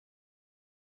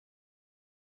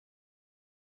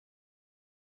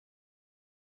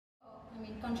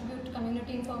contribute to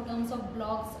community in terms of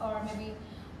blogs or maybe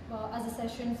as a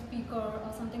session speaker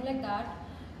or something like that,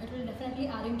 it will definitely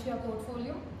add into your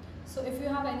portfolio. So if you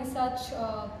have any such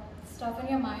stuff in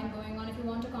your mind going on, if you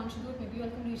want to contribute, maybe you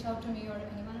can reach out to me or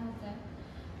anyone out there.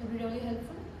 It will be really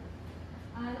helpful.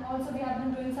 And also we have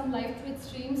been doing some live Twitch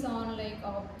streams on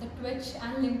the Twitch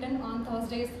and LinkedIn on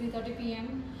Thursdays 3:30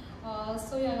 p.m.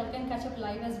 So yeah, you can catch up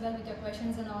live as well with your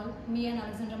questions and all. Me and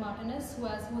Alexandra Martinez,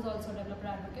 who's also a developer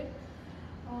advocate.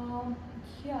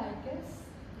 Yeah, I guess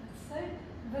that's it.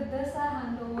 With this, I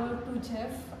hand over to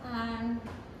Jeff and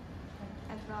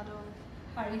Eduardo.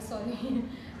 Harry, sorry.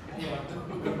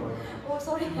 Oh,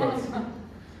 sorry.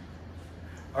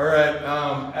 All right,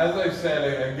 as I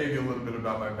said, I gave you a little bit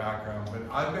about my background, but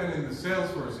I've been in the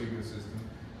Salesforce ecosystem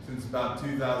since about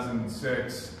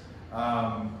 2006.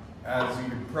 As you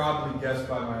could probably guess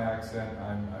by my accent,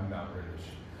 I'm not British.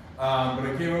 But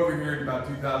I came over here in about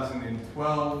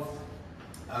 2012.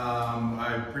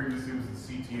 I previously was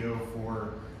the CTO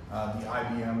for the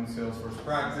IBM Salesforce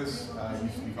practice. It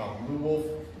used to be called Blue Wolf.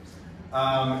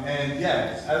 And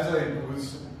yeah, as I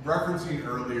was referencing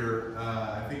earlier,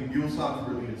 I think MuleSoft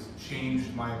really has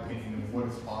changed my opinion of what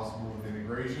is possible with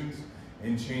integrations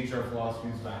and changed our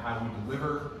philosophies about how we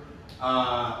deliver.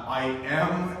 I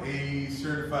am a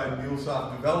certified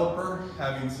MuleSoft developer.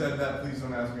 Having said that, please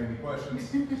don't ask me any questions.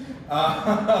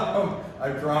 I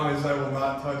promise I will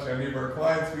not touch any of our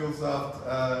clients'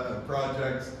 MuleSoft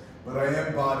projects, but I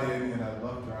am bought in and I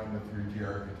love drawing the 3D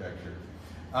architecture.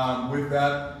 With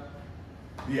that,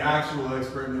 the actual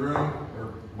expert in the room,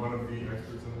 or one of the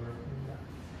experts in the room.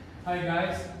 Hi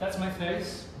guys, that's my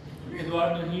face.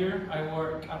 Eduardo here. I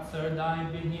work at Third Eye.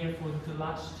 I've been here for the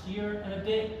last year and a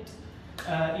bit.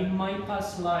 In my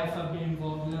past life, I've been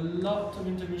involved in a lot of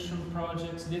integration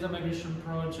projects, data migration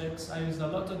projects. I used a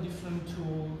lot of different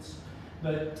tools,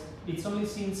 but it's only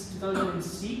since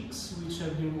 2006 which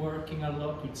I've been working a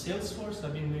lot with Salesforce.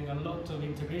 I've been doing a lot of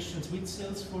integrations with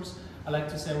Salesforce. I like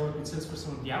to say I work with Salesforce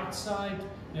on the outside,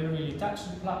 never really touched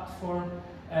the platform.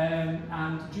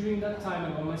 And during that time,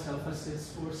 I got myself a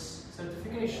Salesforce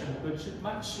certification, but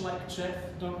much like Jeff,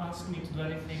 don't ask me to do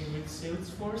anything with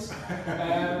Salesforce.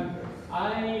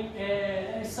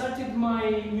 I started my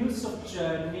MuleSoft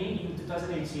journey in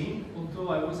 2018, although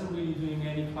I wasn't really doing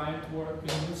any client work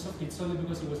with MuleSoft. It's only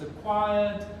because it was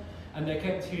acquired, and I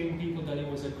kept hearing people that it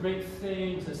was a great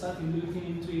thing, so I started looking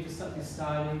into it, started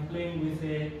studying, playing with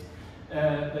it.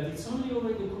 But it's only over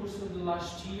the course of the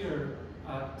last year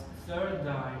at Third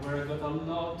Eye where I got a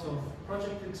lot of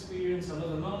project experience, a lot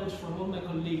of knowledge from all my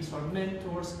colleagues who are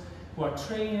mentors, who are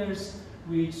trainers,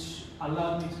 which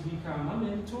allowed me to become a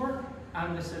mentor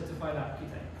and a certified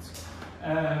architect.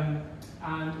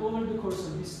 And over the course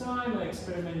of this time, I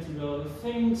experimented with a lot of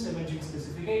things, emerging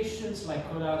specifications like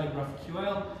Odata,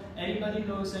 GraphQL. Anybody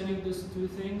knows any of those two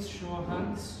things? Show of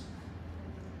hands.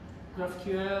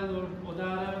 GraphQL or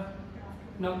Odata?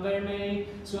 Not very many.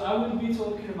 So I will be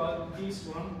talking about this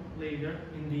one later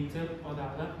in detail,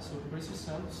 Odata. So brace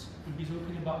yourselves. We'll be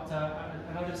talking about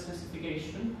another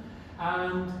specification.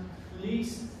 And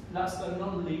last but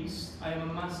not least, I am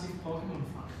a massive Pokemon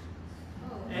fan.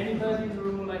 Oh. Anybody in the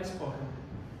room who likes Pokemon?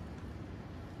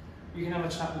 We can have a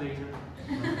chat later.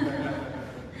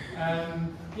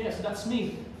 Yes, that's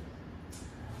me.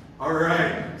 All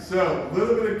right, so a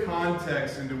little bit of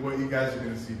context into what you guys are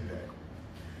going to see today.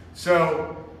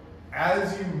 So,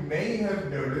 as you may have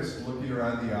noticed looking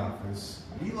around the office,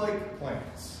 we like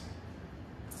plants.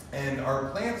 And our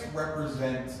plants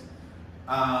represent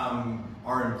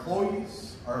our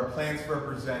employees, our plants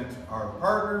represent our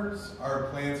partners, our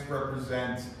plants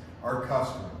represent our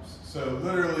customers. So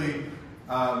literally,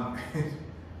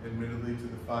 admittedly to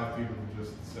the 5 people who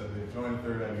just said they've joined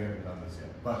Third Eye, we haven't done this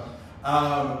yet. But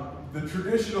the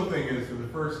traditional thing is for the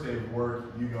first day of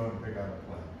work, you go and pick out a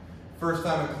plant. First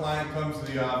time a client comes to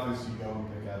the office, you go and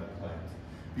pick out a plant.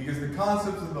 Because the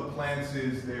concept of the plants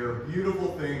is they are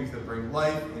beautiful things that bring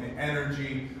life and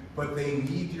energy, but they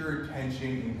need your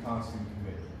attention and constant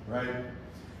commitment, right?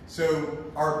 So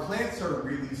our plants are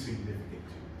really significant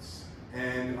to us.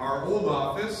 And our old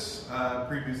office,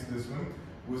 previous to this one,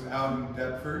 was out in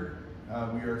Deptford.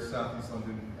 We are Southeast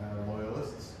London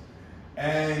loyalists.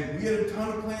 And we had a ton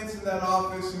of plants in that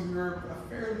office, and we were a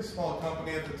fairly small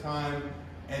company at the time.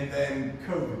 And then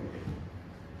COVID hit.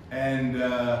 And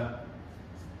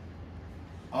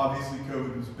obviously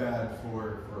COVID was bad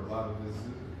for a lot of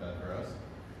businesses, it was bad for us.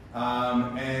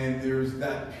 And there's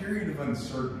that period of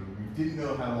uncertainty. We didn't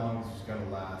know how long this was going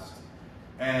to last.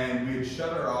 And we had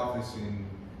shut our office in,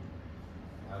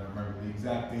 I don't remember the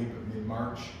exact date, but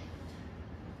mid-March.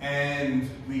 And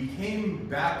we came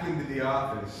back into the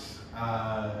office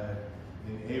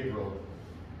in April,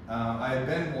 I had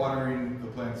been watering the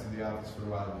plants in the office for a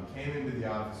while. We came into the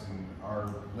office and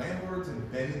our landlords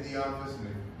had been in the office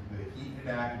and the heat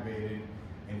had activated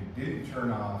and it didn't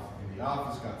turn off. And the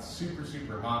office got super,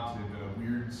 super hot. It had been a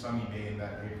weird sunny day in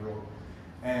that April.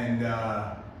 And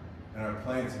our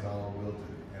plants had all wilted.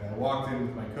 And I walked in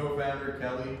with my co-founder,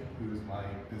 Kelly, who is my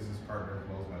business partner as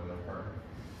well as my love partner.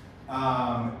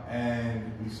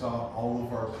 And we saw all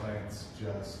of our plants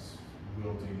just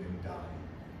wilting and dying.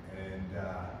 And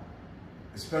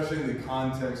especially in the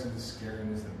context of the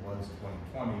scariness that was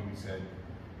 2020, we said,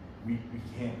 we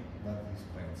can't let these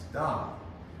plants die.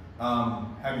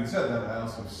 Having said that, I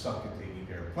also suck at taking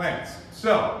care of plants.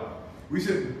 So we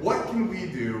said, what can we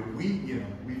do?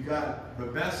 We've got the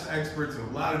best experts in a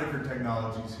lot of different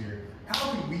technologies here.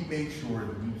 How can we make sure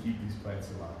that we keep these plants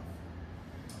alive?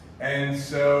 And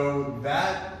so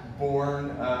that born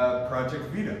Project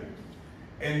Vita.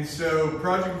 And so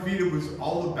Project Vita was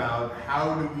all about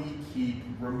how do we keep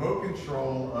remote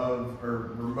control of,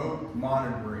 or remote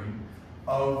monitoring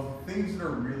of things that are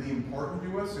really important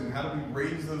to us, and how do we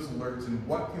raise those alerts, and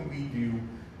what can we do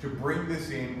to bring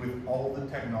this in with all the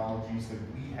technologies that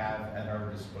we have at our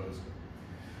disposal.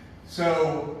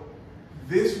 So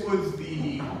this was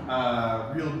the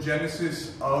real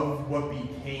genesis of what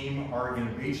became our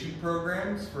innovation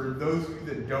programs. For those of you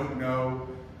that don't know,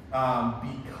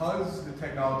 because the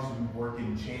technologies we work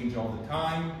in change all the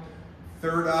time,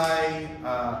 Third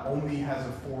Eye only has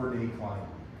a 4-day client.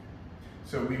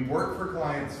 So we work for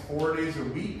clients 4 days a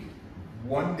week.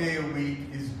 1 day a week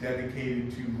is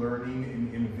dedicated to learning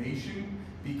and innovation,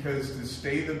 because to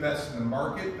stay the best in the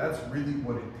market, that's really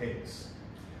what it takes.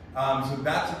 So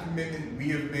that's a commitment we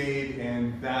have made,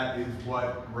 and that is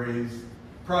what raised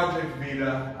Project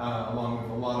Vita along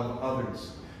with a lot of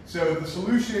others. So the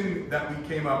solution that we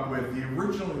came up with, the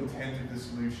original intent of the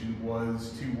solution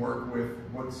was to work with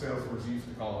what Salesforce used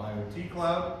to call IoT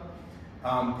Cloud.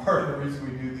 Part of the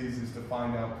reason we do these is to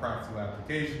find out practical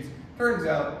applications. Turns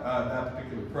out that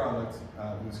particular product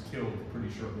was killed pretty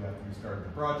shortly after we started the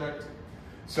project.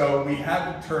 So we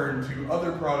had to turn to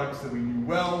other products that we knew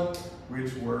well,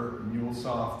 which were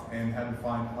MuleSoft, and had to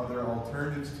find other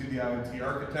alternatives to the IoT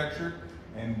architecture,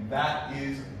 and that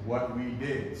is what we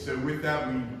did. So with that,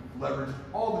 we leveraged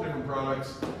all the different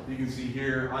products you can see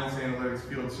here, Einstein Analytics,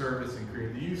 Field Service, and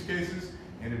create the use cases,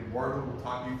 and Eduardo will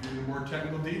talk you through the more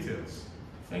technical details.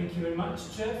 Thank you very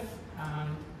much, Jeff.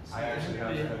 I actually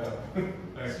have that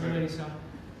up.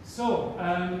 So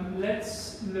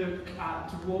let's look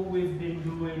at what we've been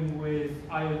doing with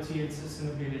IoT and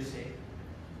sustainability.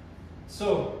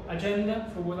 So,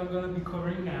 agenda for what I'm going to be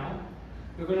covering now.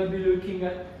 We're going to be looking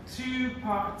at 2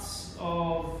 parts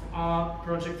of our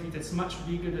project. It's much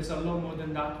bigger, there's a lot more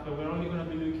than that, but we're only going to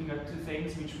be looking at 2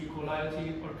 things, which we call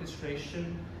IoT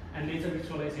orchestration and data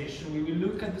virtualization. We will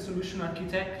look at the solution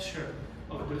architecture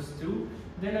of those 2,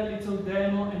 then a little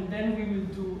demo, and then we will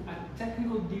do a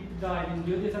technical deep dive in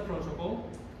the data protocol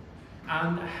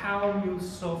and how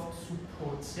MuleSoft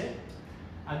supports it.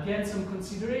 At the end, some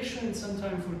consideration and some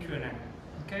time for Q&A.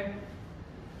 Okay?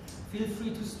 Feel free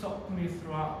to stop me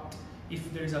throughout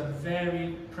if there's a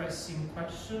very pressing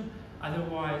question.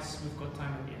 Otherwise, we've got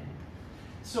time at the end.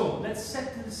 So let's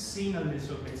set the scene a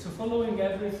little bit. So following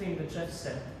everything that Jeff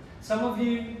said, some of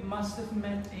you must have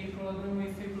met April. I don't know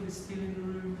if April is still in the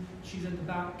room. She's at the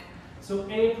back. So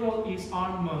April is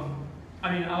our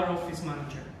our office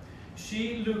manager.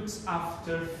 She looks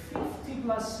after 50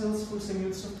 plus Salesforce and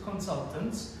MuleSoft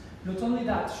consultants. Not only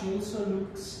that, she also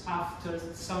looks after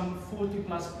some 40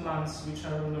 plus plants which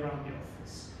are all around the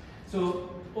office. So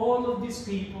all of these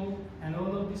people and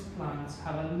all of these plants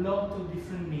have a lot of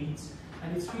different needs,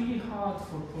 and it's really hard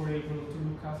for April to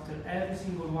look after every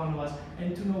single one of us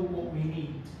and to know what we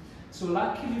need. So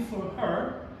luckily for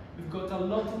her, we've got a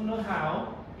lot of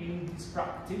know-how in this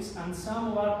practice, and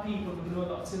some of our people who know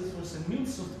about Salesforce and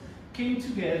MuleSoft came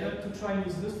together to try and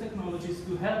use those technologies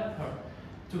to help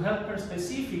her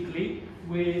specifically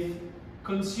with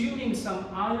consuming some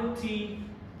IoT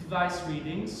device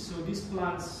readings. So these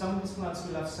plants, some of these plants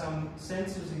will have some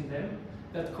sensors in them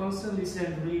that constantly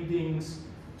send readings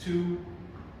to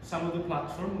some of the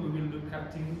platform we will look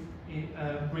at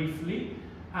briefly,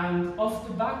 and off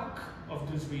the back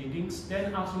of those readings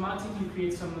then automatically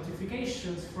create some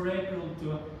notifications for April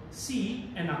to see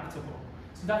and actable.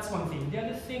 So that's one thing. The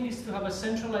other thing is to have a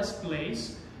centralized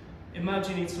place.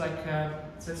 Imagine it's like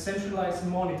it's a centralized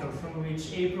monitor from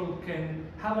which April can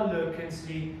have a look and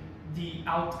see the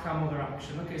outcome of her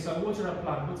action. Okay, so I water a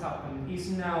plant, what's happened? Is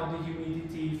now the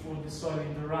humidity for the soil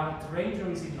in the right range,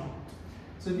 or is it not?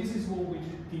 So this is what we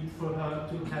did for her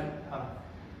to help her.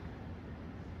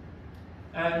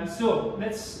 So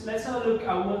let's have a look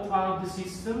at what are the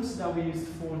systems that we used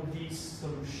for this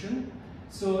solution.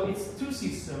 So it's two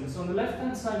systems. On the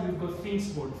left-hand side, we've got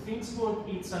ThingsBoard.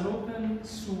 ThingsBoard, it's an open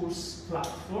source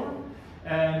platform.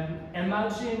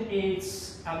 Imagine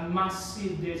it's a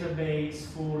massive database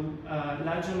for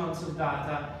large amounts of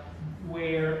data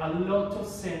where a lot of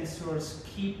sensors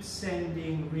keep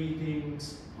sending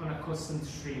readings on a constant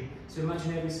stream. So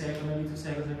imagine every second, every 2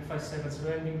 seconds, every 5 seconds,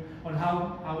 depending on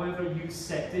however you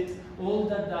set it, all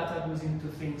that data goes into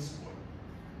ThingsBoard.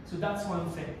 So that's one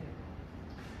thing.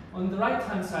 On the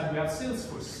right-hand side, we have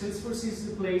Salesforce. Salesforce is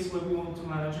the place where we want to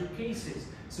manage your cases.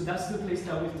 So that's the place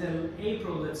that we tell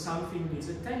April that something needs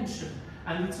attention.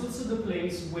 And it's also the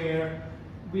place where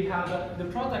we have the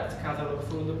product catalog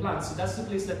for all the plants. So that's the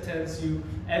place that tells you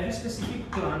every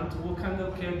specific plant, what kind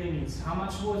of care they need, how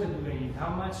much water do they need,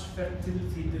 how much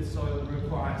fertility the soil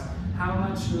requires, how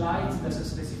much light does a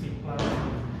specific plant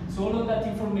need. So all of that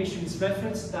information is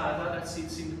reference data that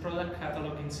sits in the product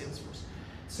catalog in Salesforce.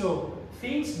 So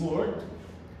ThingsBoard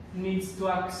needs to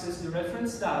access the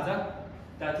reference data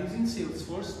that is in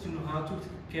Salesforce to know how to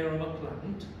take care of a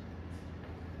plant.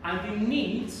 And it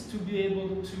needs to be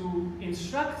able to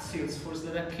instruct Salesforce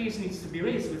that a case needs to be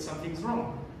raised when something's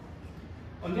wrong.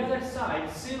 On the other side,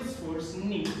 Salesforce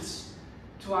needs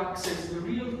to access the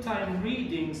real-time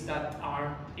readings that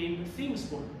are in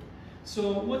ThingsBoard.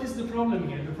 So what is the problem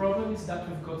here? The problem is that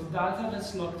we've got data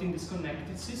that's locked in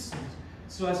disconnected systems.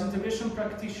 So as integration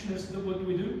practitioners, what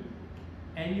do?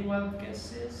 Any wild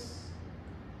guesses?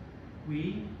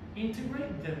 We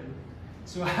integrate them.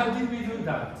 So how did we do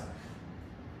that?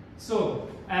 So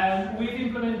we've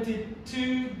implemented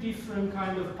two different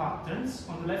kind of patterns.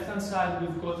 On the left-hand side,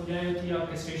 we've got the IoT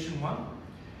orchestration one.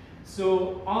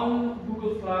 So on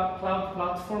Google Cloud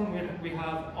Platform, we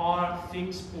have our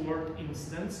ThingsBoard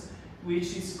instance,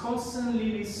 which is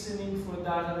constantly listening for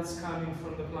data that's coming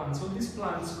from the plant. So these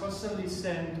plants constantly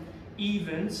send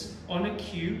events on a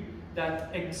queue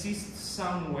that exists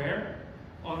somewhere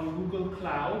on Google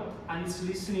Cloud, and it's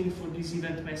listening for these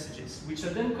event messages, which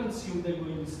are then consumed and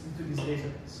going into this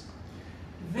database.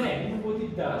 Then what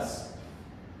it does,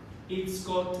 it's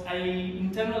got an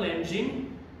internal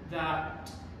engine that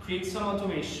creates some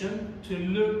automation to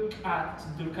look at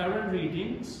the current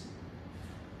readings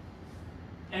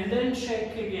and then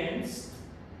check against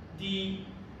the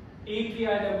API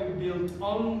that we built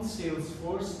on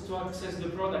Salesforce to access the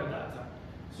product data.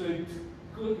 So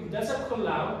it does a call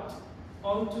out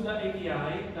onto the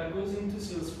API that goes into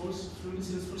Salesforce through the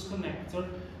Salesforce connector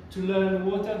to learn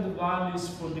what are the values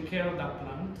for the care of that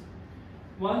plant.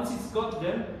 Once it's got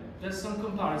them, does some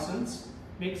comparisons,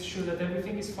 makes sure that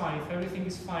everything is fine. If everything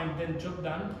is fine, then job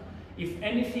done. If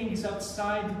anything is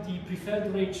outside the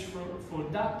preferred range for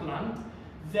that plant,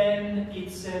 then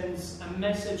it sends a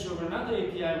message over another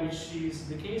API, which is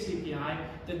the case API,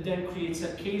 that then creates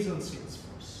a case on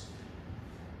Salesforce.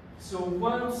 So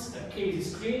once a case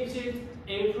is created,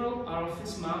 April, our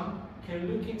office mom,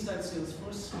 can look inside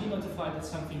Salesforce, be notified that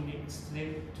something needs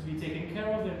to be taken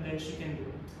care of, and then she can do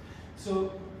it.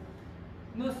 So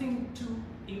nothing too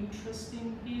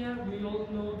interesting here. We all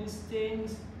know these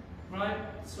things, right?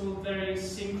 It's all very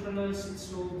synchronous,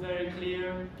 it's all very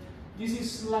clear. This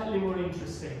is slightly more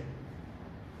interesting.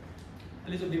 A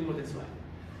little bit more this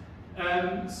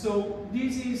way. So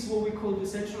this is what we call the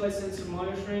centralized sensor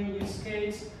monitoring use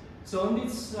case. So on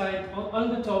this side,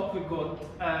 on the top, we've got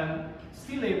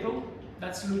still April,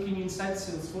 that's looking inside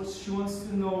Salesforce. She wants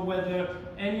to know whether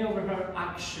any of her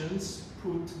actions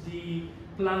put the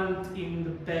plant in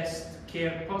the best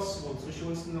care possible. So she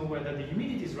wants to know whether the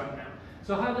humidity is right now.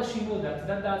 So how does she know that?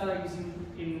 That data is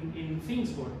in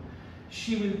ThingsBoard.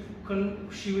 She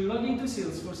will log into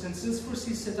Salesforce, and Salesforce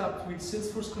is set up with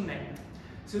Salesforce Connect.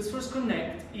 Salesforce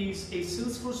Connect is a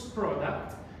Salesforce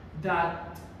product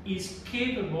that is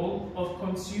capable of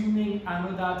consuming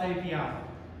an OData API.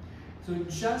 So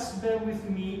just bear with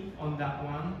me on that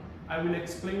one. I will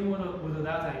explain what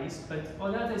OData is, but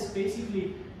OData is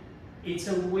basically, it's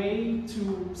a way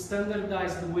to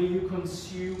standardize the way you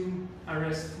consume a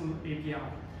RESTful API.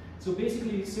 So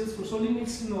basically, Salesforce only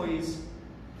needs to know is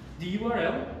the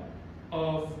URL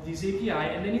of this API,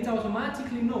 and then it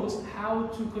automatically knows how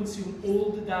to consume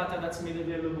all the data that's made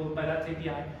available by that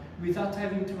API without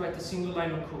having to write a single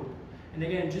line of code. And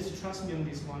again, just trust me on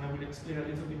this one, I will explain a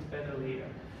little bit better later.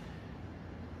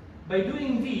 By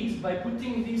doing this, by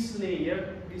putting this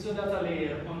layer, this OData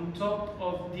layer on top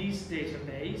of this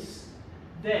database,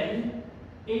 then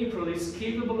April is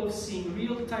capable of seeing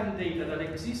real-time data that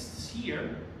exists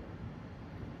here,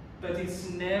 but it's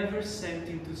never sent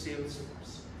into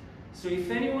Salesforce. So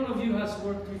if any one of you has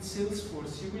worked with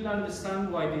Salesforce, you will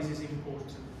understand why this is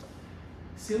important.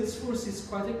 Salesforce is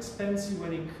quite expensive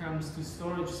when it comes to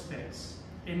storage space.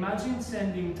 Imagine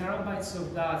sending terabytes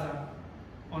of data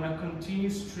on a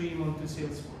continuous stream onto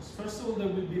Salesforce. First of all, there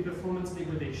will be performance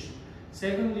degradation.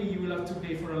 Secondly, you will have to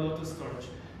pay for a lot of storage.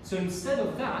 So instead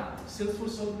of that,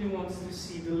 Salesforce only wants to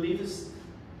see the latest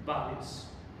values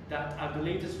that are the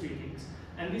latest readings.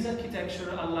 And this architecture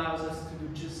allows us to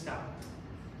do just that.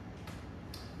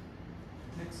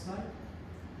 Next slide.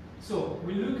 So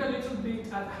we look a little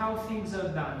bit at how things are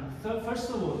done. First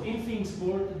of all, in Things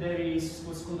board, there is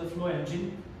what's called a flow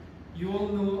engine. You all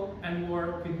know and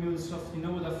work with MuleSoft, you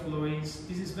know what a flow is.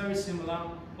 This is very similar,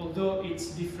 although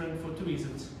it's different for two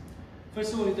reasons.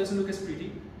 First of all, it doesn't look as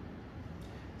pretty.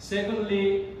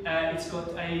 Secondly, it's got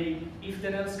a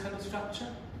if-then-else kind of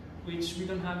structure, which we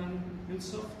don't have in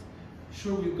MuleSoft.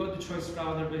 Sure, we've got the choice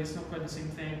router, but it's not quite the same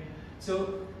thing.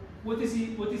 So what is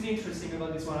interesting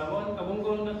about this one? I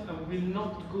will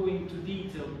not go into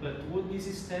detail, but what this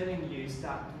is telling you is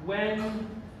that when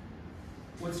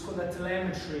what's called a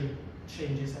telemetry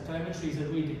changes, a telemetry is a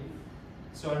reading.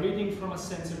 So a reading from a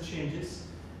sensor changes,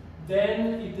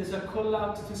 then it does a call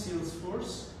out to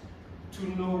Salesforce to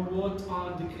know what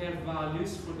are the care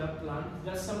values for that plant.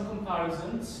 Does some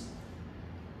comparisons.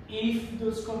 If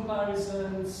those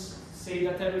comparisons say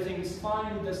that everything is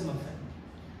fine, it does nothing.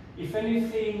 If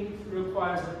anything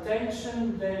requires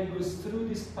attention, then it goes through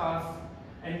this path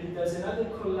and it does another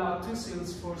call out to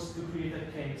Salesforce to create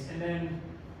a case and then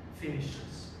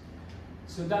finishes.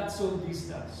 So that's all this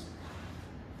does.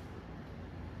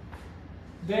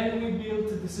 Then we built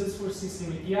the Salesforce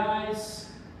system APIs.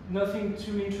 Nothing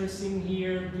too interesting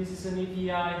here. This is an API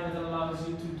that allows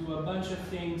you to do a bunch of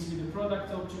things with the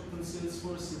product object on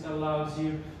Salesforce. It allows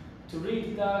you to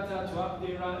read data, to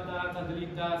update data,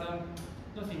 delete data.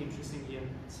 Nothing interesting here.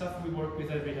 Stuff we work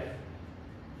with every day.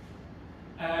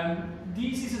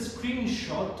 This is a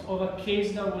screenshot of a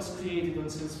case that was created on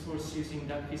Salesforce using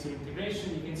that piece of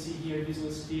integration. You can see here this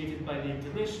was created by the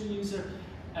integration user.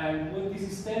 And what this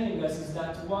is telling us is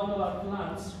that one of our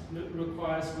plants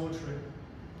requires watering.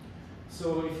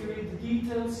 So if you read the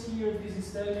details here, this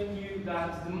is telling you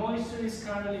that the moisture is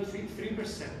currently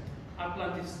 3%. Our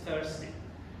plant is thirsty.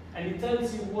 And it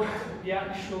tells you what the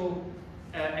actual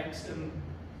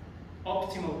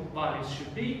optimal values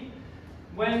should be.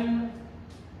 When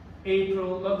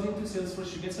April logs into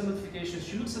Salesforce, she gets a notification,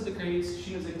 she looks at the case,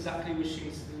 she knows exactly what she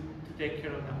needs to take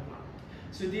care of that plant.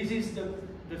 So this is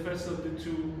the first of the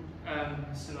two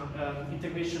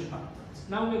integration patterns.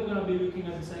 Now we're going to be looking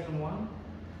at the second one.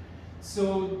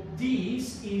 So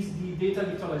this is the data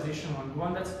virtualization one, the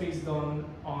one that's based on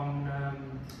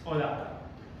OData.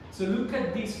 So look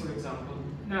at this, for example.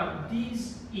 Now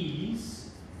this is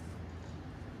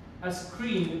a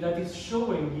screen that is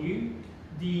showing you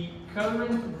the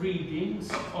current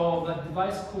readings of a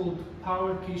device called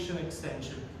Power Cation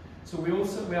Extension. So we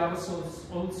have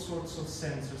all sorts of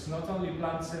sensors, not only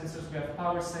plant sensors, we have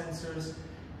power sensors,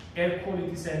 air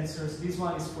quality sensors. This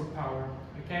one is for power.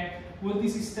 Okay? What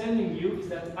this is telling you is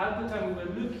that at the time we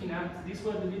were looking at, these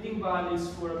were the reading values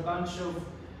for a bunch of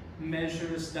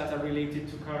measures that are related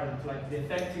to current, like the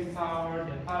effective power,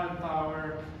 the apparent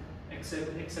power, etc.,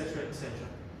 etc., etc.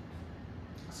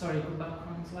 Sorry, go back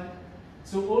one slide.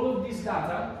 So all of this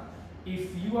data,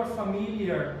 if you are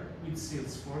familiar with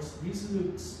Salesforce, this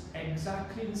looks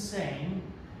exactly the same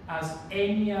as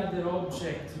any other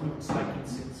object looks like in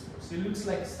Salesforce. It looks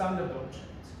like a standard object.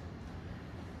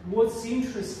 What's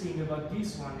interesting about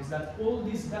this one is that all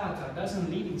this data doesn't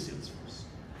live in Salesforce.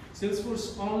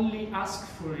 Salesforce only asks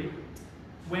for it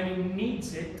when it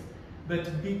needs it,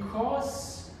 but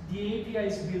because the API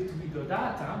is built with the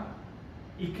data,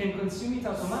 it can consume it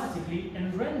automatically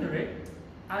and render it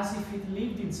as if it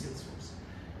lived in Salesforce.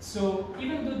 So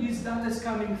even though this data is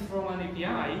coming from an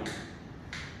API,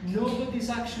 nobody's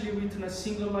actually written a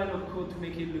single line of code to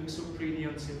make it look so pretty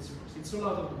on Salesforce. It's all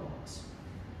out of the box.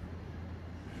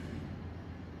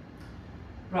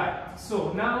 Right,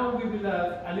 so now we will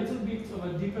have a little bit of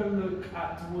a deeper look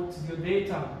at what the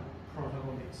data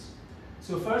protocol is.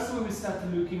 So first we will start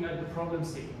looking at the problem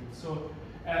statement. So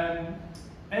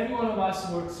every one of us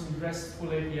works with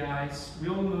RESTful APIs. We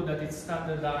all know that it's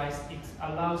standardized. It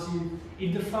allows you,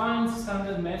 it defines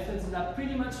standard methods that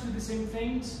pretty much do the same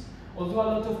things. Although a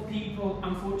lot of people,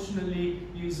 unfortunately,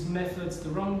 use methods the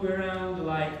wrong way around,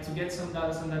 like to get some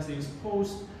data, sometimes they use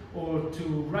post, or to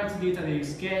write data, they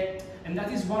use get. And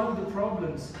that is one of the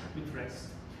problems with REST.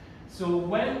 So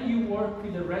when you work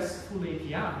with a RESTful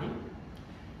API,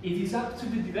 it is up to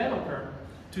the developer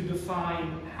to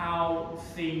define how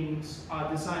things are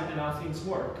designed and how things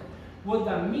work. What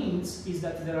that means is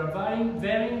that there are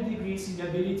varying degrees in the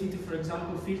ability to, for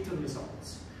example, filter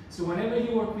results. So whenever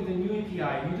you work with a new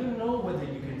API, you don't know whether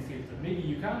you can filter. Maybe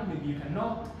you can, maybe you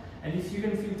cannot. And if you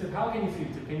can filter, how can you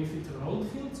filter? Can you filter on all the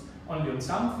fields? Only on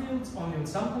some fields? Only on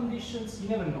some conditions? You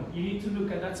never know. You need to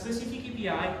look at that specific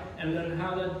API and learn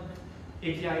how that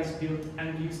API is built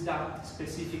and use that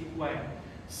specific way.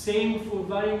 Same for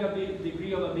varying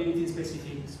degree of ability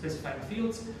in specified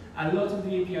fields. A lot of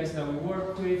the APIs that we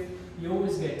work with, you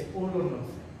always get all or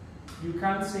nothing. You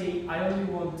can't say, I only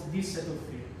want this set of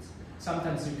fields.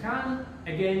 Sometimes you can.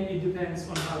 Again, it depends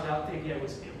on how that API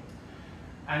was built.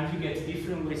 And you get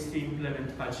different ways to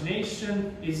implement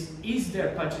pagination. Is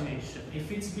there pagination?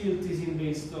 If it's built, is it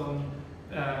based on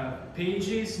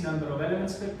pages, number of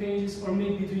elements per pages, or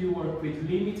maybe do you work with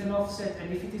limit and offset?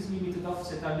 And if it is limited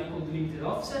offset, are they called limited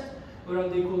offset, or are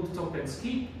they called top and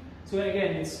skip? So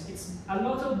again, it's a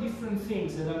lot of different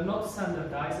things that are not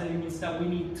standardized, and it means that we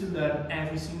need to learn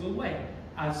every single way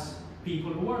as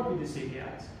people who work with these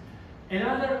APIs.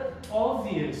 Another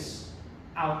obvious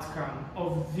outcome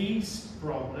of these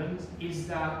problems is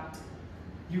that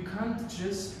you can't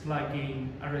just plug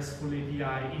in a RESTful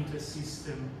API into a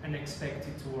system and expect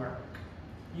it to work.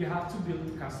 You have to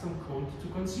build custom code to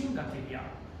consume that API.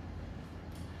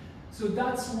 So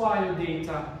that's why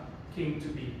OData came to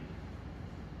be.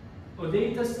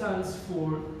 OData stands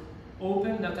for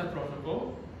Open Data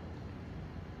Protocol.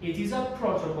 It is a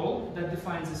protocol that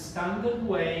defines a standard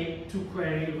way to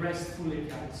query RESTful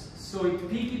APIs. So it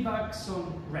piggybacks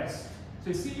on REST. So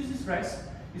it still uses REST,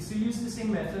 it still uses the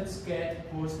same methods,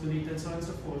 get, post, delete, and so on and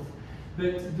so forth.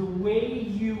 But the way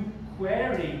you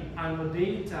query an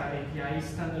OData API is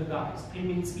standardized. It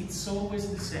means it's always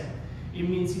the same. It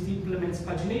means it implements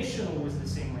pagination always the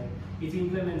same way. It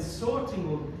implements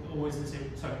sorting always the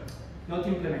same, sorry, not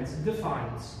implements,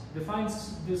 defines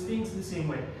those things the same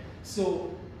way.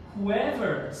 So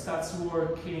whoever starts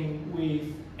working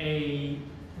with a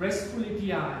RESTful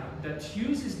API that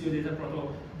uses the OData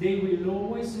protocol, they will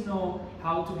always know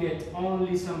how to get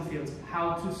only some fields,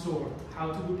 how to sort,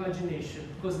 how to do pagination,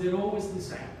 because they're always the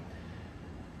same.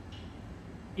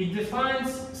 It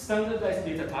defines standardized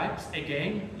data types.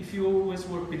 Again, if you always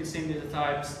work with the same data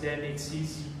types, then it's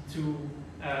easy to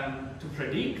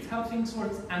predict how things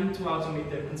work and to automate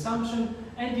their consumption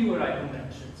and URI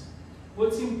conventions.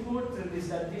 What's important is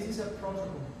that this is a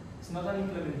protocol. It's not an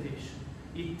implementation.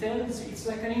 It tells you, it's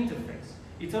like an interface.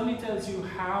 It only tells you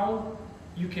how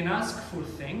you can ask for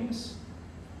things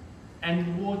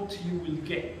and what you will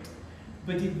get.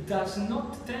 But it does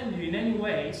not tell you in any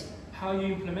ways how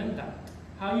you implement that.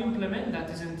 How you implement that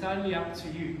is entirely up to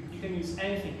you. You can use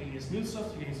anything. You can use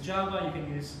MuleSoft, you can use Java, you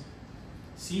can use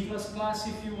C++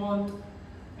 if you want.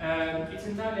 It's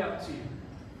entirely up to you.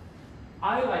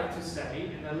 I like to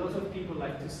say, and a lot of people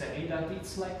like to say, that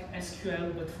it's like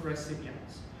SQL but for REST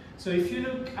APIs. So if you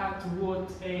look at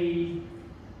what a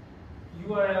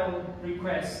URL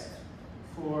request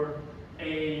for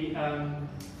an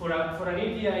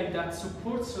API that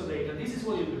supports OData, this is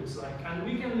what it looks like. And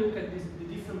we can look at the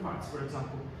different parts, for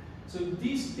example. So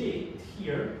this bit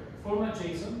here, format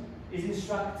JSON, is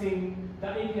instructing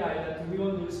that API that we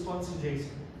want the response in JSON.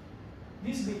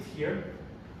 This bit here,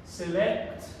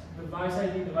 select device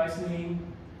ID, device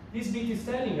name. This bit is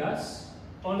telling us,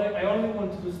 I only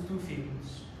want those two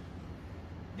fields.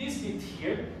 This bit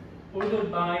here, order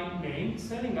by name, is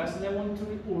telling us that I want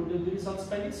to order the results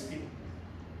by this field.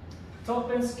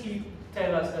 Top and skip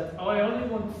tell us that I only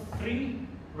want 3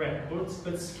 records,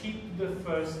 but skip the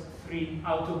first 3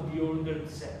 out of the ordered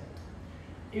set.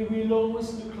 It will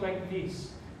always look like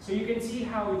this. So you can see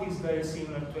how it is very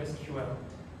similar to SQL.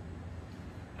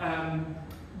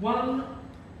 One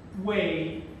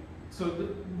way, so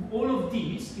all of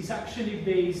these is actually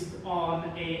based on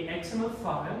a XML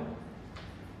file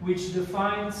which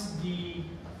defines the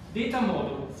data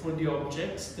model for the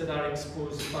objects that are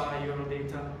exposed by your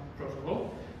data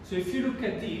protocol. So if you look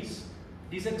at this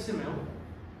XML,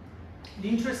 the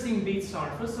interesting bits are,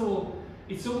 first of all,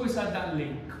 it's always at that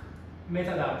link,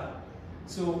 metadata.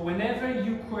 So whenever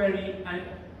you query,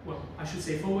 well, I should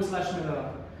say /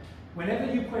 metadata.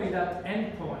 Whenever you query that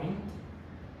endpoint,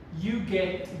 you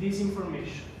get this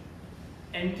information.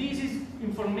 And this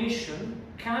information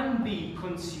can be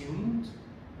consumed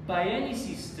by any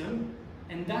system,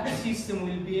 and that system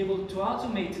will be able to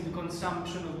automate the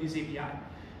consumption of this API.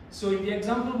 So in the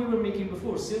example we were making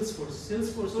before,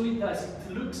 Salesforce, all it does,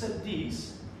 it looks at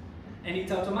this, and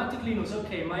it automatically knows,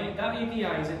 okay, that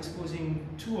API is exposing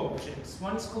 2 objects.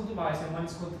 One is called device and one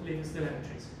is called latest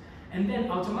telemetries. And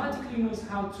then automatically knows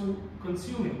how to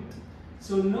consume it.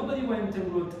 So nobody went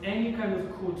and wrote any kind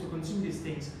of code to consume these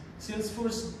things.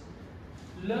 Salesforce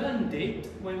learned it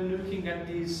when looking at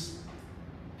this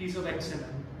piece of XML.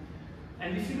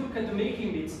 And if you look at the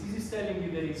making bits, this is telling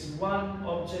you there is one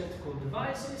object called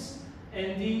devices,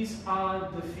 and these are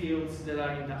the fields that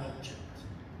are in that object.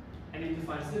 And it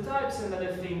defines the types and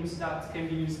other things that can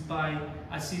be used by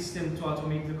a system to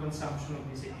automate the consumption of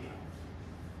this API.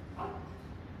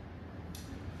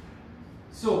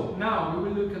 So now we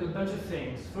will look at a bunch of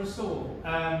things. First of all,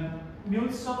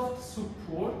 MuleSoft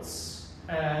supports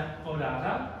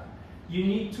OData. You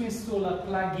need to install a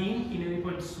plugin in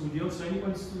Anypoint Studio. So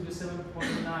Anypoint Studio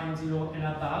 7.90 and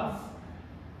above,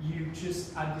 you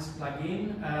just add this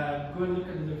plugin. Go and look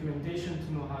at the documentation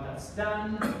to know how that's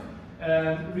done.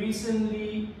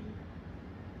 Recently,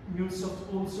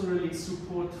 MuleSoft also released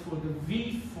support for the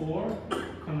V4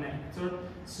 connector.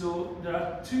 So there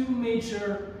are two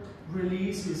major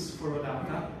releases for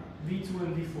OData, V2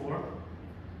 and V4.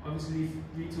 Obviously,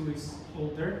 V2 is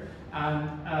older, and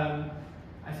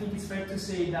I think it's fair to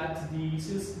say that the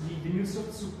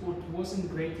MuleSoft support wasn't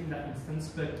great in that instance,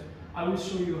 but I will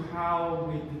show you how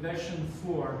with the version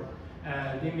 4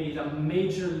 they made a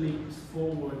major leap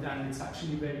forward, and it's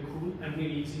actually very cool and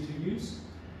really easy to use.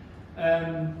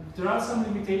 There are some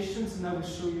limitations, and I will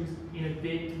show you in a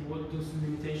bit what those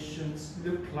limitations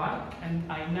look like, and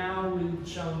I now will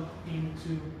jump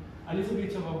into a little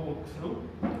bit of a walkthrough.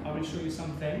 I will show you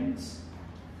some things.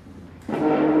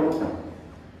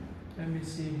 Let me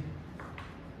see.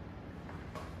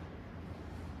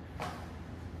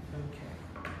 Okay.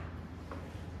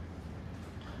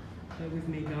 Bear with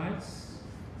me, guys.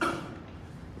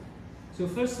 So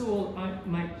first of all, I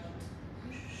might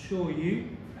show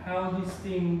you how these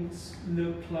things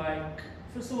look like,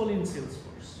 first of all, in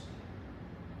Salesforce.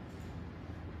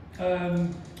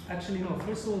 Actually, no,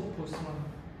 first of all, Postman.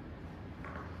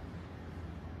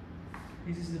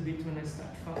 This is the bit when I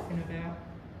start faffing about.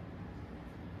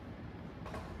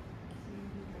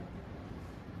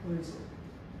 What is it?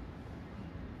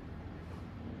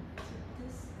 So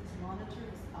this monitor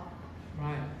is up.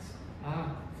 Right.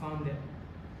 Ah, found it.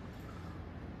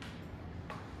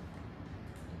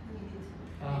 We need to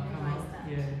Come minimize on. that.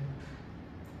 Yeah.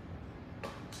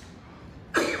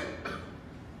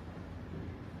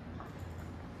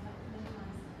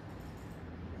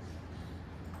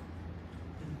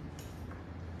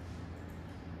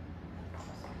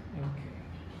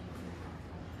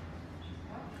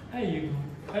 There you go.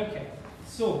 Okay,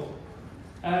 so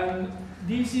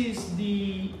this is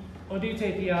the audit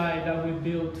API that we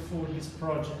built for this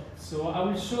project. So I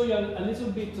will show you a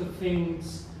little bit of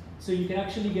things so you can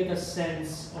actually get a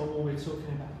sense of what we're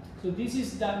talking about. So this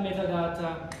is that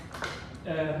metadata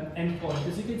endpoint.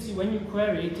 As you can see, when you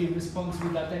query it, it responds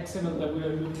with that XML that we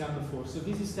were looking at before. So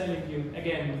this is telling you,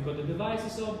 again, we've got the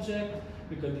devices object,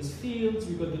 we've got these fields,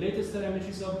 we've got the latest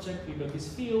telemetries object, we've got these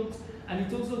fields, and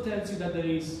it also tells you that there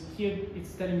is, here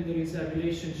it's telling you there is a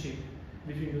relationship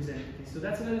between those entities. So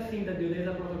that's another thing that the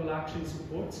data protocol actually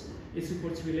supports. It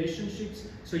supports relationships,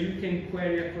 so you can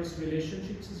query across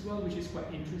relationships as well, which is quite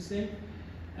interesting.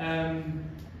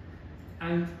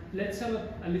 And let's have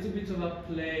a little bit of a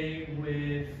play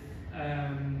with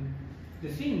the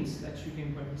things that you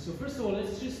can query. So first of all,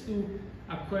 let's just do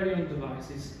a query on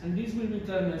devices, and this will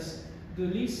return us the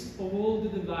list of all the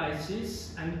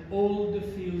devices and all the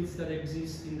fields that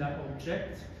exist in that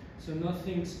object. So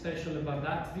nothing special about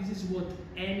that. This is what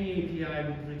any API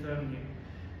would return you.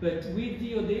 But with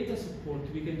the OData support,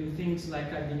 we can do things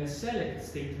like adding a select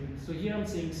statement. So here I'm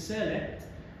saying select,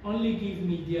 only give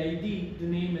me the ID, the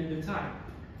name, and the type.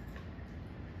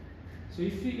 So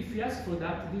if you ask for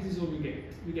that, this is all we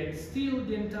get. We get still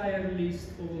the entire list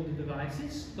of all the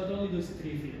devices, but only those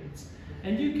 3 fields.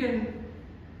 And you can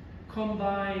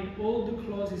combine all the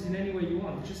clauses in any way you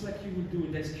want, just like you would do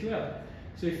with SQL.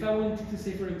 So if I wanted to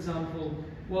say, for example,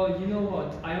 well, you know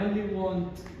what, I only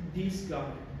want this guy,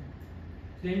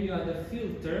 then you add a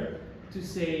filter to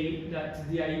say that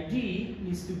the ID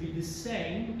needs to be the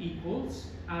same, equals,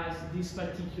 as this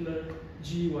particular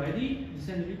GUID, the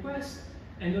send request,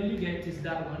 and all you get is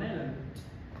that one element.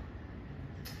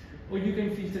 Or you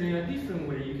can filter in a different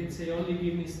way. You can say only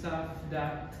give me stuff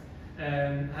that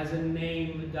has a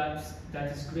name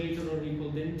that is greater or equal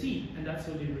than T, and that's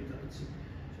all it returns you.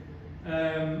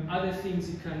 Other things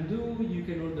you can do, you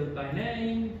can order by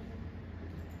name.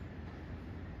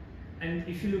 And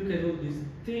if you look at all these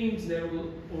things, they're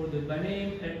all ordered by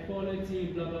name, air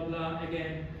quality, blah, blah, blah,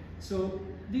 again. So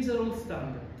these are all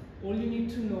standard. All you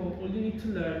need to know, all you need to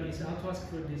learn is how to ask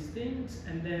for these things,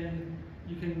 and then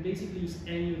you can basically use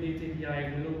any data API.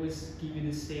 It will always give you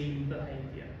the same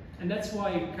behavior. And that's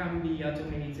why it can be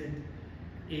automated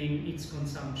in its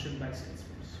consumption by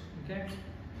Salesforce, okay?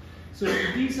 So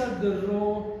these are the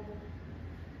raw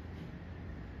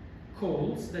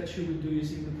calls that you would do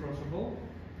using the protocol.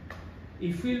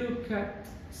 If we look at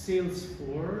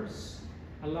Salesforce,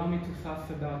 allow me to faff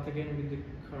about again with the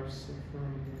cursor for a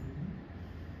moment.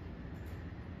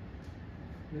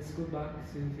 Let's go back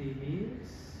to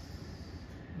these.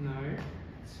 No,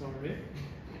 sorry.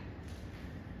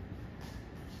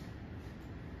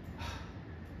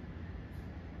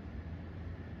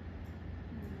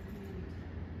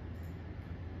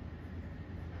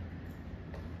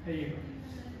 There you go.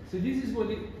 So this is what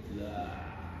it.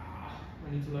 I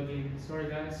need to log in. Sorry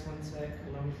guys, one sec.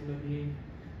 Allow me to log in.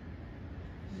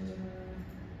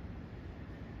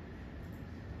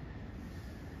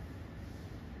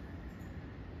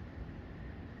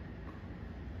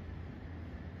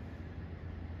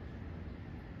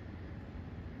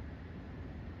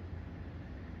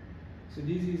 So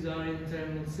this is our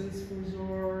internal Salesforce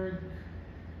org.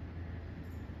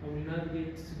 I will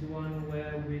navigate to the one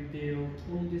where we built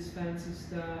all this fancy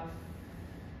stuff.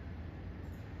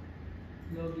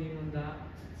 Log in on that.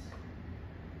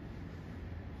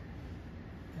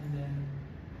 And then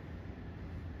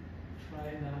try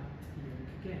that link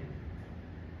again.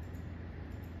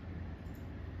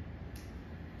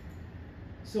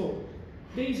 So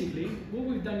basically, what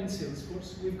we've done in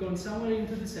Salesforce, we've gone somewhere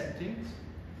into the settings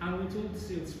and we told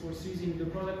Salesforce using the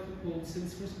product called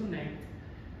Salesforce Connect,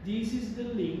 this is the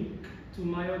link to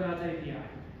my OData API.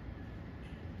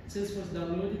 Salesforce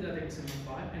downloaded that XML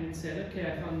file and it said,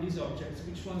 okay, I found these objects,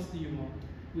 which ones do you want?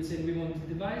 We said we want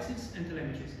devices and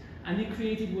telemetries. And it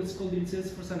created what's called in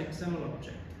Salesforce an XML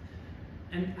object.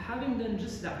 And having done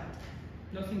just that,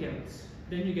 nothing else,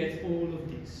 then you get all of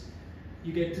this.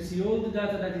 You get to see all the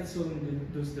data that is stored on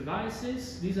those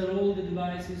devices. These are all the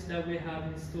devices that we have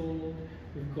installed.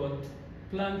 We've got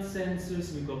plant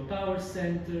sensors, we've got power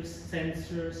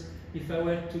sensors. If I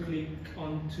were to click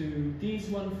onto this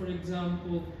one, for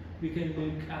example, we can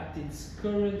look at its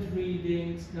current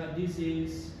readings. Now this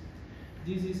is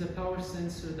a power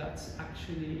sensor that's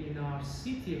actually in our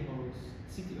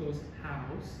CTO's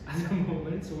house at the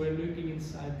moment. So we're looking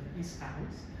inside his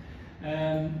house.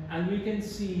 And we can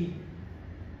see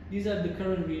these are the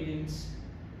current readings,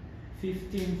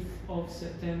 15th of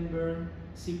September,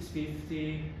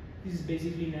 6:50. This is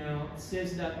basically now. It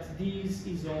says that this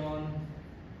is on,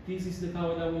 this is the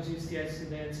power that was used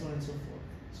yesterday, and so on and so forth.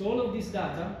 So all of this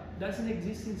data doesn't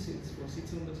exist in Salesforce,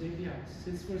 it's on those APIs.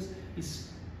 Salesforce is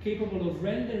capable of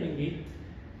rendering it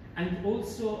and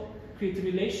also create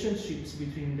relationships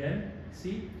between them.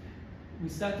 See? We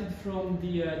started from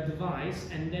the device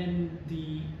and then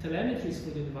the telemetries for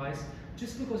the device,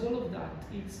 just because all of that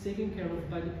it's taken care of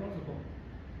by the protocol.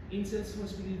 In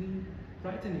Salesforce we didn't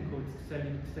write any code to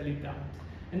tell it that.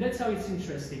 And that's how it's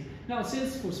interesting. Now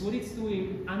Salesforce, what it's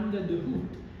doing under the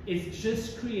hood is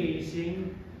just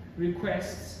creating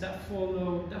requests that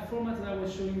follow that format that I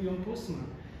was showing you on Postman.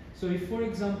 So if, for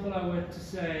example, I were to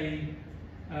say,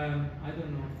 I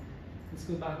don't know, let's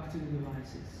go back to the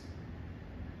devices.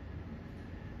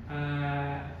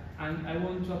 And I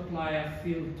want to apply a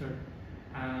filter,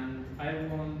 and I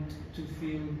want to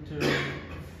filter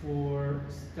for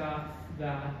stuff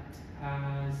that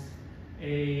has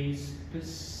a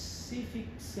specific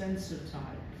sensor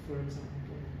type, for example.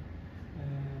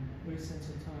 Where is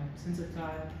sensor type? Sensor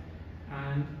type,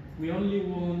 and we only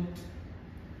want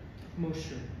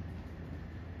motion.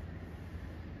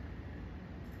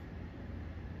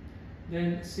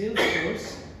 Then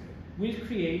Salesforce will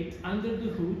create under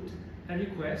the hood a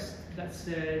request that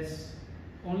says,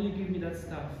 only give me that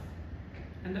stuff.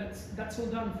 And that's all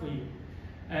done for you.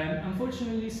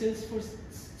 Unfortunately, MuleSoft,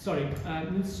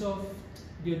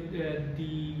 the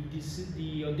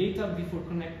data before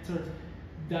connector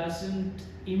doesn't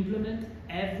implement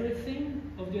everything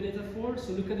of the data for.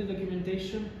 So look at the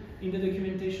documentation. In the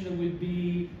documentation, there will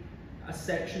be a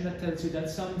section that tells you that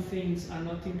some things are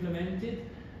not implemented.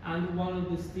 And one of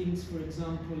those things, for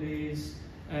example, is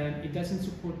it doesn't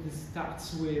support the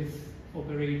stats with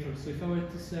operators. So if I were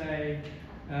to say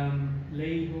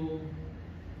label,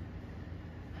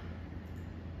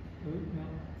 oh no,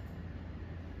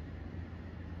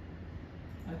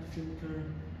 add filter,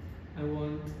 I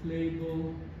want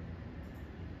label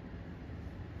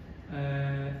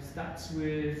starts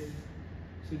with,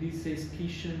 so this says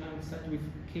Kishan, I would start with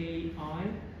KI.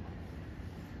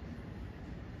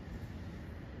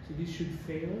 So this should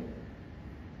fail.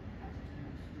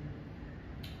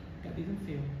 That didn't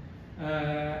fail.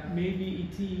 Maybe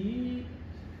it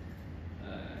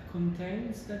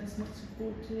contains that is not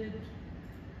supported.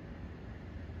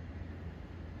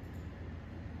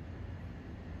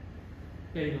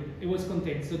 There you go. It was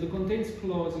contained. So the contains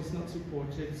clause is not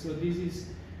supported. So this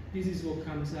is what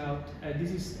comes out.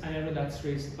 This is an error that's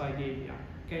raised by the API.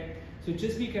 Okay. So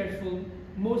just be careful.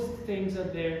 Most things are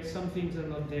there. Some things are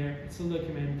not there. It's all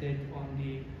documented on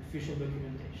the official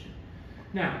documentation.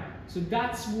 Now, so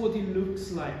that's what it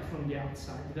looks like from the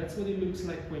outside. That's what it looks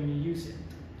like when you use it.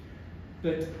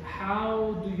 But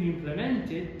how do you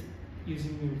implement it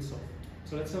using MuleSoft?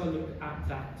 So let's have a look at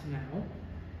that now.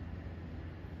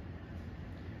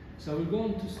 So I will go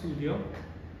into Studio,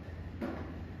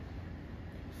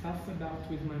 faff about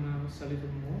with my mouse a little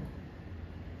more.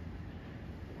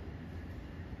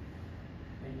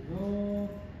 There you go.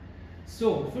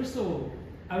 So first of all,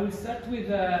 I will start with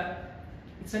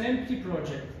it's an empty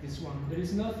project, this one. There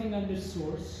is nothing under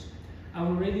source. I've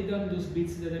already done those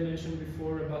bits that I mentioned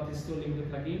before about installing the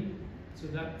plugin. So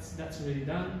that's already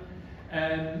done.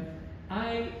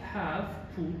 I have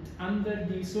put under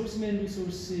the source main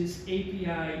resources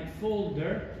API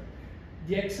folder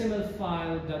the XML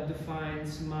file that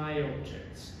defines my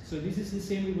objects. So this is the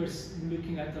same we were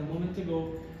looking at a moment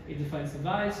ago. It defines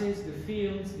devices, the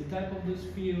fields, the type of those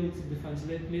fields, it defines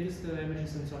latest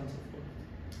images, and so on and so forth.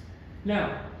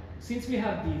 Now, since we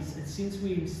have this, and since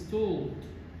we installed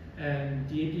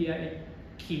the API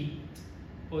kit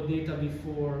or data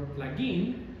before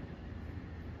plugin,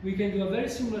 we can do a very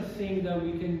similar thing that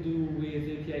we can do with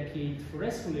API kit for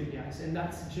RESTful APIs, and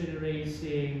that's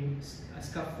generating a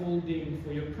scaffolding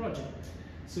for your project.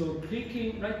 So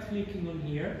right-clicking on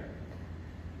here,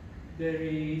 there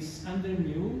is under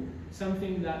New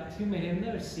something that you may have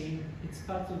never seen. It's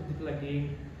part of the plugin.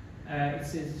 It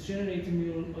says generate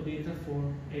Mule or data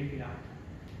for API.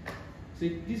 So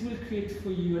this will create for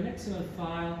you an XML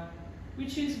file,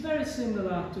 which is very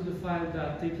similar to the file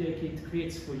that API Kit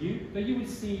creates for you, but you will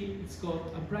see it's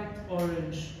got a bright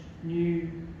orange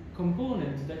new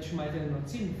component that you might have not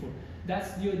seen before.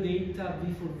 That's your data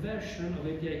before version of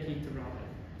API Kit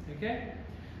router. Okay?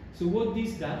 So what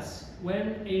this does,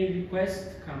 when a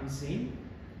request comes in,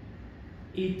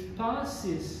 it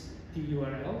passes the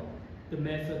URL, the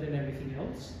method and everything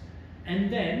else,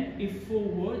 and then it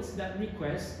forwards that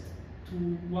request to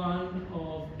one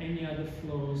of any other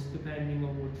flows depending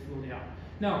on what flow they are.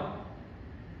 Now,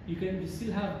 you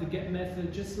still have the get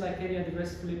method just like any other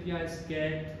RESTful APIs,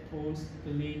 get, post,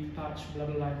 delete, patch, blah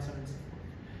blah blah, and so on and so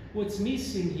forth. What's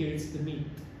missing here is the meat,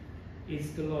 it's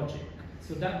the logic.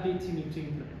 So that bit you need to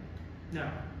implement.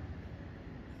 Now,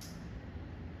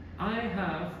 I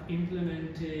have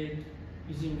implemented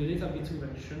using the data v2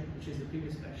 version, which is the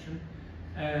previous version,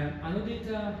 an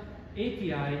data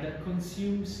API that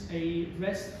consumes a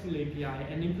RESTful API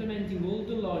and implementing all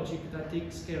the logic that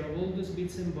takes care of all those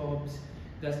bits and bobs,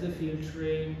 does the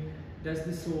filtering, does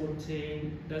the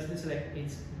sorting, does the select.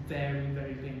 It's very,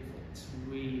 very painful. It's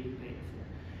really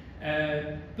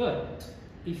painful. But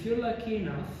if you're lucky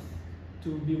enough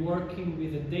to be working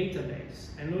with a database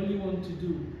and all you want to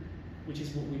do, which is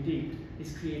what we did,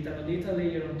 is create a data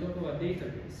layer on top of a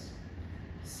database.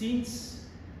 Since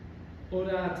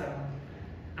OData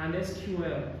and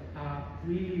SQL are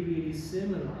really, really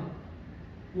similar,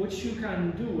 what you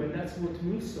can do, and that's what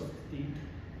MuleSoft did,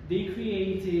 they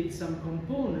created some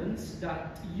components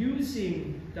that,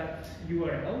 using that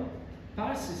URL,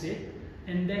 parses it,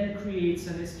 and then creates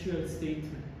an SQL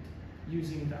statement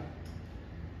using that.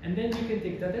 And then you can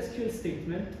take that SQL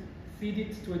statement, feed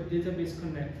it to a database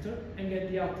connector, and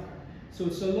get the outcome.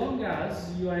 So long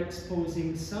as you are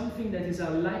exposing something that is a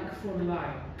like for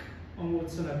like on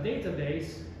what's on a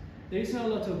database, there is not a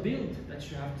lot of build that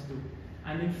you have to do.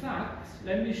 And in fact,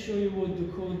 let me show you what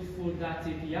the code for that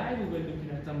API we were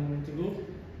looking at a moment ago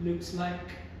looks like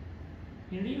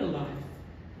in real life.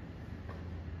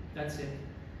 That's it.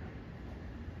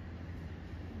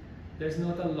 There's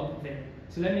not a lot there.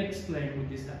 So let me explain what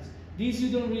this does. These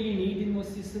you don't really need in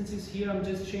most instances. Here I'm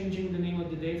just changing the name of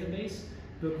the database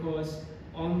because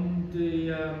on the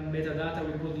metadata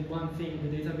we called it one thing,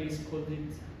 the database called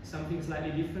it something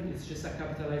slightly different. It's just a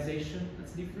capitalization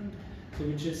that's different. So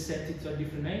we just set it to a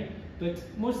different name. But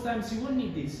most times you won't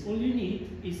need this. All you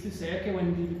need is to say, okay,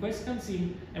 when the request comes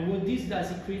in, and what this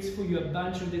does, it creates for you a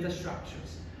bunch of data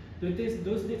structures.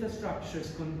 Those data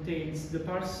structures contains the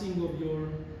parsing of your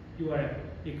URL.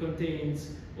 It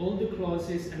contains all the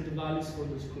clauses and the values for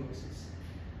those clauses.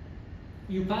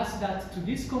 You pass that to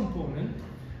this component,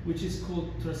 which is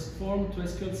called transform to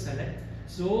SQL select.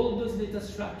 So all those data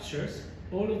structures,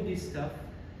 all of this stuff,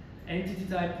 entity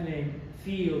type name,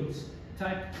 fields,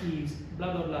 type keys,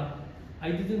 blah blah blah.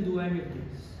 I didn't do any of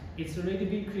this. It's already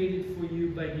been created for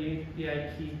you by the API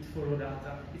kit for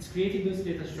OData. It's created those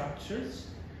data structures.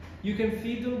 You can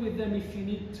fiddle with them if you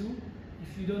need to.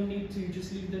 if you don't need to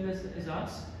just leave them as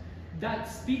us, that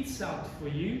spits out for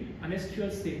you an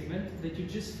SQL statement that you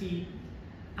just feed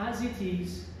as it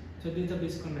is to a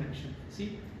database connection.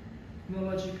 See? No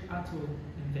logic at all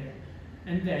in there.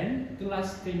 And then the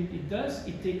last thing it does,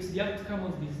 it takes the outcome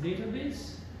of this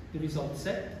database, the result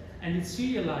set, and it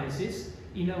serializes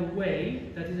in a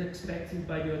way that is expected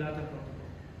by your data protocol.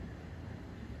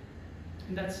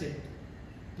 And that's it.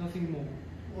 Nothing more.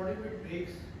 What if it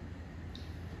breaks?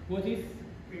 What if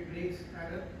It breaks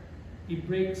error? it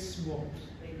breaks what?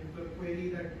 Like if the query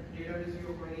that database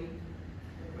you're querying,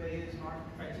 the query is not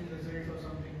fetching results or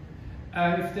something.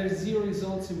 If there's 0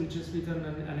 results, it will just return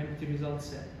an empty result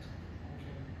set.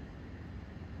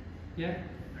 Yeah?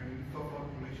 And for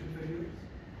connection failures?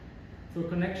 For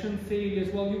connection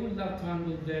failures, well, you would have to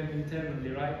handle them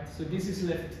internally, right? So this is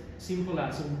left simple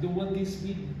as. So what this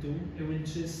will do, it will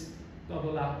just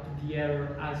bubble up the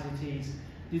error as it is.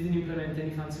 Didn't implement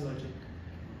any fancy logic.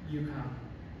 You can,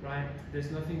 right?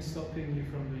 There's nothing stopping you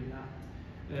from doing that.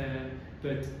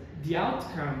 But the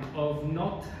outcome of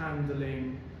not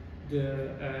handling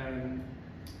the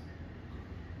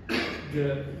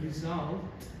result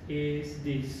is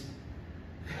this.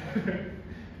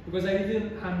 Because I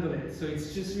didn't handle it, so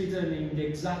it's just returning the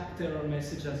exact error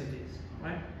message as it is,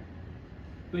 right?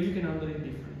 But you can handle it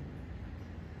differently.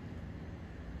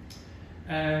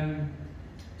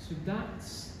 So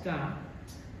that's that.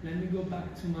 Let me go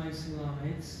back to my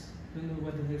slides. Don't know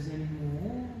whether there's any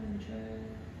more. Let me check.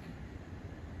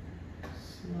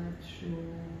 Slideshow.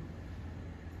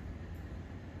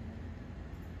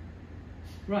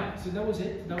 Right, so that was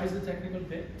it. That was the technical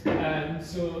bit.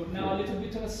 So now a little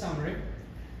bit of a summary.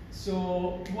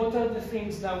 So what are the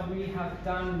things that we have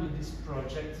done with this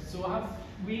project? So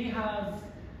we have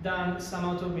done some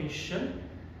automation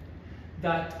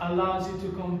that allows you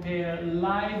to compare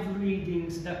live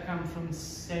readings that come from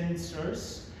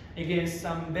sensors against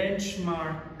some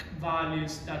benchmark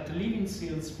values that live in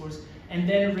Salesforce, and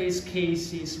then raise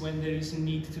cases when there is a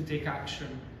need to take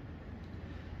action.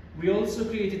 We also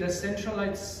created a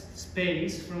centralized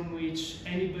space from which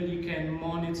anybody can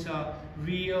monitor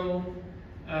real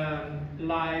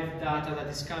live data that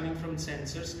is coming from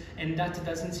sensors, and that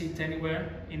doesn't sit anywhere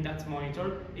in that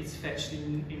monitor. It's fetched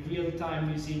in real time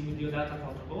using the data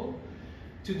protocol.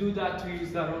 To do that, we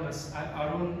used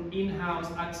our own in-house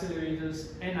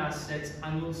accelerators and assets,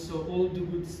 and also all the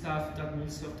good stuff that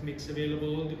MuleSoft makes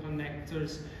available, all the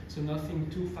connectors, so nothing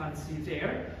too fancy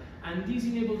there. And this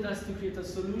enabled us to create a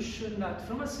solution that,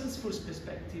 from a Salesforce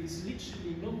perspective, is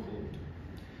literally no code.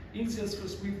 In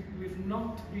Salesforce, we've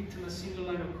not written a single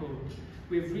line of code.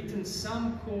 We've written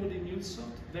some code in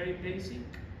MuleSoft, very basic,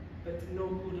 but no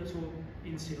code at all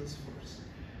in Salesforce.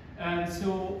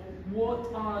 So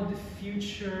what are the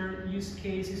future use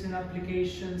cases and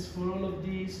applications for all of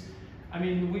these? I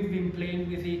mean, we've been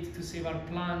playing with it to save our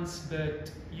plans,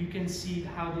 but you can see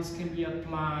how this can be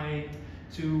applied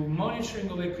to monitoring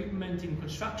of equipment in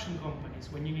construction companies,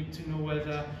 when you need to know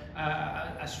whether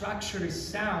a structure is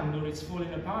sound or it's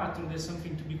falling apart or there's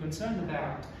something to be concerned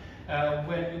about.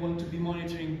 When you want to be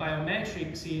monitoring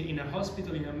biometrics in a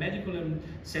hospital, in a medical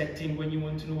setting, when you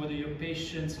want to know whether your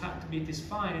patient's heartbeat is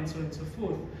fine, and so on and so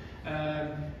forth.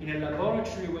 In a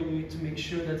laboratory, when you need to make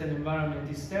sure that an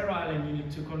environment is sterile and you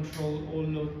need to control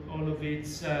all of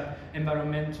its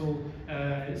environmental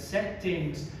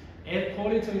settings. Air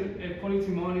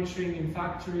quality monitoring in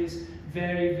factories,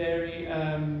 very, very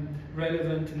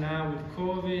relevant now with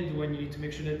COVID, when you need to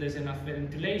make sure that there's enough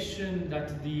ventilation,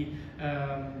 that the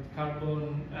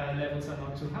carbon levels are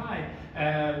not too high.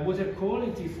 Water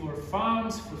quality for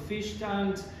farms, for fish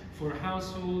tanks, for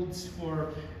households,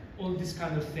 for all these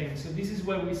kind of things. So this is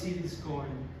where we see this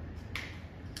going.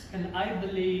 And I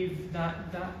believe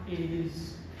that that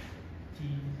is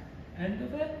the end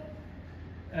of it.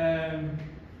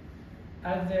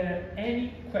 Are there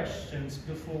any questions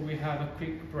before we have a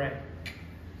quick break?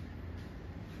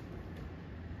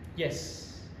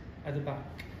 Yes, at the back.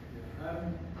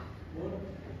 What,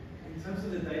 in terms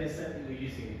of the data set that you're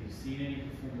using, have you seen any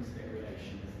performance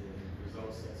degradation as the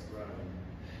result sets grow?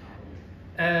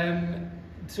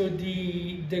 So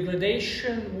the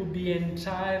degradation would be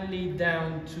entirely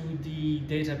down to the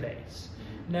database.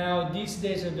 Now, this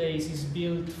database is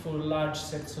built for large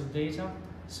sets of data.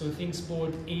 So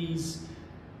ThinkSport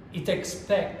it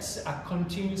expects a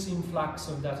continuous influx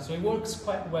of data. So it works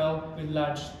quite well with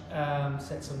large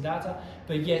sets of data,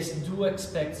 but yes, do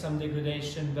expect some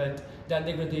degradation, but that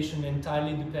degradation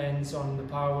entirely depends on the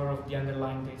power of the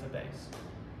underlying database.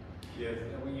 Yeah,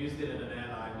 we used it in an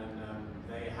airline, and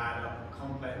they had a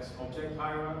complex object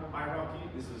hierarchy.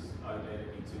 This was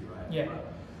outdated Me Too, right? Yeah.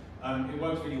 But, It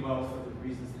worked really well for the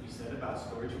reasons that you said about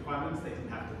storage requirements. They didn't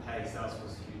have to pay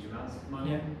Salesforce huge amounts of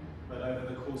money. Yeah. But over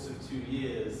the course of 2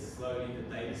 years, slowly the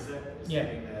data set that was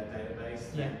sitting in their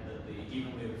database meant that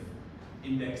even with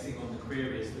indexing on the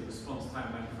queries, the response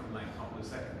time went from like a couple of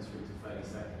seconds through to 30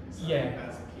 seconds. So I think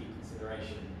that's a key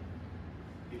consideration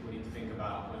people need to think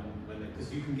about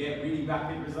because you can get really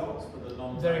rapid results, but the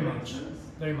long-term maintenance.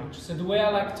 Very much. So the way I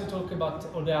like to talk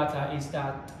about OData is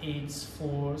that it's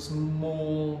for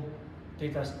small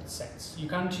data sets. You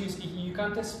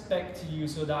can't expect to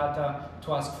use OData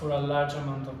to ask for a large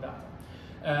amount of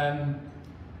data.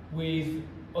 With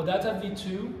OData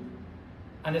v2,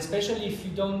 and especially if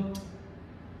you don't,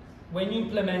 when you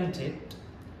implement it,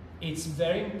 it's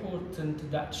very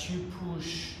important that you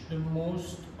push the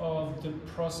most of the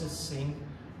processing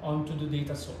onto the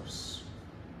data source.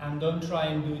 And don't try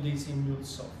and do this in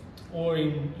MuleSoft or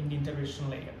in the integration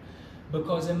layer.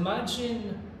 Because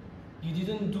imagine you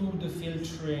didn't do the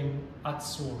filtering at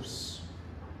source.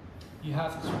 You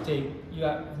have to take,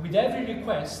 with every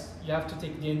request, you have to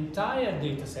take the entire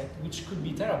data set, which could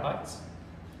be terabytes,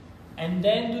 and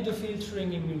then do the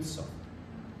filtering in MuleSoft.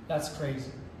 That's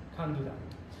crazy. Can't do that.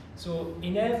 So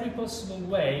in every possible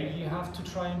way, you have to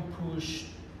try and push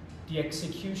the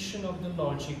execution of the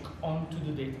logic onto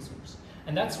the data source.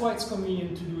 And that's why it's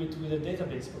convenient to do it with a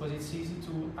database, because it's easy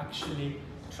to actually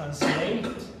translate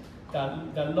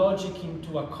the logic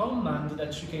into a command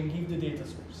that you can give the data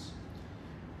source.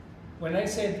 When I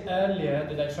said earlier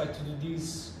that I tried to do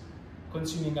this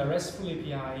consuming a RESTful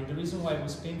API, the reason why it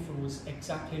was painful was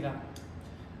exactly that.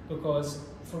 Because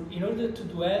in order to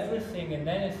do everything and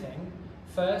anything,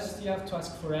 first you have to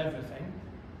ask for everything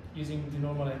using the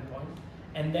normal endpoint,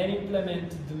 and then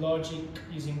implement the logic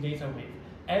using data wave.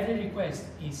 Every request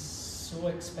is so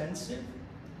expensive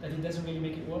that it doesn't really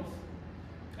make it worth.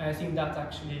 And I think that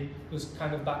actually goes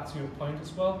kind of back to your point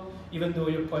as well, even though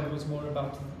your point was more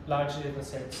about large data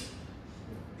sets.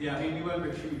 Yeah, I mean, we weren't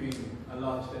retrieving a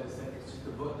large data set, it's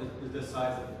just the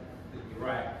size of it. You're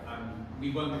right.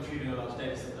 We weren't retrieving a large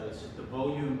data set though, it's just the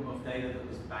volume of data that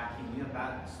was backing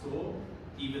that store,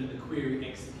 even the query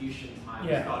execution time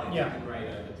started to degrade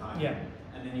over time. Yeah.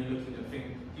 And then you're looking at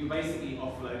things, you're basically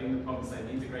offloading the problem, saying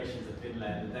the integrations have been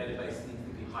led, the database needs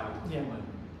to be highly performant,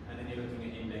 and then you're looking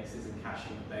at indexes and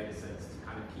caching of data sets to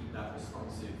kind of keep that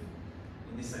responsive.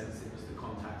 In this sense, it was the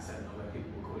contact center where people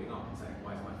were calling up and saying,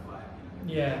 why is my flag?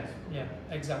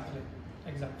 Exactly.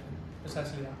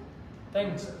 Precisely that.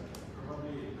 Thanks.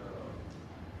 Probably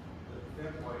the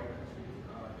fair point actually is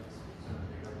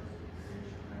data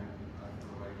integration and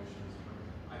provisions, but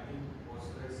I think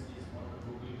Postgres is on the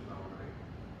Google Cloud, right?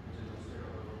 Which is instead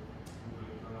of the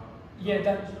Google Cloud. Yeah,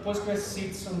 that Postgres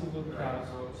sits on Google Cloud.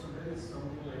 Right. So there is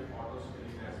something like auto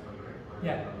scaling as well, right?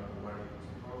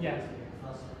 Yeah.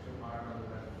 Infrastructure part of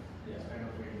that is kind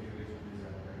of an integration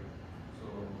design, right? So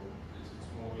it's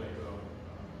more like a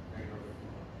kind of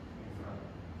infra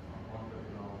on the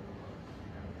cloud.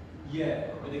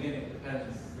 Yeah, but again, it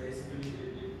depends.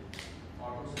 Basically,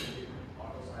 auto scaling,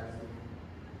 auto sizing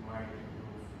might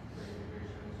improve the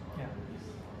integrations or these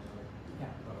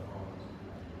performance.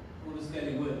 Auto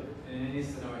scaling would, and in this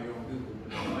scenario on Google,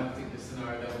 but in my particular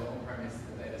scenario, they were on-premise in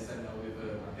the data center with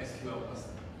a SQL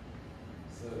cluster.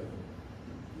 So,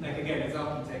 like again, as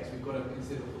architects, we've got to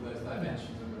consider all those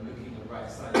dimensions when we're looking at right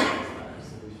side of this type of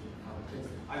solution.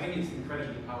 I think it's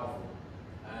incredibly powerful,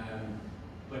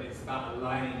 but it's about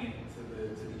aligning it to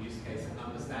the use case and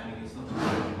understanding it's not just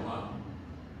one.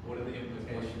 What are the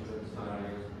implications of the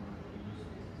scenarios?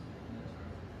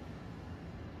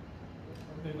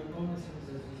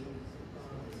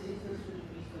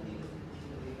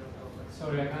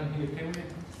 Sorry, I can't hear you. Can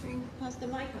we pass the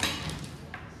mic on?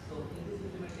 So in this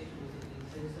implementation, basically,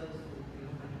 sensors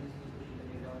continuously pushing the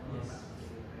data on the back,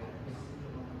 right?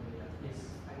 Yes.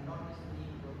 And not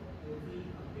necessarily every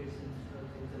update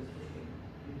sensors pushing,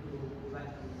 you need to go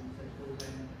back to such code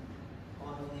and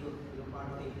on the part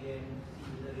of the API and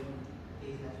see whether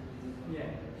case has to be used.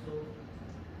 Yeah. So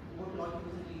what logic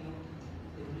basically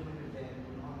implemented there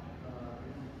to not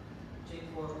check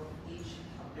for each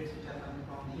updates which are coming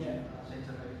from the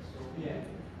sensor, right? So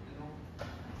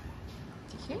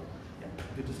Okay.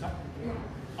 Good to start.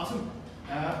 Awesome.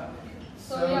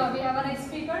 So yeah, we have a nice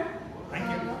speaker.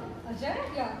 Thank you. Ajay,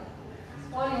 yeah.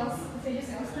 All yours. Say yours.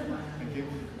 Thank you.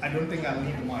 I don't think I'll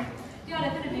need mine. Yeah,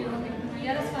 definitely you don't need.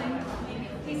 Yeah, that's fine.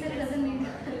 He said he doesn't need.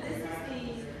 This is the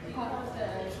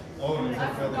Oh,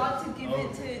 I forgot to give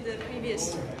it to the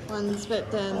previous ones, but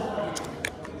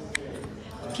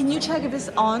can you check if it's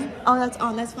on? Oh, that's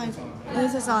on. That's fine.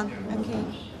 This is on. Okay.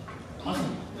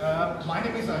 Awesome. My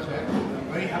name is Ajay.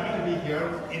 I'm very happy to be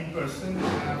here in person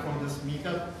for this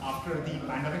meetup after the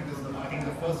pandemic. This is, I think,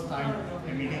 the first time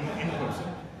we're meeting in person.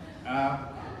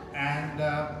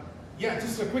 Yeah,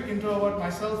 just a quick intro about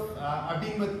myself. I've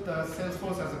been with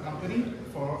Salesforce as a company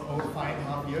for over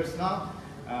 5.5 years now.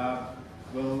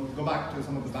 We'll go back to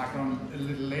some of the background a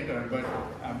little later, but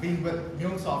I've been with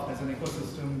MuleSoft as an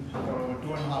ecosystem for over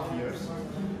 2.5 years.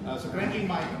 So currently in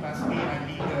my capacity, I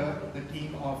lead the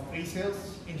team of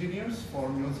pre-sales engineers for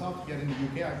MuleSoft here in the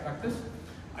UK. I practice.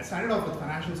 I started off with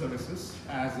financial services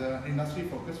as an industry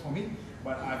focus for me,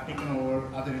 but I've taken over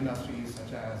other industries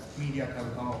such as media,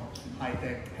 telecom,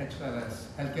 high-tech, HLS,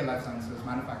 healthcare life sciences,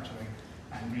 manufacturing,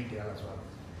 and retail as well.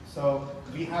 So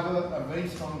we have a very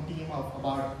strong team of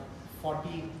about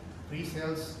 40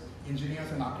 pre-sales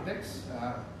engineers and architects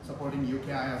supporting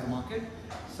UKI as a market.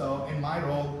 So in my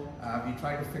role, we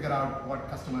try to figure out what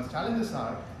customers' challenges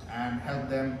are and help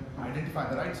them identify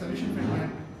the right solution for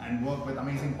them and work with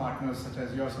amazing partners such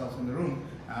as yourselves in the room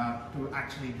to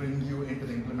actually bring you into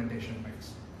the implementation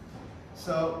mix.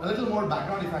 So a little more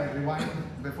background, if I rewind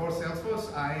before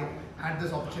Salesforce, I had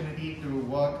this opportunity to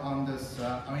work on this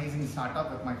amazing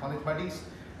startup with my college buddies.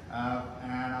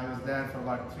 And I was there for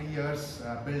about 3 years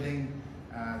building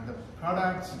the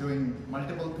products, doing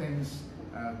multiple things,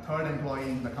 third employee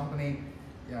in the company.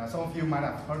 Some of you might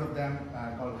have heard of them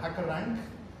called HackerRank.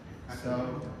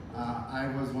 So I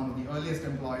was one of the earliest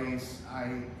employees.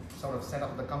 I sort of set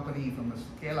up the company from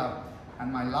a scale up,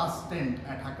 and my last stint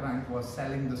at HackerRank was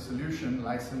selling the solution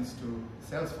license to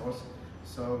Salesforce.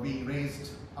 So we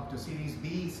raised up to Series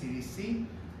B, Series C,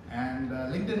 and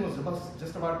LinkedIn was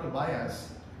just about to buy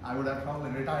us. I would have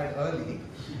probably retired early,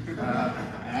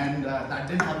 and that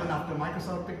didn't happen after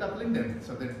Microsoft picked up LinkedIn,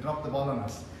 so they dropped the ball on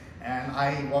us. And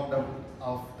I walked out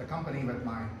of the company with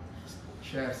my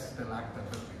shares still active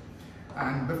with me.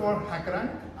 And before HackerRank,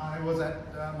 I was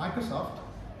at Microsoft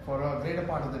for a greater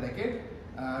part of the decade,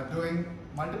 doing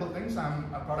multiple things.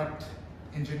 I'm a product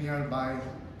engineer by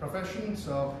profession,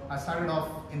 so I started off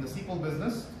in the SQL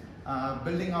business,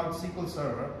 building out SQL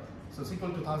Server. So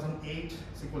SQL 2008,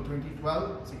 SQL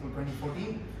 2012, SQL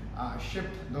 2014,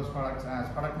 shipped those products as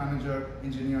product manager,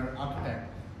 engineer, architect,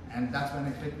 and that's when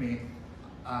it hit me.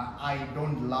 I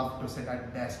don't love to sit at a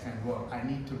desk and work. I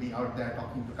need to be out there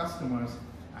talking to customers,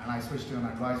 and I switched to an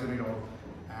advisory role.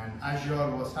 And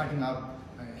Azure was starting up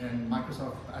in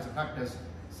Microsoft as a practice.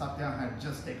 Satya had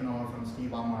just taken over from Steve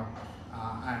Ballmer,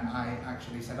 and I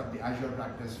actually set up the Azure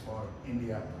practice for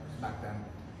India back then.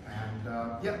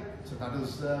 And yeah, so that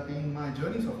has been my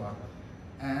journey so far.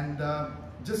 And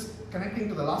just connecting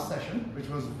to the last session, which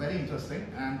was very interesting,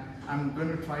 and I'm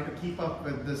going to try to keep up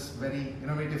with this very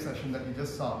innovative session that you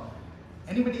just saw.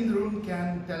 Anybody in the room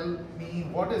can tell me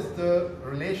what is the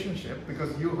relationship,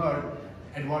 because you heard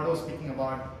Eduardo speaking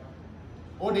about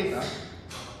OData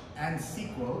and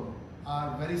SQL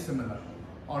are very similar,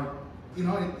 or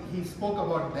he spoke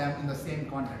about them in the same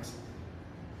context.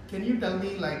 Can you tell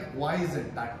me, like, why is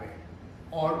it that way?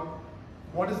 Or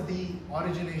what is the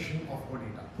origination of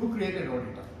OData? Who created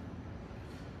OData?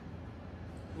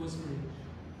 It was me.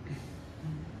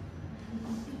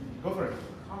 Go for it.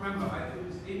 I can't remember. It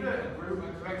was either a group,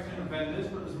 a collection of vendors,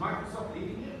 but was Microsoft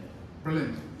leading it?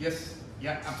 Brilliant. Yes.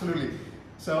 Yeah, absolutely.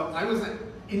 So I was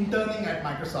interning at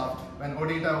Microsoft when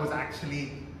OData was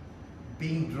actually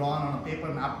being drawn on a paper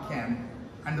napkin,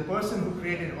 and the person who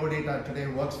created OData today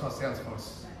works for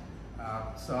Salesforce.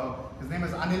 So his name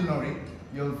is Anil Nori.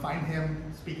 You'll find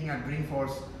him speaking at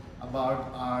Dreamforce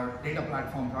about our data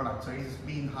platform product. So he's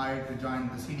being hired to join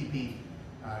the CDP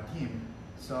team.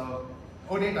 So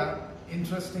OData,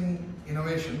 interesting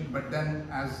innovation, but then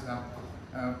as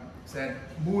said,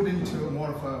 moved into more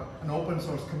of an open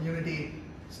source community,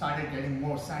 started getting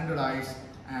more standardized,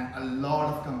 and a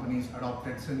lot of companies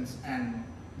adopted since, and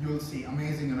you'll see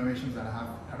amazing innovations that have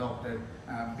adopted,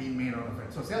 been made out of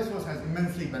it. So Salesforce has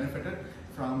immensely benefited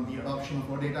from the adoption of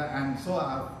OData, and so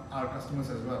have our customers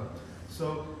as well.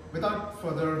 So without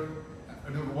further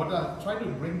ado, what I'll try to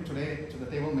bring today to the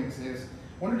table mix is,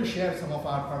 I wanted to share some of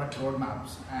our product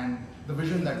roadmaps and the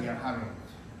vision that we are having.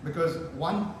 Because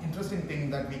one interesting thing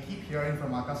that we keep hearing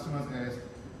from our customers is,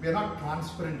 we are not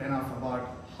transparent enough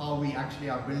about how we actually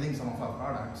are building some of our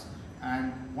products,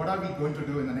 and what are we going to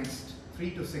do in the next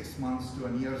 3 to 6 months to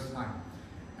a year's time.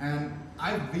 And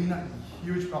I've been a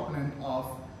huge proponent of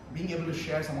being able to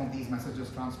share some of these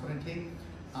messages transparently.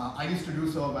 I used to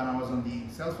do so when I was on the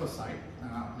Salesforce side,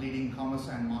 leading commerce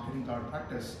and marketing cloud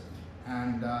practice.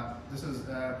 And this is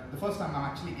the first time I'm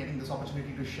actually getting this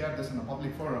opportunity to share this in a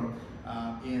public forum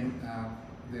in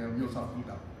the MuleSoft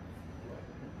Meetup.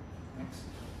 Next.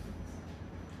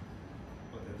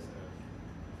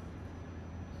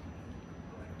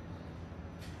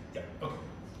 Yeah, okay.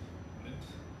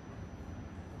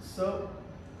 So,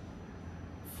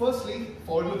 firstly,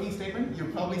 forward-looking statement.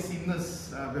 You've probably seen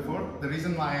this before. The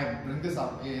reason why I bring this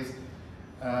up is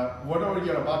whatever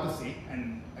you're about to see,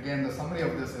 and again, the summary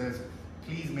of this is,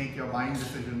 please make your buying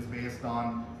decisions based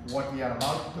on what we are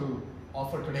about to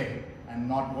offer today and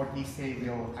not what we say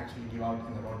we'll actually give out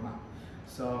in the roadmap.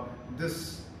 So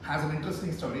this has an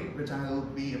interesting story, which I'll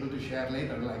be able to share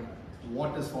later, like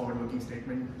what is forward-looking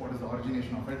statement, what is the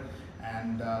origination of it,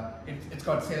 and it's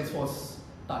got Salesforce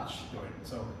touch to it.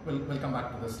 So we'll come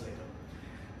back to this later.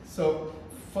 So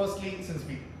firstly, since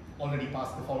we already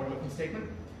passed the forward-looking statement,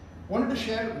 wanted to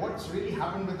share what's really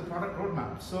happened with the product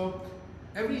roadmap. So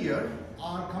every year,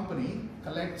 our company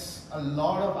collects a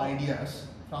lot of ideas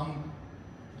from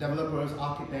developers,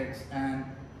 architects, and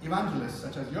evangelists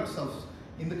such as yourselves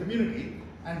in the community,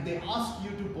 and they ask you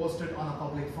to post it on a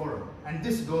public forum. And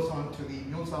this goes on to the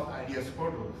MuleSoft Ideas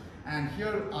portal. And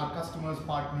here our customers,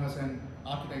 partners, and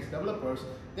architects, developers,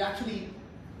 they actually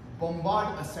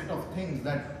bombard a set of things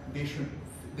that they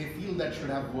feel that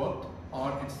should have worked,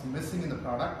 or it's missing in the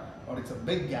product, or it's a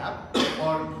big gap,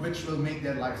 or which will make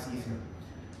their lives easier.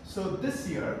 So this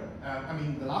year,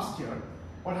 the last year,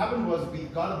 what happened was we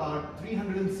got about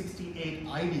 368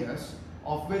 ideas,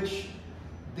 of which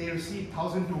they received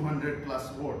 1,200 plus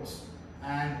votes.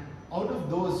 And out of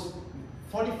those,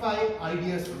 45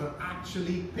 ideas were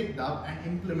actually picked up and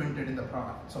implemented in the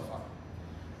product so far.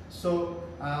 So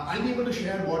I'll be able to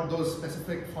share what those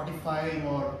specific 45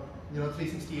 or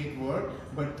 368 were,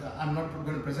 but I'm not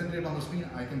going to present it on the screen.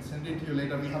 I can send it to you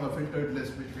later. We have a filtered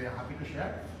list which we are happy to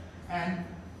share. And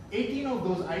 18 of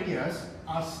those ideas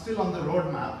are still on the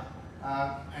roadmap,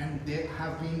 and they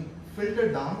have been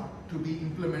filtered down to be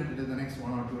implemented in the next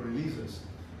 1 or 2 releases.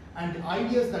 And the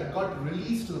ideas that got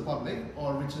released to the public,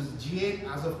 or which is GA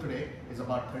as of today, is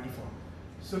about 34.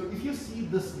 So if you see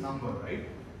this number, right,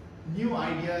 new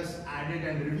ideas added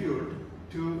and reviewed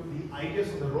to the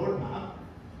ideas of the roadmap,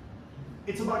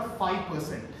 it's about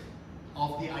 5%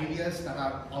 of the ideas that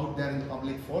are out there in the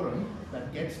public forum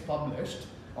that gets published,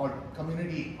 or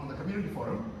community on the community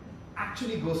forum,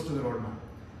 actually goes to the roadmap.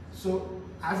 So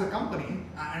as a company,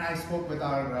 and I spoke with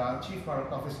our chief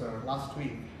product officer last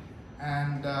week,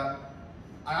 and I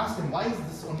asked him, why is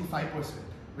this only 5%?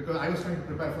 Because I was trying to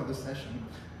prepare for this session,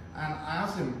 and I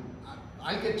asked him,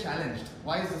 I'll get challenged.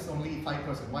 Why is this only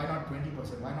 5%? Why not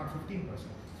 20%? Why not 15%?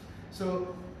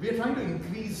 So we are trying to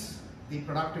increase the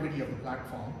productivity of the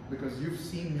platform, because you've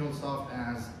seen MuleSoft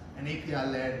as an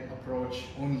API-led approach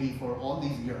only for all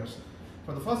these years.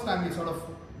 For the first time, we're sort of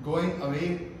going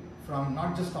away from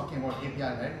not just talking about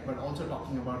API-led, but also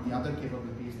talking about the other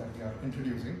capabilities that we are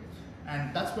introducing.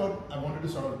 And that's what I wanted to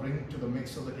sort of bring to the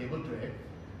mix of the table today.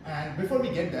 And before we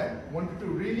get there, I wanted to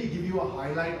really give you a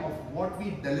highlight of what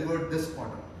we delivered this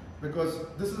quarter, because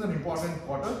this is an important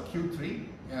quarter, Q3,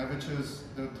 which is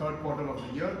the 3rd quarter of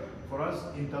the year for us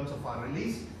in terms of our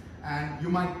release. And you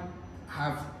might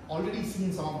have already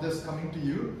seen some of this coming to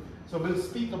you. So we'll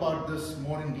speak about this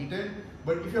more in detail.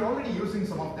 But if you're already using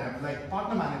some of them, like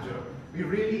Partner Manager, we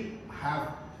really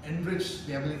have enriched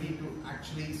the ability to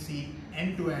actually see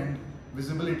end-to-end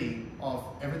visibility of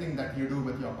everything that you do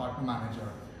with your Partner Manager,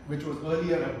 which was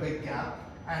earlier a big gap.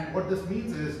 And what this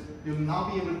means is you'll now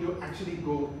be able to actually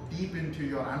go deep into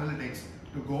your analytics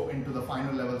to go into the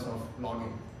final levels of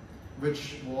logging,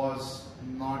 which was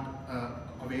not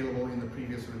available in the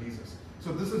previous releases.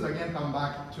 So this is again come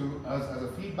back to us as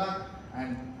a feedback,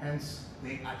 and hence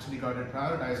they actually got it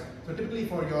prioritized. So typically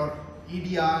for your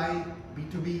EDI,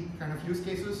 B2B kind of use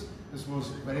cases, this was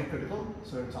very critical,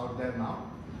 so it's out there now.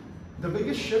 The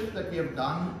biggest shift that we have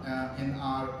done in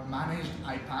our managed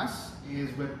iPaaS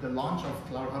is with the launch of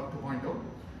Cloud Hub 2.0.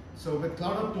 So with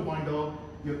Cloud Hub 2.0,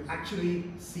 you actually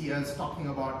see us talking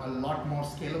about a lot more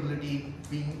scalability,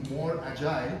 being more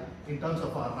agile in terms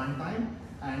of our runtime,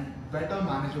 and better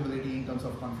manageability in terms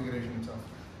of configuration itself.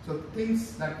 So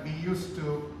things that we used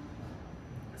to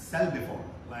sell before,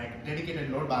 like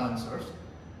dedicated load balancers,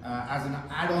 as an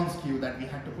add-on SKU that we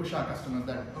had to push our customers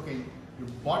that, okay, you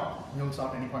bought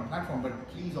MuleSoft Anypoint platform, but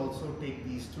please also take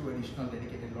these 2 additional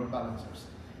dedicated load balancers.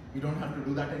 We don't have to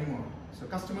do that anymore. So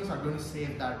customers are going to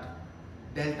save that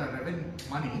delta revenue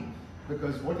money,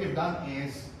 because what we've done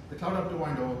is the Cloud Hub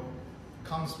 2.0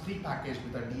 comes pre-packaged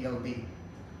with a DLB,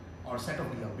 or set of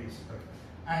DLBs.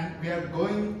 And we are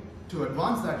going to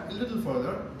advance that a little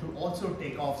further to also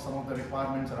take off some of the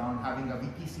requirements around having a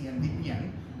VPC and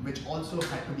VPN, which also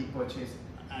had to be purchased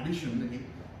additionally.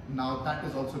 Now that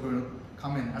is also going to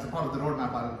come in as a part of the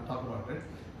roadmap. I'll talk about it.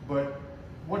 But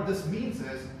what this means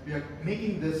is we are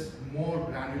making this more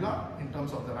granular in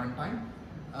terms of the runtime,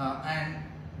 and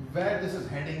where this is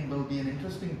heading will be an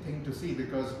interesting thing to see,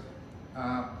 because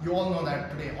you all know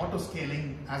that today auto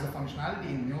scaling as a functionality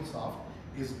in MuleSoft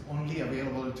is only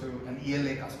available to an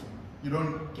ELA customer. You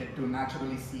don't get to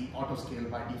naturally see auto scale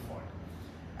by default.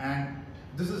 And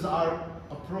this is our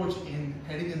approach in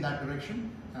heading in that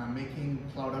direction, making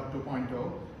CloudHub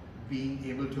 2.0 being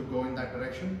able to go in that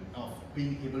direction of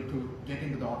being able to get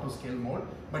into the auto scale mode,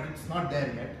 but it's not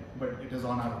there yet, but it is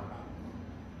on our roadmap.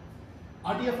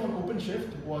 RTF on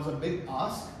OpenShift was a big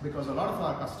ask because a lot of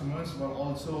our customers were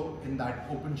also in that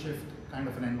OpenShift kind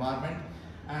of an environment,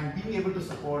 and being able to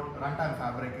support runtime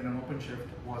fabric in an OpenShift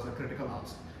was a critical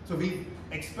ask. So we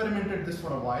experimented this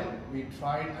for a while. We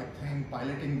tried, I think,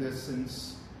 piloting this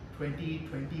since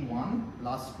 2021,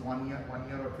 last one year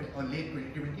or late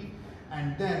 2020.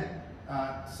 And then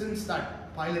since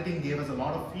that piloting gave us a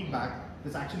lot of feedback,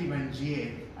 this actually went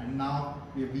GA, and now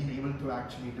we've been able to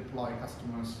actually deploy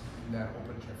customers in their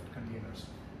OpenShift containers.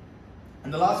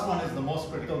 And the last one is the most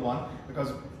critical one,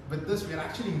 because with this we're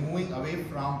actually moving away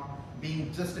from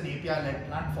being just an API-led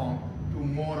platform to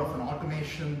more of an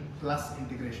automation plus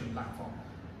integration platform.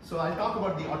 So I'll talk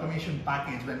about the automation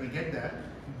package when we get there,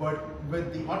 but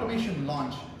with the automation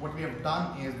launch, what we have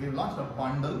done is we've launched a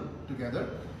bundle together,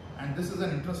 and this is an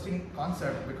interesting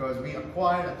concept because we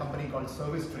acquired a company called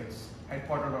Service Trace,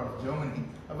 headquartered out of Germany,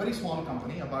 a very small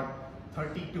company, about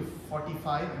 30 to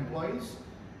 45 employees,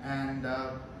 and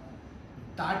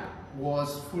that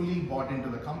was fully bought into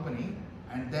the company,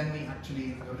 and then we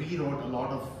actually rewrote a lot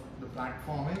of the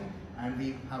platforming, and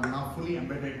we have now fully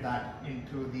embedded that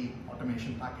into the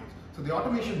automation package. So the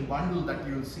automation bundle that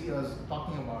you'll see us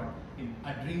talking about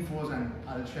at Dreamforce, and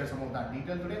I'll share some of that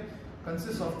detail today,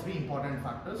 consists of three important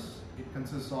factors. It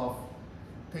consists of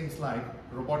things like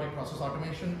robotic process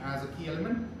automation as a key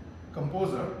element,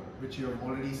 Composer, which you have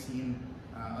already seen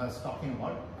us talking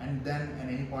about, and then an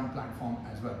Anypoint platform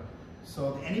as well.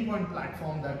 So the Anypoint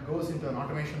platform that goes into an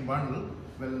automation bundle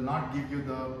will not give you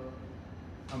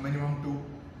a minimum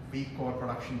 2-week core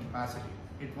production capacity.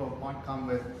 It will come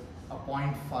with a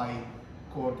 0.5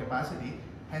 core capacity,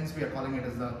 hence we are calling it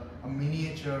as a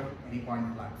miniature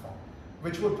Anypoint platform,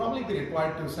 which would probably be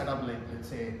required to set up, like, let's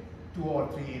say 2 or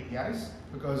 3 APIs,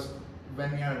 because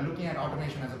when we are looking at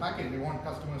automation as a package, we want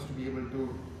customers to be able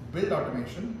to build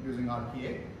automation using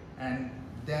RPA and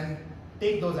then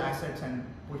take those assets and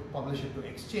publish it to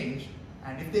Exchange,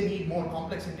 and if they need more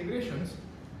complex integrations,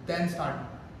 then start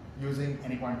using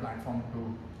Anypoint platform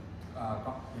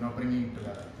to bringing it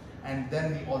together. And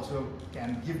then we also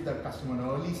can give the customer an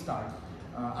early start.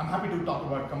 I'm happy to talk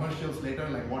about commercials later,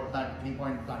 like what that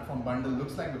Anypoint platform bundle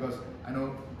looks like, because I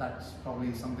know that's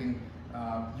probably something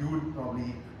you would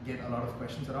probably get a lot of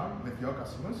questions around with your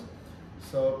customers.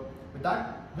 So with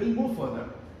that, we'll move further.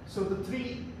 So the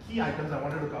 3 key items I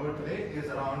wanted to cover today is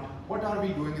around what are we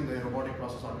doing in the robotic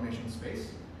process automation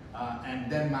space,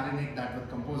 and then marinate that with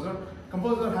Composer.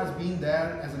 Composer has been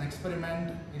there as an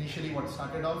experiment, initially what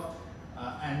started off,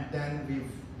 and then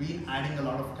we've been adding a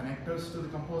lot of connectors to the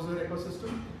Composer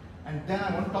ecosystem. And then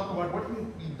I want to talk about what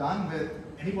we've done with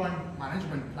Anypoint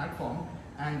management platform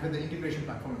and with the integration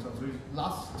platform itself. So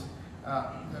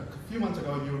a few months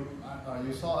ago,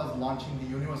 you saw us launching the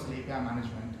Universal API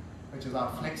Management, which is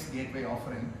our Flex Gateway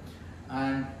offering.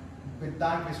 And with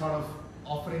that, we're sort of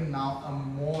offering now a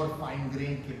more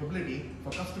fine-grained capability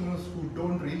for customers who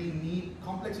don't really need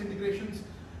complex integrations.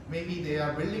 Maybe they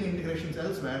are building integrations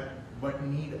elsewhere, but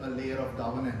need a layer of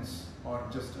governance or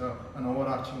just an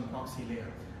overarching proxy layer.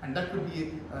 And that could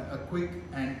be a quick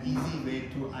and easy way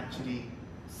to actually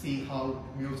see how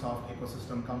MuleSoft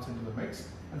ecosystem comes into the mix.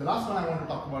 And the last one I want to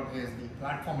talk about is the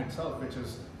platform itself, which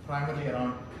is primarily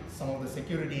around some of the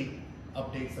security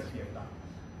updates that we have done.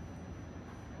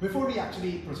 Before we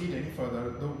actually proceed any further,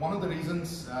 one of the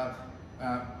reasons,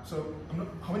 so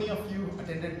how many of you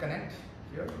attended Connect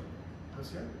here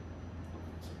this year?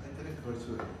 I attended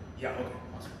virtually. Yeah, okay,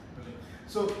 awesome.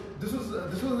 So this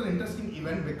was an interesting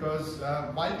event because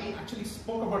while we actually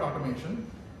spoke about automation,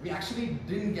 we actually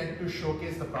didn't get to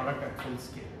showcase the product at full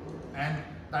scale. And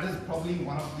that is probably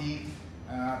one of the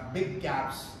big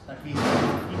gaps that we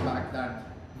have feedback that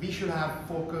we should have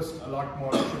focused a lot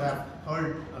more, we should have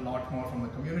heard a lot more from the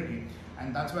community.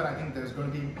 And that's where I think there's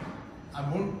going to be, I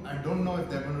don't know if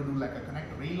they're going to do like a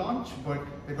Connect relaunch, but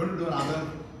they're going to do another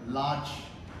large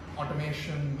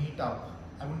automation meetup.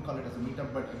 I wouldn't call it as a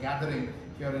meetup, but a gathering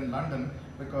here in London,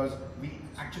 because we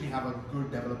actually have a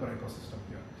good developer ecosystem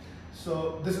here.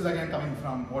 So this is again coming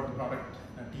from what the product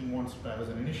team wants to drive as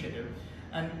an initiative.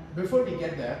 And before we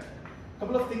get there, a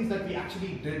couple of things that we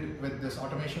actually did with this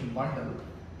automation bundle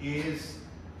is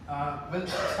We'll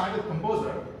start with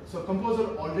Composer. So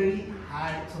Composer already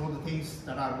had some of the things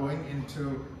that are going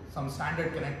into some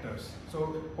standard connectors. So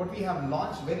what we have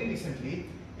launched very recently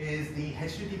is the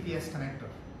HTTPS connector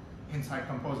inside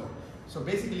Composer. So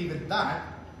basically with that,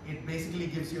 it basically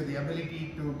gives you the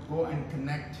ability to go and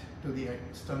connect to the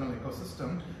external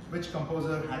ecosystem, which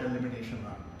Composer had a limitation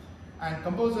on. And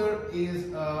Composer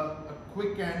is a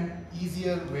quick and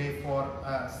easier way for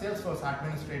a Salesforce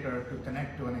administrator to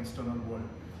connect to an external world.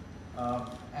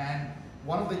 And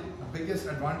one of the biggest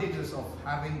advantages of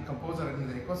having Composer in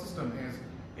the ecosystem is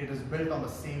it is built on the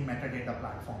same metadata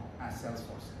platform as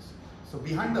Salesforce is. So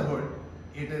behind the hood,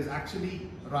 it is actually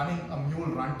running a Mule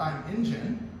runtime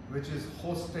engine, which is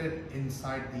hosted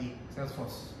inside the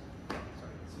Salesforce.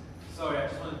 Sorry, I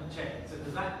just want to check. So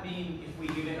does that mean if we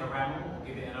give it a RAML or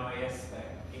give it an OAS spec,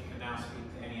 it can now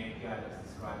speak to any API that's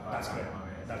described by That's RAML correct.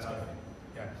 OAS? That's correct.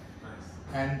 Yeah.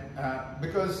 Nice. And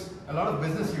because a lot of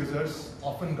business users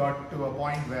often got to a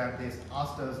point where they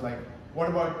asked us like, what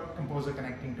about Composer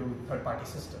connecting to third-party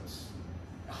systems?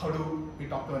 How do we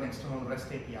talk to an external REST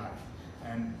API?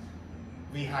 And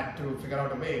we had to figure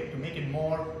out a way to make it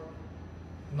more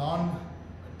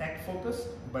non-tech focused,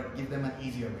 but give them an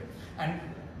easier way. And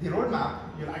the roadmap,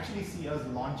 you'll actually see us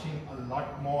launching a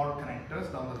lot more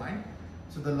connectors down the line.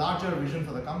 So the larger vision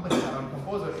for the company around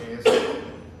Composer is,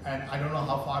 and I don't know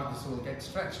how far this will get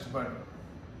stretched, but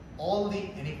all the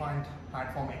Anypoint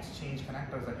platform exchange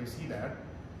connectors that you see there,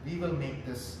 we will make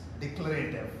this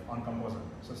declarative on Composer.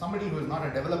 So somebody who is not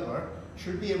a developer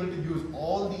should be able to use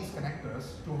all these connectors,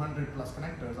 200 plus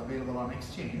connectors available on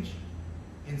Exchange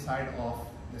inside of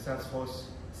the Salesforce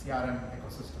CRM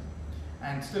ecosystem,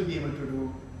 and still be able to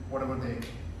do whatever they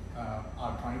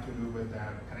are trying to do with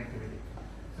their connectivity.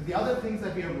 So the other things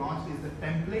that we have launched is the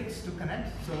templates to connect.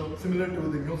 So similar to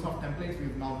the MuleSoft templates,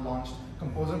 we've now launched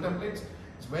Composer templates.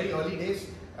 It's very early days.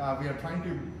 We are trying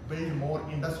to build more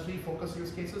industry-focused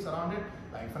use cases around it.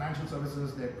 Like financial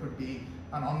services, there could be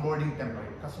an onboarding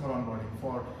template, customer onboarding.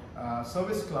 For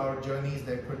Service Cloud journeys,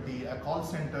 there could be a call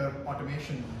center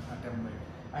automation template.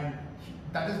 And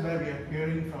that is where we are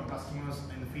hearing from customers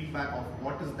and feedback of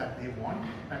what is that they want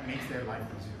that makes their life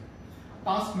easier.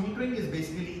 Task metering is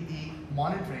basically the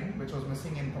monitoring, which was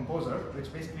missing in Composer,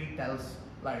 which basically tells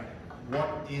like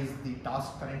what is the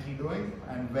task currently doing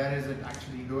and where is it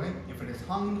actually doing. If it is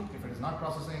hung, if it is not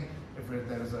processing, if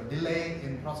there is a delay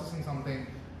in processing something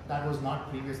that was not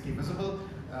previously visible,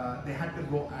 they had to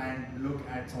go and look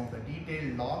at some of the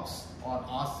detailed logs or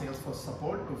ask Salesforce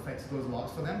support to fetch those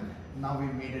logs for them. Now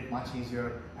we've made it much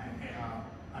easier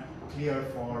and clear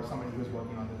for somebody who's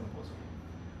working on the Composer.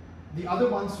 The other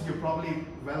ones you're probably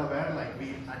well aware, like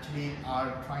we actually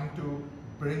are trying to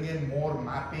bring in more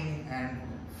mapping and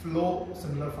flow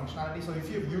similar functionality. So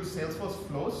if you've used Salesforce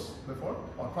flows before,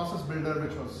 or Process Builder,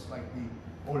 which was like the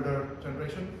older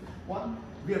generation one,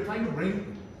 we are trying to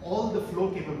bring all the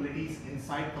flow capabilities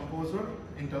inside Composer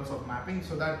in terms of mapping,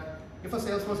 so that if a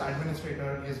Salesforce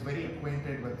administrator is very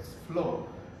acquainted with flow,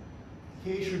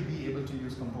 he should be able to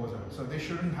use Composer. So they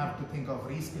shouldn't have to think of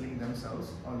reskilling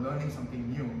themselves or learning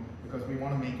something new, because we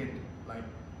want to make it like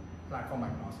platform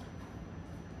agnostic.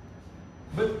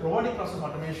 With robotic process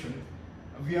automation,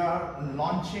 we are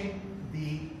launching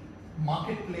the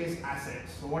marketplace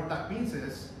assets. So what that means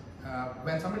is,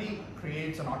 when somebody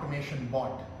creates an automation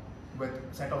bot with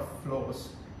a set of flows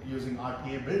using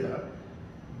RPA Builder,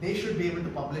 they should be able to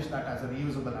publish that as a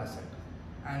reusable asset.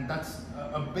 And that's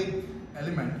a big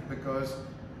element, because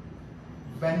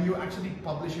when you actually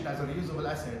publish it as a reusable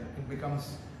asset, it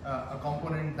becomes a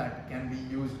component that can be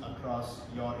used across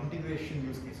your integration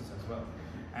use cases as well.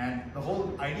 And the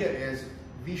whole idea is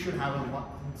we should have one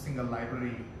single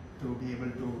library to be able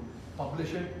to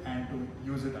publish it and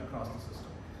to use it across the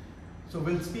system. So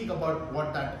we'll speak about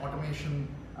what that automation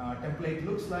template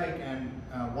looks like and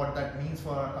what that means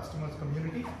for our customers'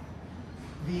 community.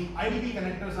 The IDP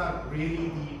connectors are really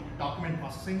the document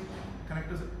processing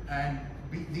connectors, and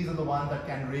these are the ones that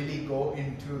can really go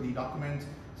into the documents,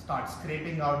 start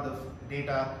scraping out the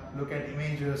data, look at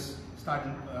images, start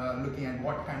looking at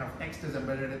what kind of text is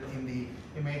embedded in the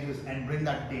images, and bring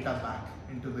that data back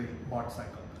into the bot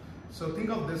cycle. So think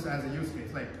of this as a use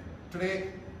case. Like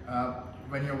today,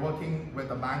 when you're working with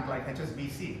a bank like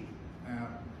HSBC,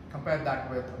 compare that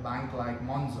with a bank like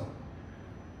Monzo.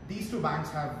 These two banks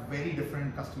have very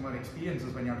different customer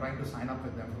experiences when you're trying to sign up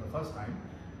with them for the first time.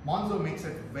 Monzo makes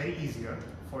it very easier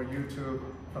for you to,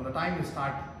 from the time you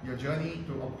start your journey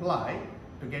to apply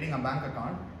to getting a bank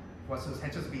account, versus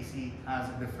HSBC has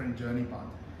a different journey path.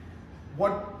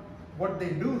 What they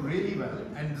do really well,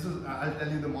 and this is, I'll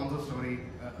tell you the Monzo story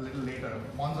a little later.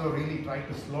 Monzo really tried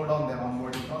to slow down their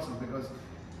onboarding process, because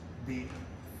the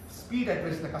speed at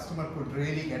which the customer could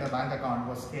really get a bank account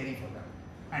was scary for them.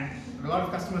 And a lot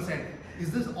of customers said,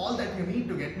 is this all that you need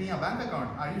to get me a bank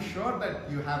account? Are you sure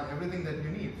that you have everything that you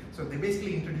need? So they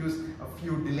basically introduced a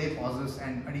few delay pauses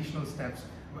and additional steps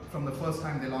from the first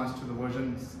time they launched to the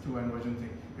version 2 and version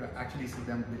 3. You actually see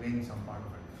them delaying some part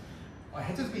of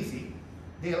it. HSBC,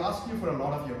 they'll ask you for a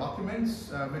lot of your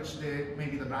documents, which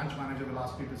maybe the branch manager will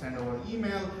ask you to send over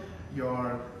email,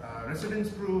 your residence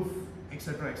proof,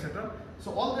 etc., etc.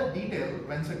 So all that detail,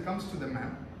 when it comes to the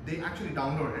map, they actually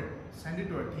download it, send it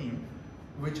to a team,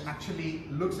 which actually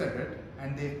looks at it,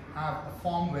 and they have a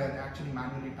form where they actually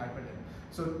manually type it in.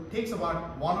 So it takes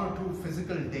about 1 or 2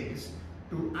 physical days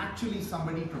to actually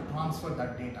somebody to transfer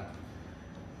that data.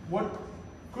 What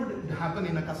could happen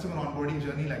in a customer onboarding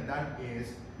journey like that is,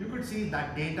 you could see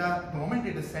that data, the moment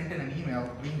it is sent in an email,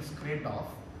 being scraped off,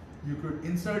 you could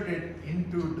insert it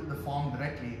into the form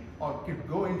directly, or it could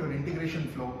go into an integration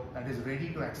flow that is ready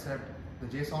to accept the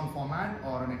JSON format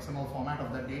or an XML format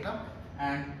of that data,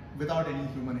 and without any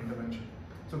human intervention.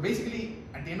 So basically,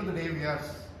 at the end of the day, we are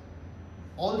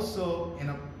also in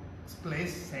a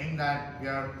place saying that we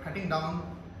are cutting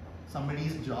down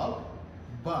somebody's job,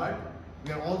 but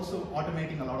we are also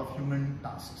automating a lot of human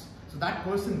tasks. So that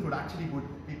person could actually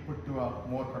be put to a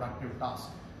more productive task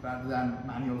rather than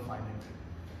manual file entry.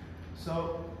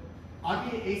 So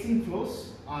RPA async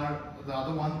flows are the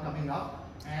other one coming up,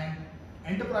 and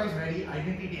enterprise-ready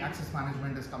identity access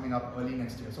management is coming up early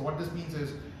next year. So what this means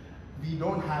is, we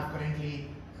don't have currently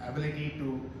ability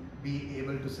to be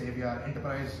able to say we are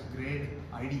enterprise-grade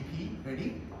IDP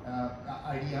ready,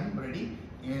 IDM ready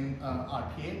in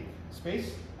RPA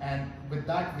space, and with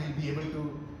that we'll be able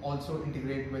to also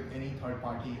integrate with any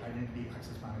third-party identity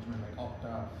access management like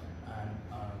Okta and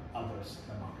others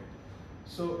in the market.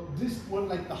 So this was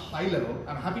like the high level.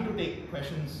 I'm happy to take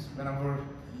questions whenever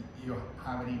you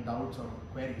have any doubts or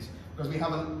queries, because we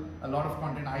have a lot of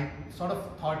content. I sort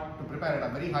of thought to prepare at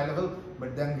a very high level,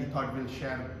 but then we thought we'll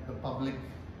share the public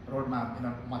roadmap in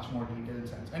a much more detailed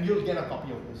sense. And you'll get a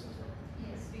copy of this as well.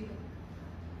 Yes, we do.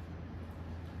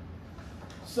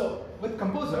 So with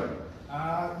Composer,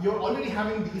 you're already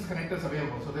having these connectors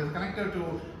available. So there's a connector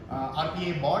to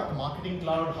RPA Bot, Marketing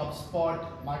Cloud, HubSpot,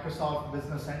 Microsoft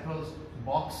Business Central's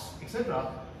Box,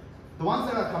 etc. The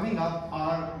ones that are coming up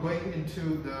are going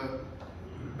into the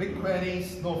BigQuery,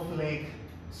 Snowflake,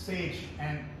 Sage,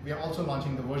 and we are also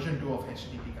launching the version 2 of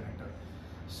HTTP connector.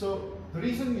 So the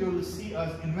reason you'll see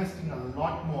us investing a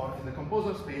lot more in the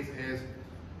Composer space is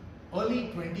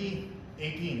early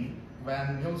 2018,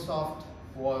 when MuleSoft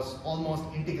was almost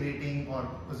integrating or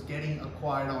was getting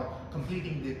acquired or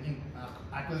completing the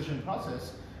acquisition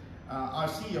process, our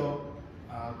CEO,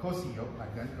 co-CEO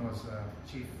back then, was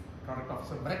Chief Product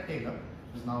Officer Brett Taylor,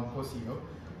 who is now co-CEO,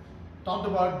 talked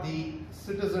about the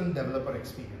citizen developer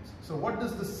experience. So what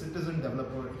does the citizen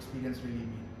developer experience really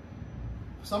mean?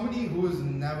 Somebody who has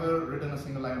never written a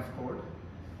single line of code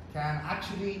can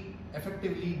actually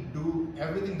effectively do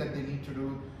everything that they need to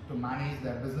do to manage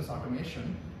their business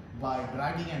automation by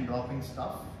dragging and dropping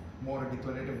stuff more a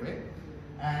declarative way.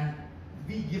 And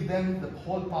we give them the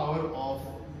whole power of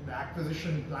the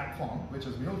acquisition platform, which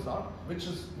is MuleSoft, which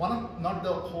is not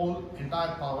the whole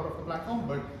entire power of the platform,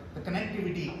 but the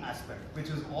connectivity aspect, which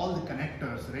is all the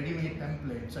connectors, ready-made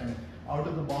templates, and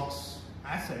out-of-the-box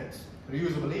assets,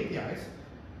 reusable APIs,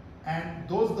 and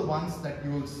those are the ones that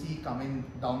you will see coming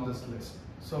down this list.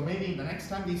 So maybe the next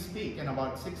time we speak, in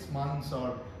about 6 months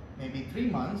or maybe 3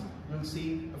 months, you'll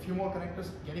see a few more connectors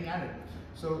getting added.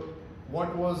 So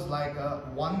what was like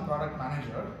one product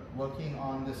manager working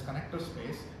on this connector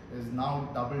space is now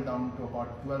doubled down to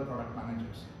about 12 product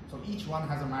managers. So each one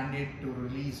has a mandate to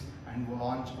release and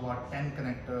launch about 10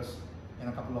 connectors in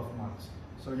a couple of months.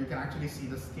 So you can actually see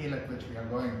the scale at which we are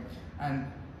going. And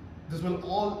this will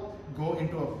all go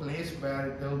into a place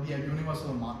where there will be a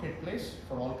universal marketplace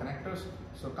for all connectors.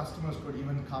 So customers could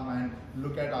even come and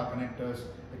look at our connectors.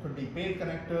 There could be paid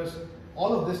connectors.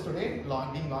 All of this today, being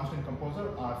launched in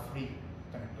Composer, are free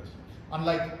connectors.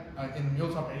 Unlike in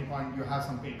MuleSoft Anypoint, you have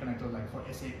some paid connectors like for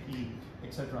SAP,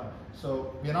 etc.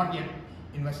 So we are not yet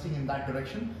investing in that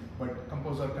direction, but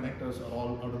Composer connectors are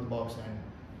all out of the box and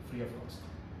free of cost.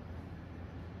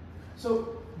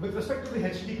 So with respect to the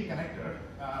HTTP connector,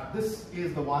 this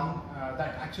is the one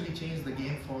that actually changed the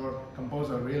game for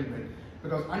Composer real bit,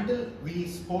 because until we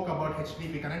spoke about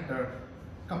HTTP connector,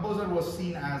 Composer was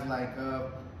seen as like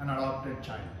an adopted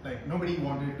child. Like nobody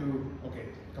wanted to, okay,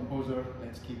 Composer,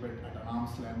 let's keep it at an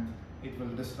arm's length. It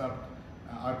will disrupt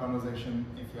our conversation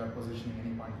if you are positioning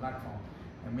Anypoint platform.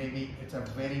 And maybe it's a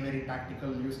very, very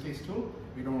tactical use case tool.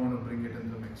 We don't want to bring it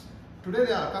in the mix. Today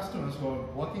there are customers who are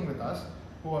working with us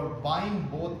who are buying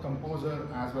both Composer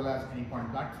as well as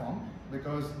Anypoint platform,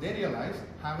 because they realize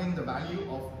having the value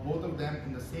of both of them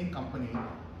in the same company,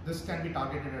 this can be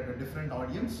targeted at a different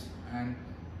audience, and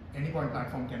Anypoint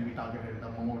platform can be targeted at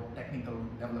a more technical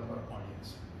developer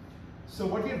audience. So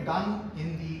what we've done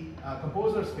in the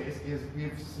Composer space is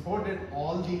we've supported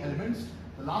all the elements.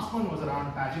 The last one was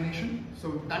around pagination.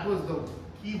 So that was the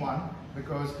key one,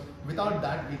 because without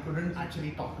that, we couldn't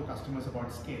actually talk to customers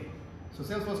about scale. So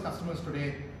Salesforce customers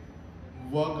today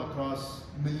work across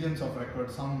millions of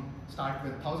records. Some start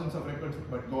with thousands of records,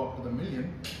 but go up to the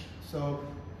million. So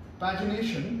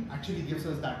pagination actually gives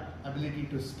us that ability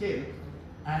to scale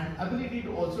and ability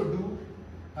to also do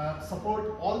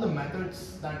support all the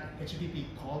methods that HTTP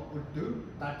call would do.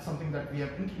 That's something that we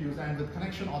have introduced, and with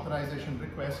connection authorization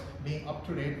requests being up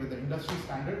to date with the industry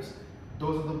standards,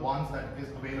 those are the ones that is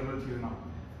available to you now.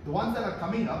 The ones that are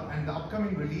coming up, and the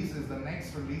upcoming release is the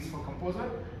next release for Composer,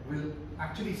 will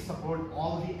actually support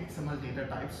all the XML data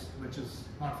types, which is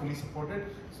not fully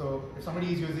supported. So if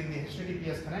somebody is using the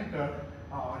HTTPS connector,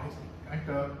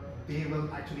 they will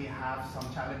actually have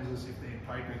some challenges if they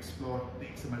try to explore the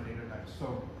XML data types.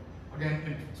 So again,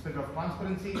 in spirit of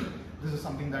transparency, this is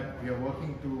something that we are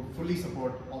working to fully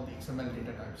support all the XML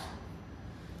data types.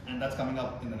 And that's coming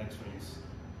up in the next release.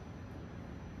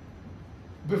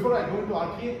 Before I go into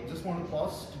RPA, just want to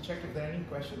pause to check if there are any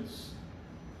questions.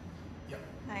 Yeah.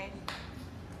 Hi.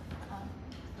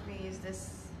 We use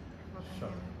this. Sure.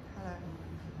 Hello.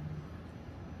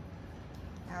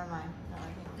 Never mind. No, I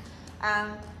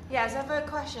think. Yeah, so I have a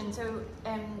question. So,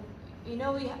 you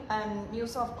know,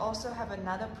 MuleSoft also have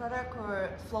another product called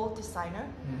Flow Designer,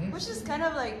 which is kind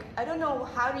of like, I don't know,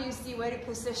 how do you see where to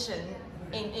position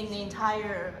in the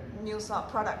entire MuleSoft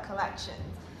product collection?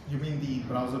 You mean the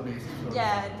browser-based Flow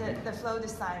Designer? The Flow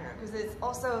Designer, because it's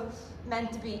also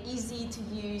meant to be easy to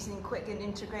use and quick in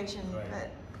integration.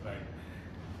 Right.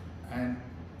 And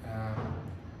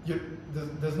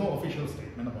there's no official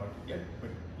statement about it yet, but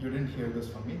you didn't hear this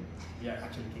from me. We are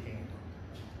actually kicking it off.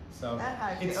 So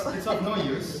it's of no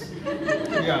use,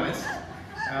 to be honest.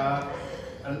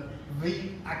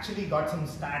 We actually got some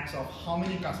stats of how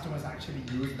many customers actually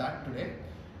use that today.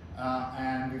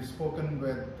 And we've spoken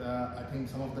with, I think,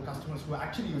 some of the customers who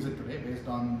actually use it today based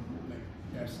on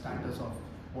their status of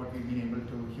what we've been able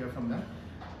to hear from them.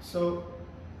 So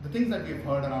the things that we've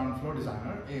heard around Flow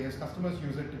Designer is customers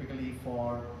use it typically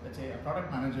for, let's say, a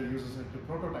product manager uses it to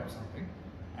prototype something,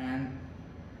 and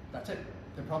that's it.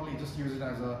 They probably just use it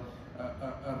as a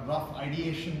rough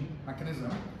ideation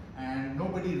mechanism, and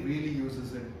nobody really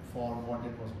uses it for what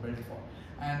it was built for.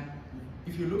 And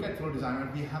if you look at Flow Designer,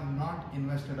 we have not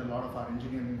invested a lot of our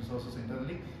engineering resources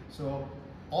internally. So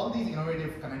all these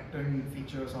innovative connecting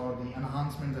features or the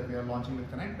enhancements that we are launching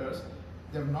with connectors,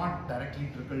 they've not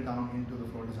directly trickled down into the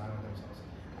Flow Designer themselves.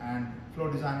 And Flow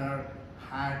Designer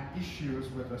had issues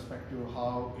with respect to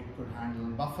how it could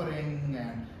handle buffering,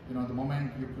 and the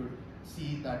moment you could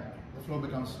see that the flow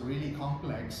becomes really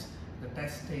complex, the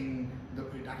testing,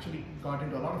 it actually got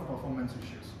into a lot of performance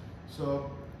issues. So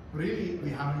really, we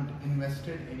haven't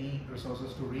invested any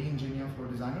resources to re-engineer Flow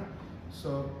Designer.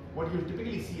 So what you'll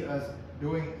typically see us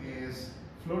doing is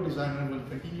Flow Designer will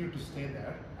continue to stay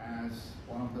there as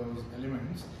one of those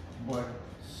elements, but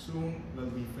soon will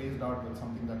be phased out with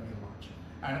something that we'll launch.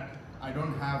 And I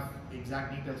don't have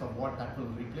exact details of what that will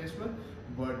replace with,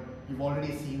 but you've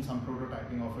already seen some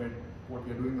prototyping of it, what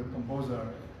we're doing with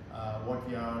Composer, what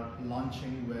we are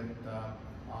launching with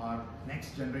our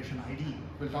next generation ID.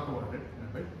 We'll talk about it in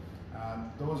a bit.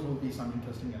 Those will be some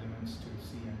interesting elements to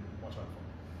see and watch out for.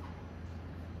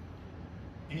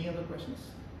 Any other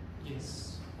questions?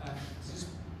 Yes. This is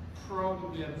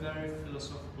probably a very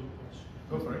philosophical question.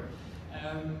 Go for it.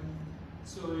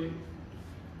 So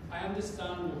I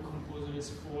understand what Composer is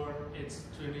for. It's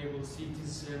to enable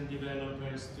citizen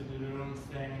developers to do their own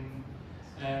thing.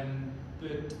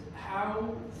 But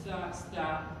how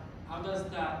does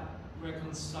that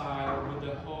reconcile with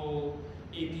the whole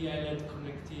API-led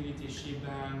connectivity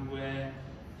shebang, where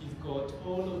you've got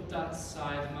all of that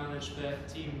side managed by a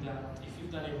team that, if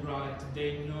you've done it right,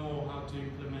 they know how to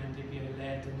implement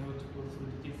API-led, they know to go through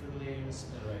the different layers,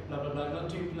 blah, blah, blah, not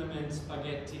to implement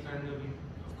spaghetti kind of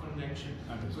connection.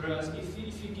 Whereas if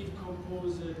you give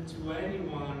Composer to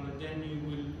anyone, then you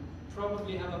will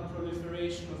probably have a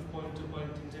proliferation of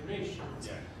point-to-point integrations.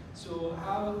 Yeah. So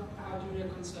how do you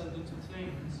reconcile the two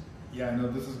things? Yeah,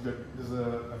 no, this is good. This is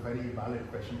a very valid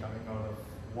question coming out of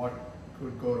what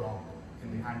could go wrong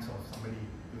in the hands of somebody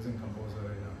using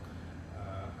Composer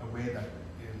in a way that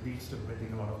it leads to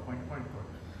building a lot of point-to-point code.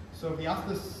 So we asked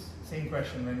this same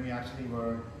question when we actually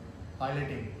were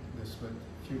piloting this with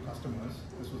a few customers.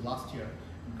 This was last year,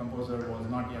 Composer was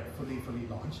not yet fully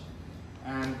launched.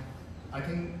 And I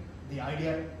think the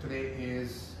idea today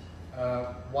is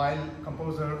while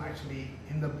Composer actually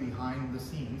in the behind the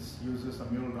scenes uses a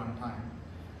Mule runtime,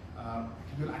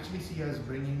 you'll actually see us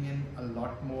bringing in a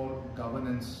lot more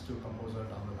governance to Composer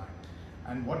down the line.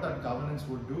 And what that governance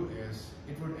would do is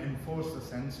it would enforce the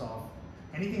sense of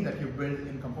anything that you build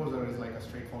in Composer is like a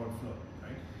straightforward flow,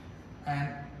 right? And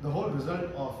the whole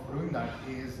result of doing that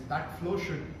is that flow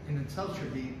should in itself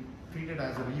should be treated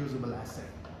as a reusable asset,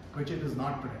 which it is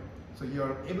not today. So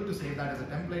you're able to save that as a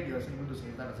template, you're able to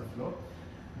save that as a flow.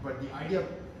 But the idea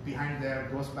behind there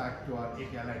goes back to our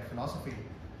API-led philosophy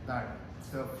that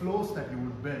the flows that you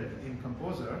would build in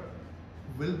Composer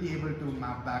will be able to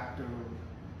map back to,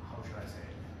 how should I say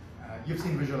it? You've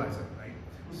seen Visualizer, right?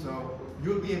 So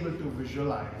you'll be able to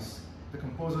visualize the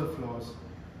Composer flows,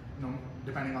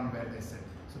 depending on where they sit.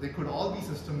 So they could all be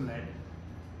system-led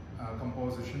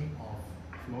composition of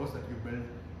flows that you build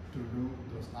to do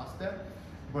those tasks there.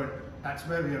 But that's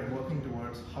where we are working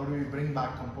towards how do we bring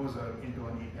back Composer into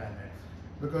an API-led.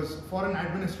 Because for an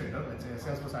administrator, let's say a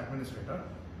Salesforce administrator,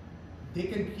 they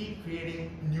can keep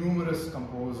creating numerous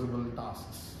composable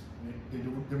tasks.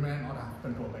 They may not have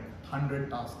control, like 100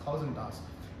 tasks, 1,000 tasks.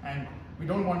 And we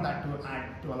don't want that to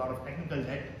add to a lot of technical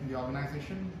debt in the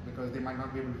organization because they might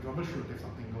not be able to troubleshoot if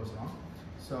something goes wrong.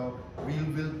 So we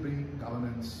will bring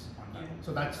governance on that.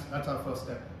 So that's our first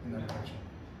step in that direction.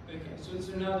 Okay,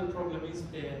 so now the problem is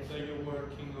there that you're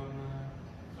working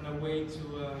on a way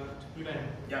to prevent.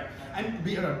 Yeah, and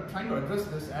we are trying to address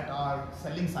this at our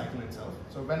selling cycle itself.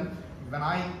 So when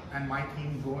I and my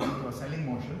team go into a selling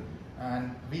motion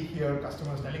and we hear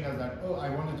customers telling us that, oh, I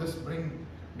want to just bring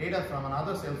data from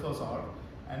another Salesforce org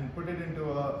and put it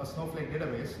into a Snowflake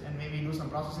database and maybe do some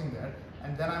processing there,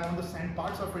 and then I want to send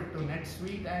parts of it to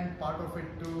NetSuite and part of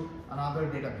it to another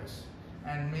database,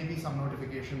 and maybe some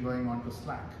notification going on to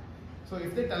Slack. So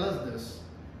if they tell us this,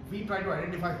 we try to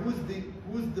identify who's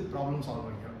the problem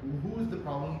solver here, who is the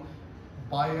problem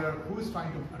buyer, who is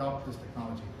trying to adopt this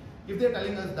technology. If they're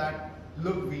telling us that,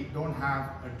 look, we don't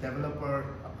have a developer,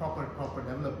 a proper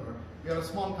developer, we are a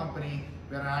small company,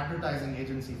 we are an advertising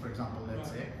agency, for example, let's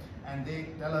say, and they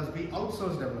tell us we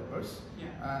outsource developers,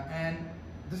 and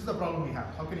this is the problem we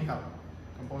have. How can you help?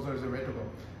 Composer is the way to go.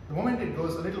 The moment it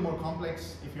goes a little more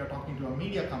complex, if you're talking to a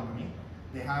media company,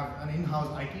 they have an in-house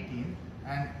IT team,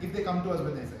 and if they come to us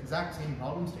with this exact same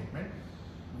problem statement,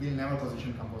 we'll never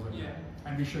position Composer.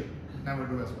 And we should never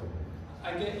do as well.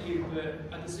 I get you,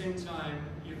 but at the same time,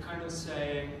 you're kind of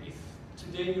saying, if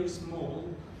today you're small,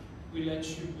 we let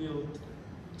you build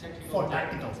technical.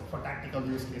 For tactical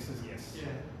use cases, yes.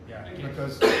 Yeah, Okay.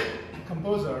 because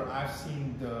Composer, I've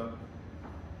seen the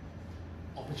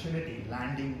opportunity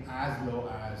landing as low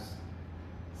as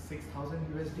 6,000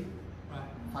 USD,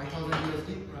 5,000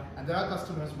 USD, and there are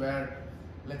customers where,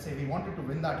 let's say we wanted to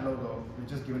win that logo, we've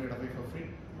just given it away for free,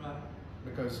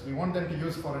 because we want them to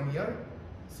use for a year,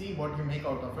 see what you make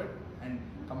out of it, and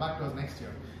come back to us next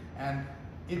year. And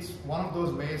it's one of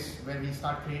those ways where we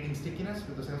start creating stickiness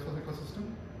with the Salesforce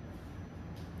ecosystem.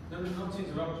 No, not to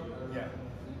interrupt you.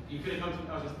 You could have come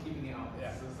to, I was just keeping it up.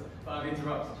 But I've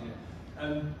interrupted you.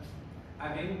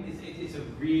 I think it's a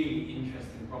really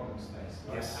interesting problem space,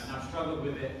 right? And I've struggled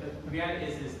with it. But the reality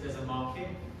is there's a market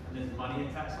and there's money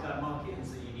attached to that market, and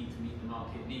so you need to meet the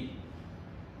market need.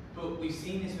 But we've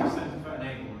seen this with Center for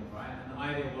Enablement, right? And the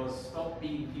idea was stop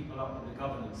beating people up with the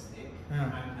governance stick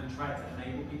and try to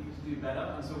enable people to do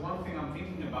better. And so one thing I'm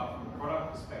thinking about from a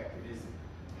product perspective is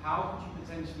how could you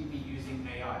potentially be using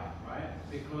AI, right?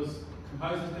 Because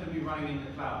Composer is going to be running in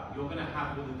the cloud. You're going to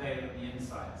have all the data and the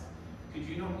insights. Could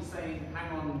you not be saying,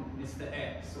 hang on, Mr.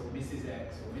 X or Mrs.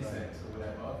 X or Miss X or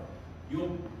whatever,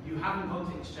 you haven't gone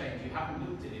to Exchange, you haven't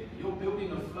looked at it, but you're building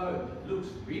a flow that looks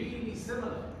really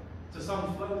similar to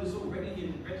some flow that's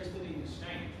already registered in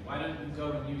Exchange. Why don't you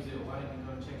go and use it, or why don't you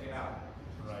go and check it out?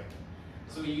 Right.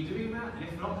 So are you doing that? And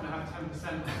if not, going to have 10%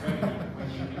 of revenue when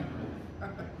you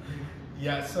implement it.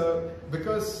 Yeah, so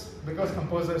because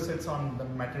Composer sits on the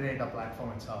metadata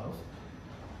platform itself,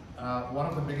 one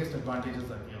of the biggest advantages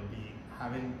that we'll be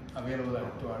having available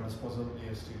to our disposal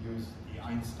is to use the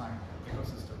Einstein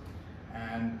ecosystem.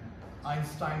 And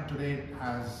Einstein today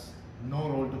has no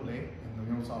role to play in the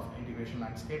MuleSoft integration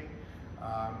landscape.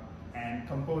 And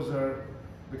Composer,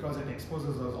 because it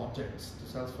exposes those objects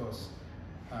to Salesforce,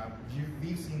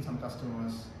 we've seen some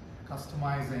customers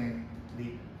customizing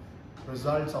the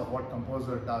results of what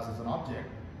Composer does as an object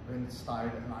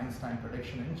inside an Einstein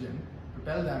prediction engine to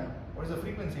tell them what is the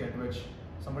frequency at which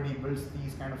somebody builds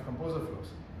these kind of Composer flows.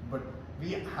 But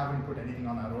we haven't put anything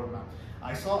on our roadmap.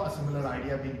 I saw a similar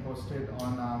idea being posted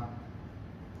on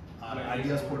our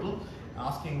ideas portal,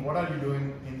 asking what are you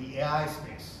doing in the AI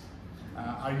space?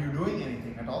 Are you doing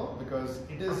anything at all? Because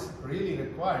it is really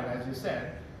required, as you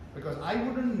said, because I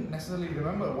wouldn't necessarily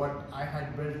remember what I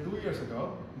had built 2 years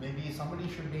ago. Maybe somebody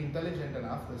should be intelligent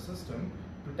enough, the system,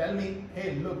 to tell me,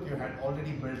 hey, look, you had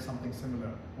already built something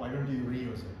similar. Why don't you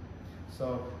reuse it?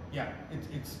 So yeah,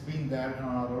 it's been there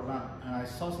on our roadmap, and I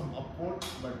saw some upward,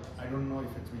 but I don't know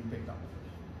if it's been picked up.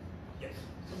 Yes?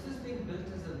 So is this being built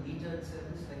as a metered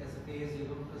service, like as a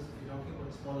pay-as-you-go? Because if you're talking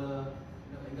about smaller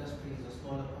industries or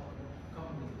smaller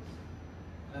companies.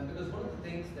 Because one of the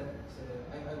things that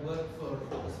I work for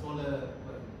a smaller,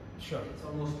 well, Sure. It's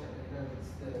almost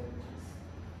it's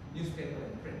newspaper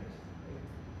and print. Right?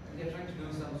 And they're trying to do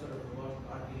some sort of robotic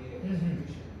RPA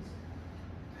solutions.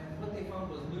 And what they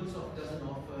found was MuleSoft doesn't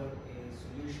offer a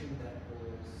solution that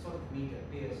was sort of metered,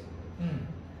 pay-as-you-go.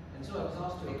 And so I was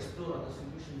asked to explore other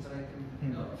solutions, and I can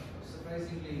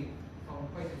surprisingly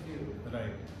found quite a few.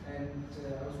 Right. And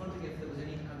I was wondering if there was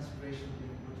any consideration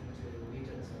being put into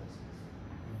metered services.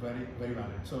 Very, very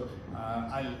valid. So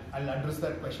I'll address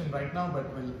that question right now,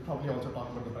 but we'll probably also talk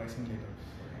about the pricing later.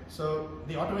 Okay. So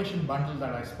the automation bundle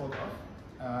that I spoke of,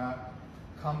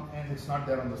 and it's not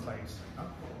there on the slides.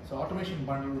 So automation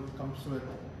bundle comes with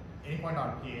Anypoint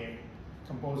RPA,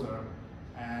 Composer,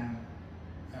 and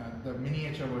the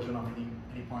miniature version of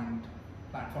Anypoint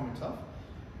platform itself.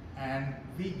 And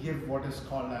we give what is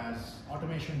called as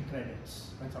automation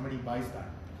credits when somebody buys that.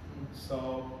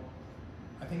 So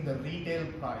I think the retail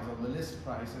price or the list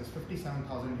price is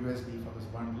 57,000 USD for this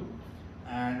bundle,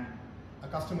 and a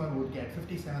customer would get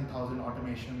 57,000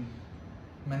 automation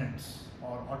minutes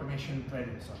or automation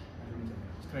credits.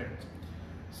 Credits.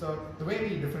 So the way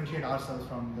we differentiate ourselves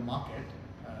from the market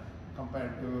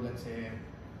compared to, let's say,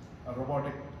 a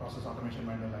robotic process automation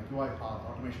vendor like UiPath,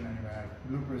 Automation Anywhere,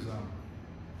 Blue Prism,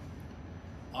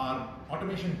 our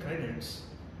automation credits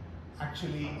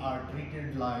actually are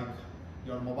treated like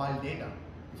your mobile data.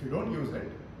 If you don't use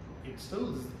it, it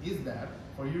still is there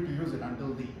for you to use it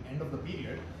until the end of the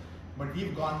period, but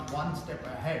we've gone one step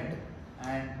ahead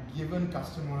and given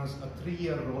customers a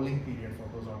 3-year rolling period for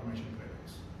those automation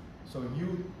credits. So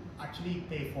you actually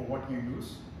pay for what you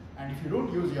use, and if you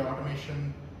don't use your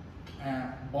automation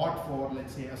bot for,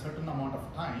 let's say, a certain amount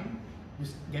of time, you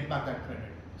get back that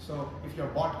credit. So if your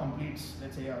bot completes,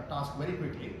 let's say, a task very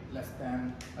quickly, less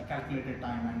than a calculated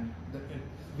time, and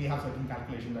we have certain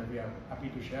calculation that we are happy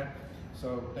to share.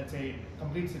 So let's say it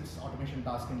completes its automation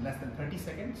task in less than 30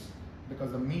 seconds,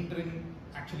 because the metering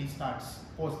actually starts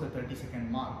post the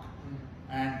 30-second mark.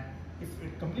 And if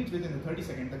it completes within the 30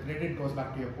 seconds, the credit goes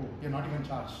back to your pool. You're not even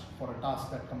charged for a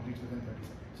task that completes within 30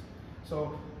 seconds.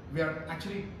 So we are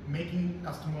actually making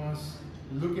customers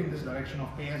look in this direction of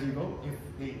pay-as-you-go. If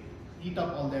they eat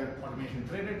up all their automation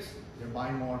credits, they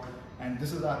buy more, and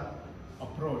this is our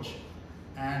approach.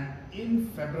 And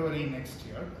in February next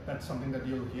year, that's something that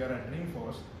you'll hear at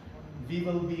Dreamforce, we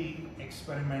will be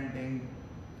experimenting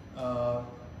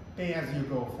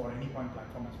pay-as-you-go for Anypoint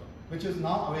platform as well, which is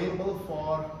now available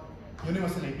for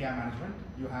universal API management.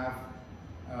 You have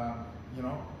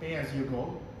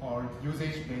pay-as-you-go or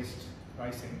usage-based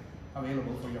pricing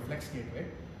available for your Flex Gateway.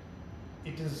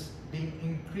 It is being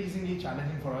increasingly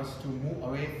challenging for us to move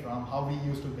away from how we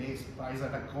used to base price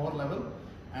at a core level.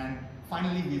 And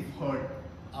finally, we've heard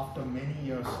after many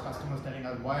years customers telling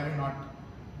us, why are you not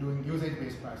doing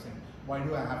usage-based pricing? Why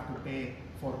do I have to pay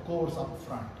for cores up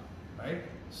front, right?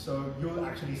 So you'll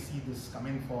actually see this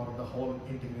coming for the whole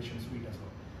integration suite as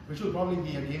well, which will probably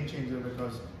be a game changer,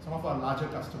 because some of our larger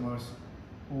customers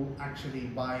who actually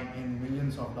buy in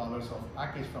millions of dollars of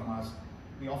package from us,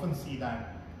 we often see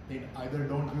that they either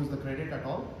don't use the credit at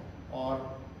all, or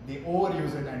they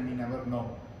overuse it and we never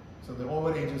know. So the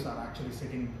overages are actually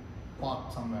sitting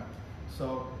parked somewhere.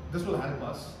 So this will help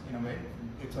us in a way.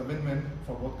 It's a win-win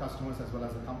for both customers as well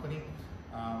as the company.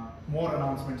 More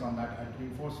announcements on that at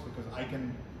Dreamforce, because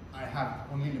I have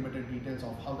only limited details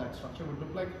of how that structure would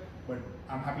look like, but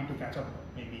I'm happy to catch up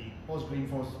maybe post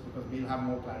Dreamforce, because we'll have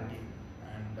more clarity,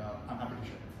 and I'm happy to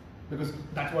share. Because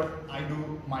that's what I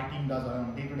do, my team does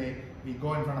on day to day. We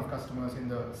go in front of customers in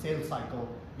the sales cycle,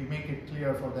 we make it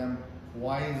clear for them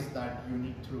why is that you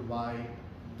need to buy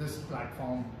this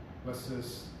platform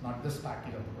versus not this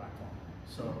package of the platform.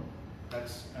 So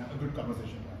that's a good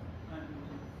conversation. And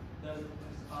does this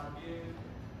RPA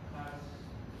has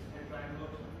a trial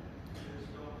version?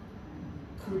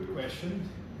 Good question.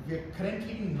 We are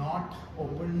currently not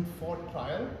open for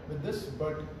trial with this,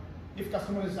 but if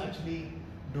customer is actually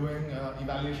doing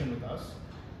evaluation with us,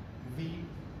 we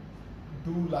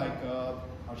do like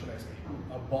how should I say,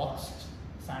 a boxed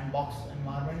sandbox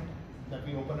environment that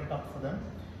we open it up for them.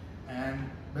 And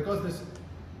because this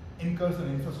incurs an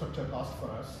infrastructure cost for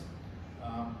us,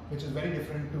 which is very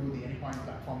different to the Anypoint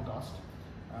platform cost,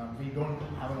 we don't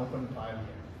have an open trial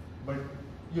yet. But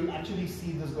you'll actually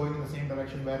see this going in the same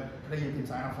direction where today you can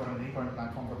sign up for an Anypoint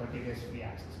platform for 30 days free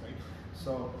access, right?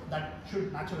 So that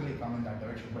should naturally come in that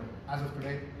direction. But as of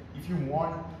today, if you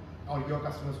want, or your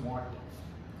customers want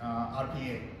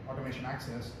RPA, automation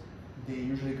access, they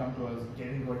usually come to us, get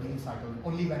into a deal cycle,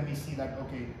 only when we see that,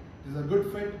 okay, this is a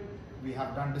good fit, we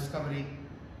have done discovery,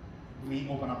 we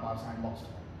open up our sandbox.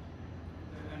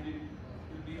 And it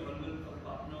will be available for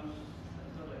partners?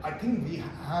 I think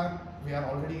we are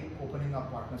already opening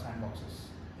up partner sandboxes.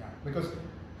 Yeah, because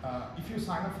if you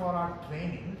sign up for our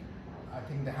training, I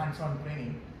think the hands-on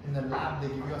training, in the lab they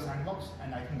give you a sandbox,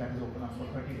 and I think that is open up for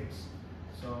 30 days.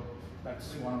 So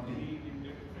that's one of the...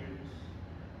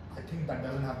 I think that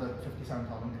doesn't have the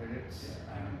 57,000 credits.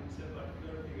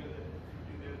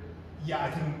 Yeah,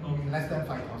 I think less than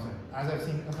 5,000. As I've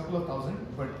seen, a couple of thousand,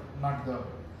 but not the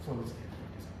full scale.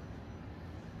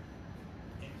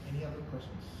 Any other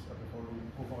questions before we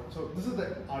move forward? So this is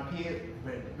the RPA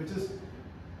build, which is,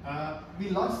 we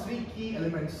launched 3 key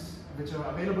elements which are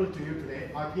available to you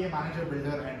today: RPA Manager,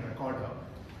 Builder, and Recorder.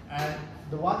 And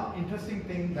the one interesting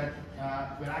thing that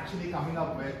we're actually coming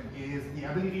up with is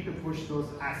the ability to push those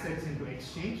assets into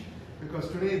Exchange, because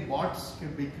today bots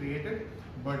can be created,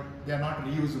 but they're not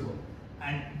reusable.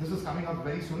 And this is coming up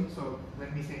very soon, so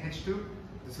when we say H2,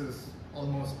 this is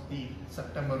almost the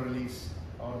September release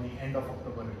or the end of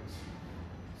October release.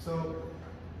 So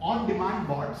on-demand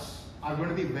bots are going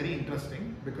to be very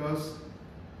interesting, because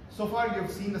so far you've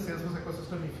seen the Salesforce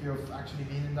ecosystem. If you've actually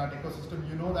been in that ecosystem,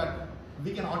 you know that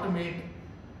we can automate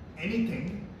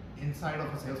anything inside of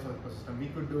a Salesforce ecosystem. We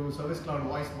could do Service Cloud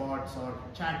voice bots or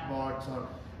chat bots or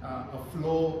a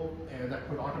flow that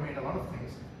could automate a lot of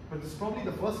things. But this is probably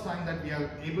the first time that we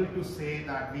are able to say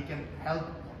that we can help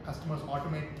customers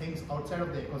automate things outside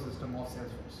of the ecosystem of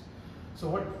Salesforce. So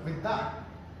with that,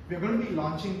 we are going to be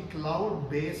launching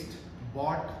cloud-based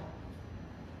bot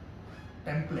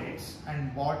templates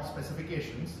and bot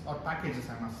specifications, or packages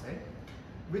I must say,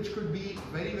 which could be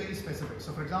very, very specific.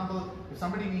 So for example, if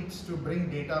somebody needs to bring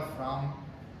data from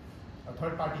a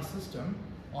third-party system,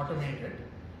 automate it,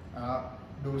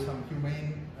 do some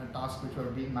humane tasks which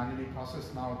were being manually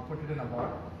processed, now put it in a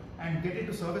bot, and get it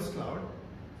to Service Cloud,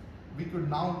 we could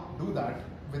now do that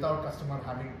without customer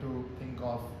having to think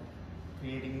of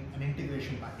creating an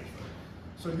integration package for it.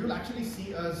 So you'll actually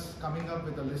see us coming up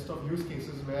with a list of use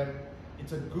cases where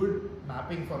it's a good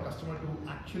mapping for customer to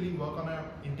actually work on an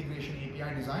integration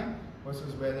API design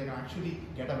versus where they can actually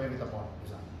get away with a bot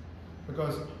design.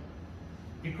 Because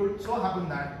it could so happen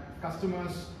that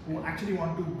customers who actually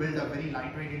want to build a very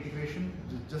lightweight integration,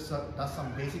 just does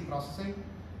some basic processing,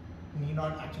 need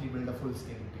not actually build a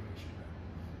full-scale integration.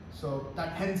 So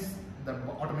that hence the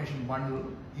automation bundle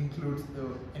includes the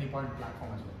Anypoint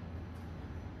platform as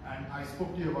well. And I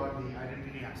spoke to you about the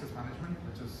identity access management,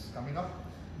 which is coming up.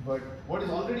 But what is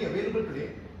already available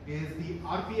today is the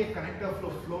RPA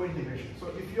connector flow integration.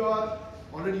 So if you are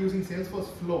already using Salesforce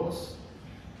flows,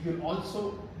 you'll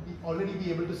also already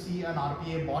be able to see an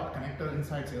RPA bot connector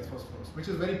inside Salesforce flows, which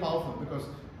is very powerful because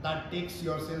that takes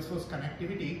your Salesforce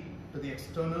connectivity to the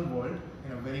external world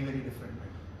in a very, very different way.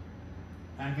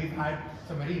 And we've had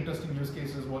some very interesting use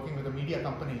cases working with a media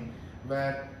company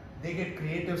where they get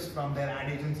creatives from their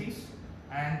ad agencies,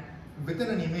 and within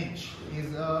an image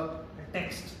is a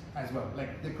text as well.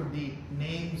 Like there could be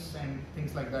names and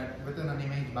things like that within an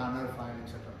image, banner, file,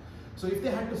 etc. So if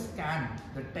they had to scan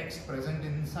the text present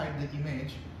inside the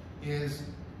image is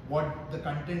what the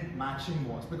content matching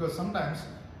was. Because sometimes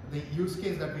the use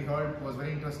case that we heard was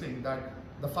very interesting, that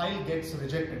the file gets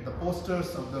rejected. The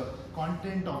posters of the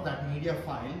content of that media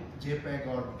file, JPEG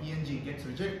or PNG, gets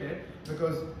rejected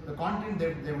because the content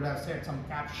they would have said, some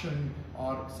caption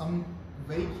or some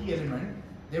very key element,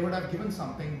 they would have given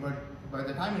something, but by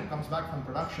the time it comes back from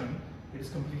production, it is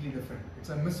completely different. It's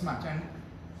a mismatch. And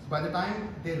by the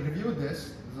time they review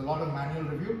this, there's a lot of manual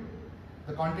review,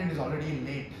 the content is already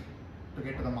late to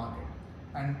get to the market.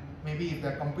 And maybe if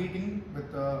they're competing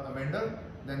with a vendor,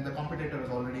 then the competitor has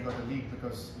already got a lead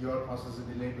because your process is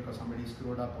delayed because somebody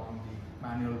screwed up on the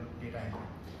manual data entry.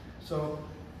 So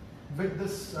with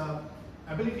this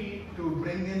ability to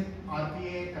bring in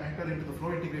RPA connector into the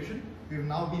flow integration, we've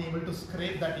now been able to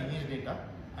scrape that image data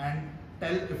and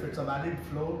tell if it's a valid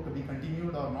flow to be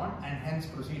continued or not, and hence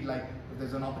proceed, like if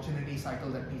there's an opportunity cycle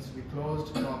that needs to be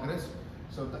closed, progress.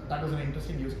 So that was an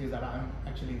interesting use case that I'm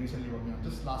actually recently working on.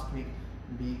 Just last week,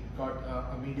 we got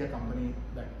a media company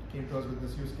that came to us with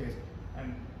this use case,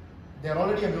 and they're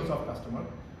already a MuleSoft customer,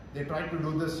 They tried to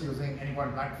do this using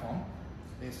Anypoint platform.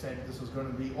 They said this was going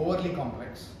to be overly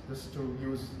complex just to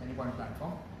use Anypoint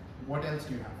platform. What else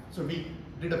do you have? So we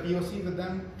did a POC with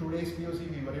them, 2 days POC.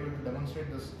 We were able to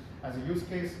demonstrate this as a use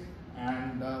case,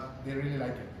 and they really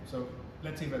like it. So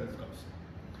let's see where this goes.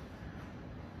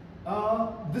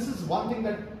 This is one thing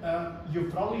that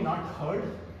you've probably not heard,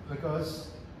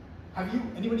 because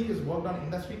anybody who's worked on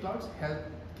industry clouds,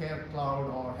 healthcare cloud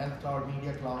or health cloud,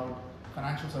 media cloud,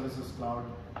 financial services cloud?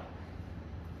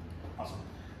 Awesome.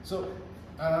 So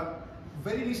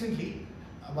very recently,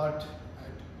 about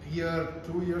a year,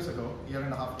 2 years ago, year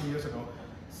and a half, 2 years ago,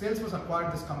 Salesforce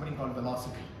acquired this company called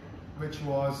Velocity, which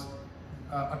was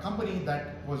a company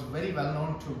that was very well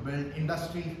known to build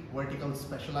industry vertical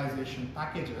specialization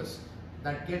packages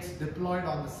that gets deployed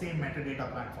on the same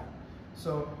metadata platform.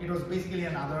 So it was basically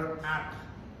another app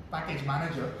package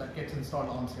manager that gets installed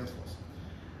on Salesforce.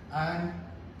 And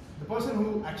the person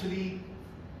who actually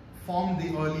formed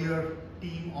the earlier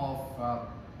team of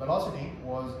Velocity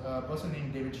was a person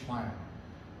named David Schmeier.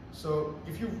 So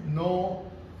if you know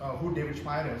who David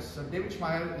Schmeier is, so David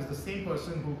Schmeier is the same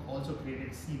person who also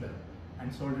created Siebel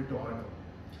and sold it to Oracle.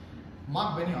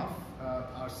 Mark Benioff,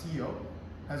 our CEO,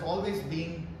 has always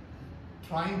been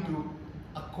trying to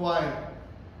acquire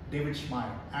David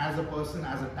Schmeier as a person,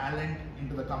 as a talent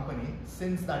into the company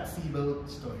since that Siebel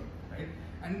story, right?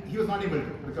 And he was not able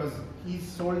to, because he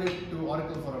sold it to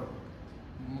Oracle for a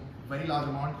very large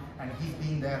amount, and he's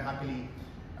been there happily.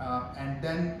 And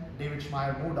then David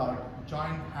Schmeier moved out,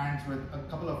 joined hands with a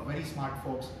couple of very smart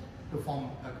folks to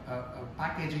form a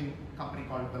packaging company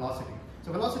called Velocity.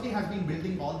 So Velocity has been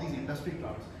building all these industry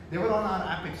clouds. They were on our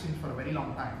App Exchange for a very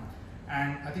long time.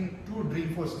 And I think 3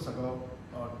 Dreamforces ago,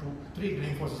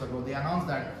 they announced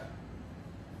that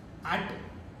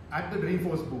at the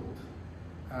Dreamforce booth,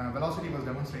 Velocity was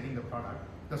demonstrating the product.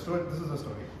 This is the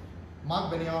story.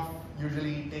 Mark Benioff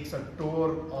usually takes a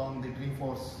tour on the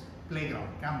Dreamforce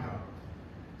campground.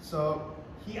 So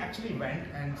he actually went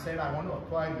and said, I want to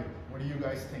acquire you. What do you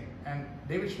guys think? And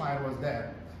David Schmeier was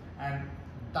there, and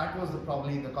that was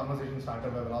probably the conversation starter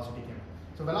where Velocity came.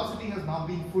 So Velocity has now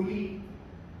been fully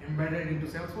embedded into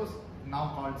Salesforce,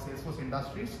 now called Salesforce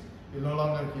Industries. You'll no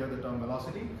longer hear the term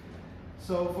Velocity.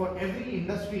 So for every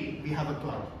industry, we have a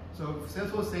cloud. So if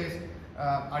Salesforce says,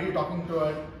 are you talking to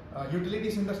a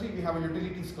utilities industry? We have a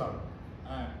utilities cloud.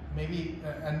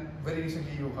 And very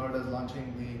recently you heard us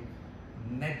launching the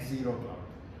Net Zero cloud.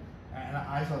 And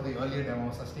I saw the earlier demo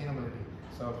of sustainability.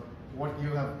 So what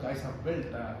you guys have built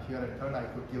here at Third Eye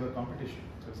could give a competition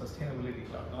to sustainability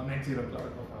cloud or Net Zero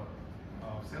cloud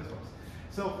of Salesforce.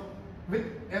 So with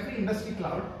every industry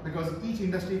cloud, because each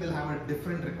industry will have a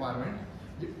different requirement,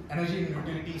 energy and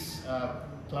utilities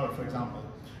cloud, for example,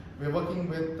 we're working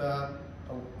with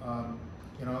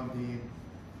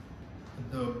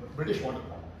the British Water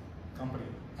Company,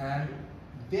 and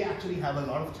they actually have a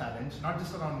lot of challenge, not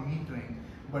just around metering,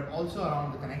 but also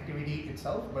around the connectivity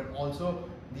itself, but also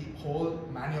the whole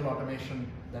manual automation,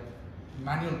 that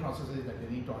manual processes that they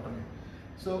need to automate.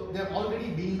 So they've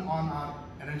already been on our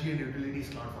energy and utilities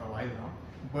cloud for a while now,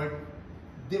 but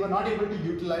they were not able to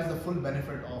utilize the full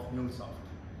benefit of MuleSoft.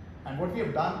 And what we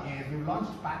have done is we've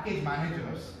launched package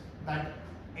managers that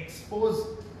expose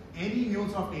any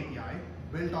MuleSoft API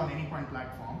built on Anypoint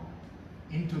platform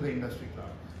into the industry cloud.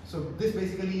 So this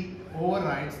basically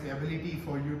overrides the ability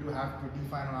for you to have to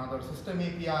define another system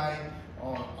API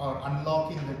or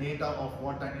unlocking the data of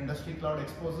what that industry cloud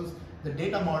exposes. The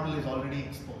data model is already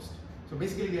exposed. So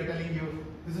basically we are telling you,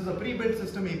 this is a pre-built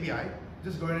system API,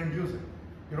 just go ahead and use it.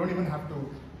 You don't even have to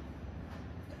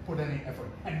put any effort.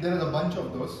 And there is a bunch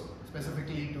of those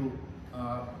specifically to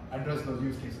address those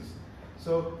use cases.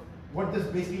 So what this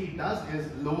basically does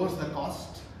is lowers the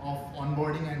cost of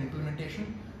onboarding and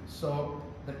implementation. So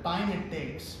the time it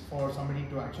takes for somebody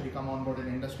to actually come on board in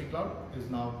industry cloud is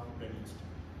now reduced.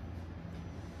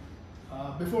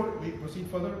 Before we proceed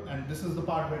further, and this is the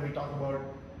part where we talk about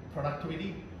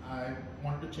productivity, I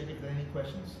want to check if there are any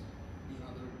questions.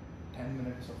 Another 10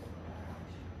 minutes of.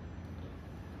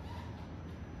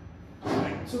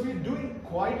 Right, so we're doing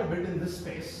quite a bit in this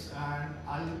space, and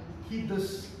I'll keep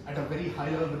this at a very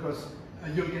high level because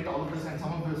you'll get all of this, and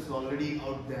some of this is already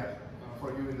out there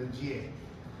for you in the GA.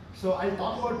 So I'll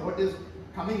talk about what is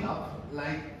coming up.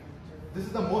 Like, this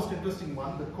is the most interesting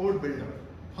one, the code builder.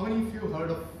 How many of you heard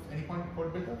of Anypoint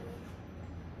Code Builder?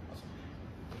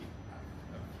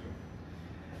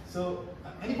 So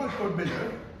Anypoint Code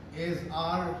Builder is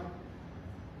our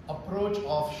approach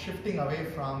of shifting away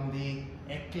from the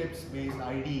Eclipse-based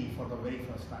IDE for the very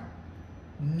first time.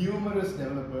 Numerous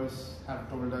developers have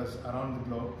told us around the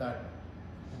globe that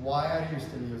why are you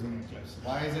still using Eclipse?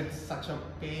 Why is it such a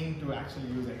pain to actually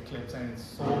use Eclipse, and it's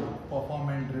so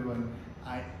performance driven?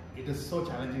 It is so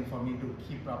challenging for me to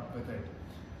keep up with it.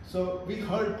 So we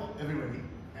heard everybody,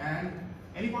 and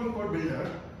Anypoint Code Builder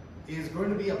is going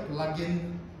to be a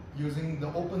plugin using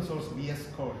the open source VS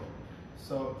Code.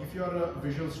 So if you're a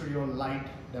Visual Studio Lite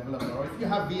developer, or if you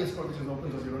have VS Code, which is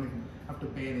open source, you don't even have to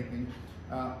pay anything.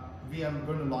 We are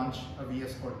going to launch a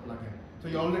VS Code plugin. So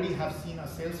you already have seen a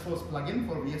Salesforce plugin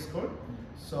for VS Code.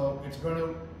 So it's going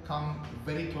to come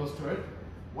very close to it.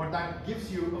 What that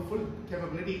gives you a full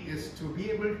capability is to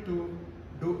be able to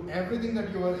do everything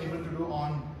that you were able to do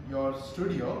on your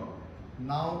studio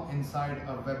now inside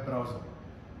a web browser.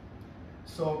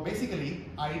 So basically,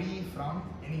 IDE from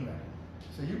anywhere.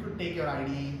 So you could take your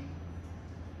IDE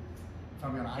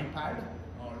from your iPad,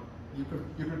 or you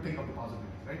could think of the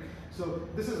possibilities, right? So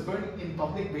this is going in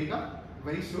public beta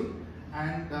very soon,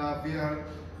 and we are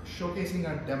showcasing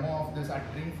a demo of this at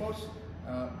Dreamforce,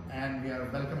 and we are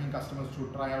welcoming customers to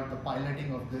try out the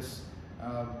piloting of this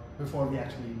before we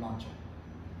actually launch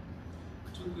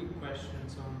it. Two quick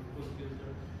questions on Code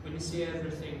Builder. When you say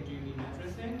everything, do you mean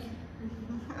everything?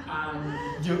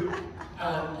 Can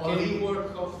you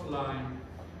work offline?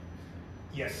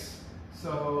 Yes.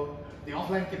 So the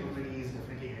offline capability is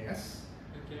definitely a yes.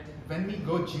 Okay. When we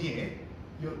go GA,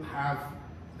 you'll have,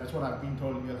 that's what I've been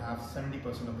told, you'll have 70%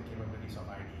 of the capabilities of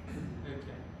IDE.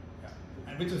 Okay. Yeah.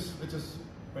 And which is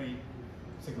very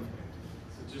significant.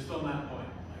 So just on that point,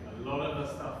 like a lot of the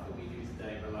stuff that we do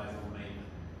today relies on Maven.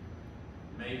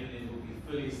 Maven will be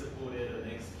fully supported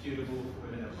and executable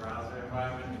within a browser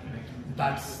environment.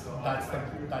 That's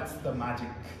the magic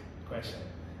question.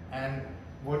 And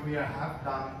what we have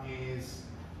done is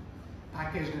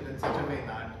packaged it in such a way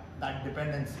that that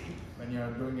dependency, when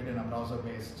you're doing it in a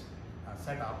browser-based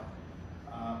setup,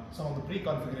 some of the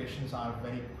pre-configurations are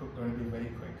going to be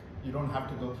very quick. You don't have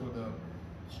to go through the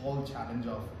whole challenge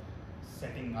of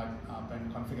setting up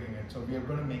and configuring it. So we are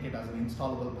going to make it as an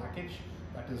installable package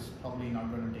that is probably not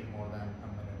going to take more than a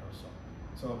minute or so.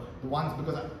 So the ones,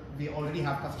 because we already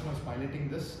have customers piloting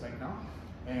this right now,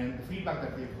 and the feedback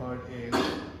that we've heard is,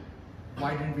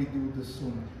 why didn't we do this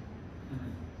sooner?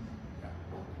 Yeah.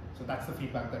 So that's the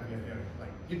feedback that we are hearing.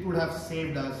 Like, it would have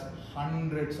saved us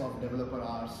hundreds of developer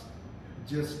hours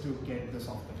just to get this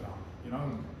off the ground. You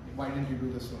know, why didn't you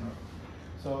do this sooner?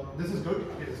 So this is good.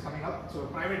 It is coming up. So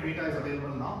private beta is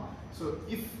available now. So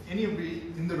if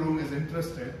anybody in the room is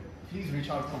interested, please reach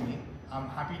out to me. I'm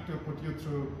happy to put you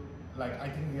through. Like, I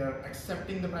think we are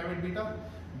accepting the private beta,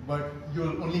 but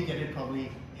you'll only get it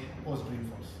probably post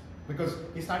Dreamforce, because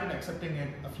we started accepting it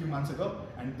a few months ago,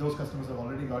 and those customers have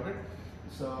already got it.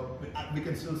 So we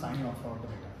can still sign you up for the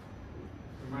beta.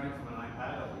 I'm running from an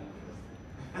iPad. I'll be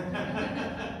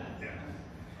Yeah.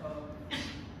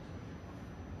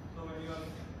 So when you are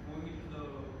going into the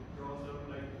browser,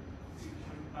 like it should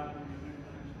have internet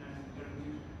connection, and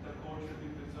the code should be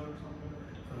preserved somewhere.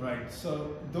 Right. So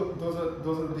those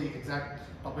are the exact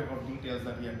topic of details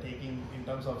that we are taking in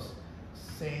terms of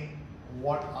saying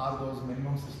what are those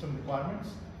minimum system requirements.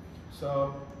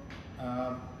 So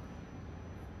can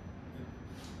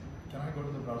I go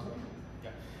to the browser?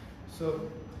 Yeah. So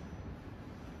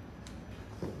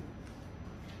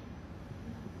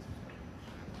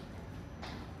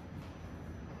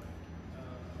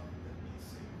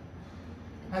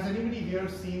has anybody here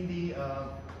seen the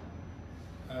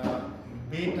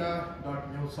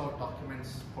beta.MuleSoft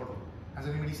documents portal? Has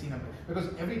anybody seen it? Because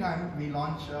every time we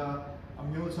launch a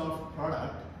MuleSoft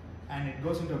product and it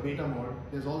goes into a beta mode,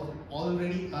 there's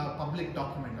already a public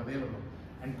document available.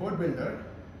 And Code Builder,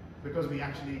 because we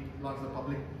actually launched the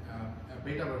public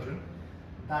beta version,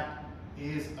 that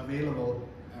is available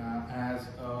as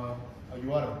a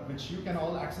URL, which you can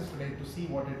all access today to see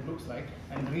what it looks like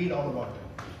and read all about it.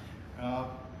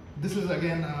 This is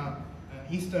again an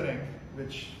Easter egg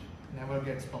which never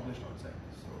gets published outside.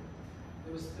 So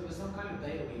there was some kind of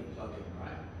data week plugin,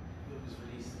 right? It was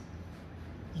released.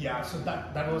 Yeah, so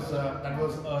that was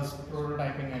us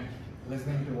prototyping and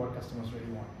listening to what customers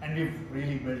really want, and we've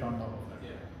really built on top of that.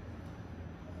 Yeah.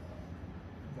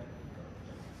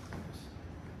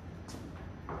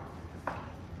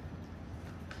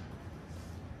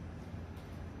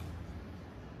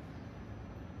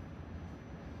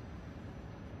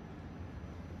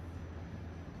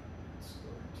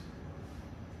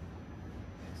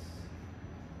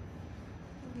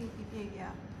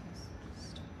 Yeah.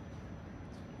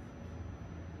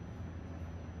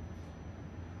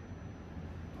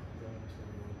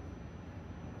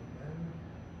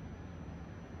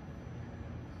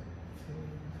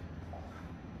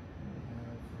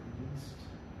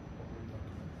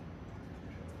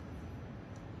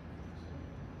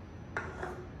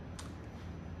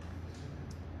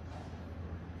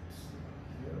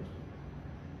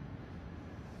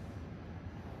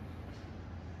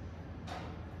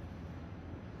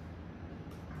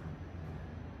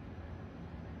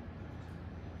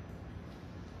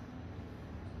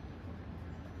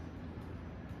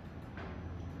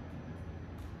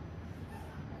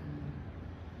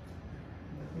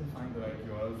 find the right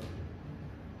URL.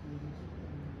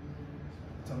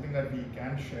 It's something that we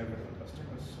can share with our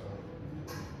customers. So,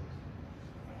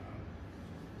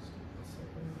 just give me a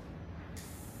second.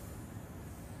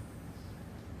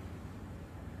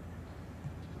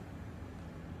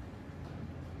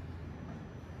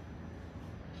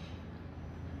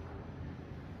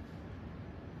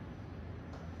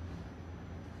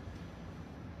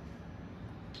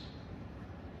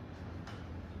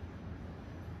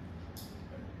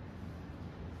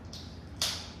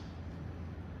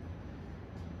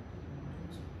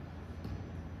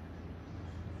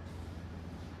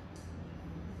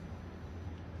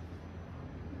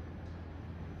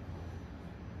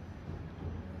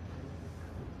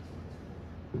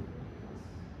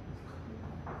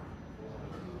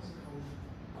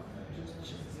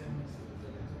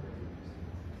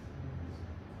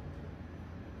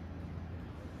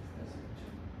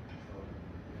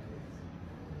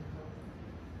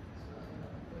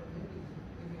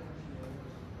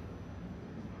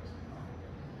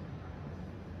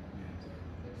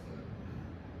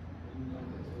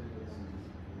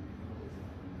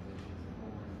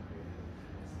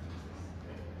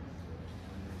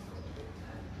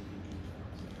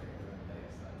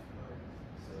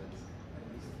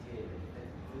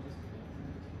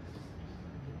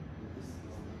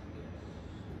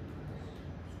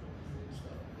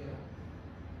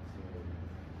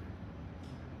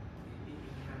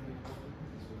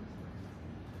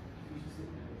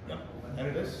 There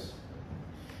it is.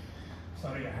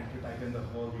 Sorry, I had to type in the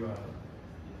whole URL.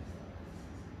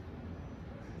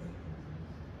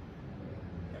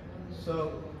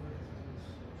 So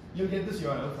you'll get this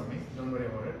URL from me, don't worry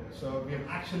about it. So we have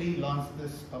actually launched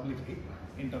this publicly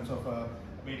in terms of a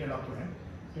beta document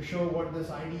to show what this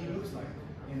IDE looks like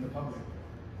in the public.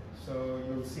 So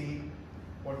you'll see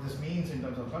what this means in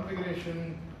terms of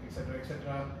configuration,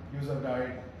 etc., user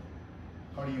guide,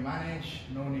 how do you manage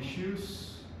known issues,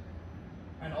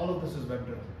 and all of this is web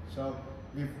driven. So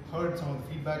we've heard some of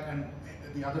the feedback, and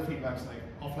the other feedbacks like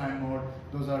offline mode,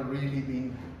 those are really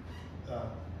being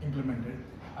implemented.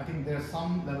 I think there's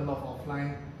some level of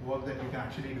offline work that you can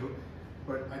actually do,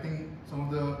 but I think some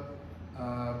of the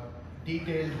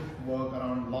detailed work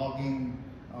around logging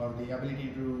or the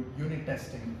ability to unit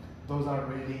testing, those are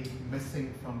really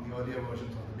missing from the earlier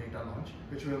versions of the beta launch,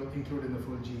 which we'll include in the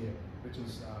full GA, which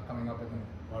is coming up in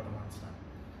about a month's time.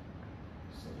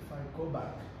 So if I go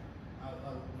back,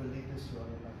 I'll delete this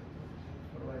URL.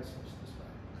 How do I switch this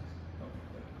back? Okay,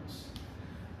 there it goes.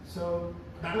 So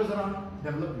that was around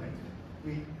development.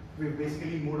 We've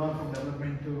basically moved on from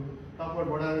development to talk about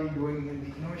what are we doing in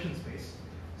the innovation space.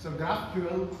 So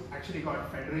GraphQL actually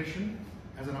got Federation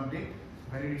as an update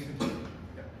very recently.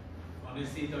 Yeah.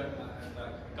 Honestly,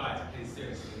 guys, please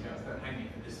seriously, guys, don't hang me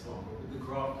for this one. But with the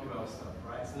GraphQL stuff,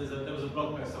 right? So there was a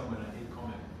blog post somewhere I did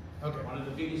comment. Okay. One of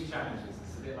the biggest challenges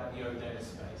is a bit like the data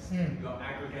space. You're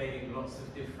aggregating lots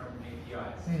of different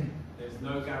APIs. There's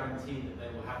no guarantee that they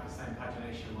will have the same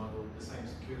pagination model, the same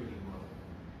security model.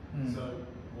 So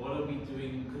what are we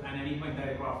doing? And Anypoint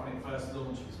Data Graph, when it first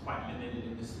launched, was quite limited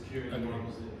in the security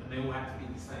models, and they all had to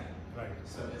be the same. Right.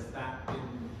 So has that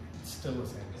been? It's still the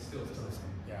same. It's still the same.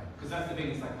 Yeah. Because that's the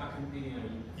thing. It's like I can,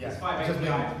 yeah. there's 5 just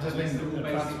APIs, being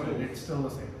still it's still the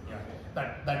same. Yeah.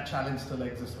 Okay. That challenge still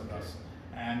exists with us,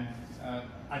 and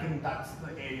I think that's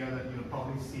the area that you'll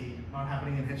probably see not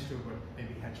happening in H2, but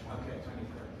maybe H1. Okay,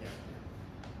 23.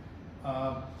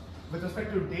 Yeah. With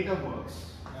respect to DataWorks,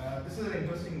 this is an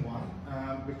interesting one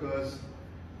because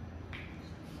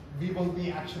we will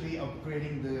be actually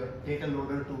upgrading the data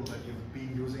loader tool that you've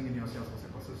been using in your Salesforce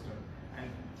ecosystem. And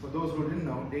for those who didn't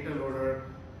know, data loader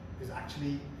is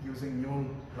actually using Mule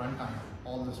runtime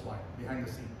all this while, behind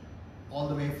the scene. All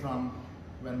the way from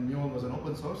when Mule was an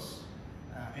open source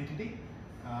entity,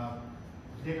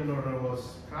 data loader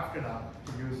was crafted up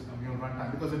to use a Mule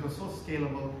runtime because it was so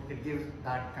scalable. It gives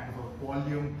that kind of a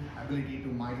volume ability to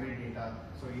migrate data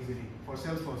so easily for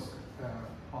Salesforce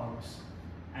orgs.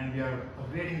 And we are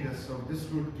upgrading this, so this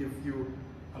would give you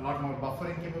a lot more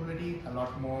buffering capability, a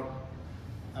lot more.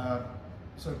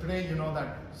 So today you know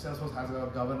that Salesforce has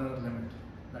a governor limit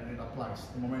that it applies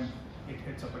the moment it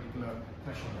hits a particular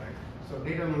threshold, right? So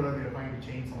data loader, we are trying to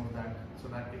change some of that so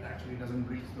that it actually doesn't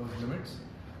reach those limits.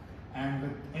 And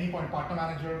with Anypoint Partner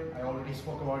Manager, I already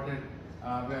spoke about it.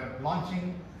 We're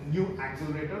launching new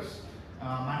accelerators,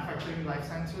 manufacturing life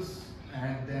sciences,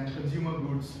 and then consumer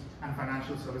goods and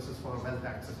financial services for wealth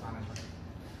access management.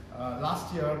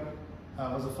 Last year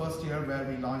was the first year where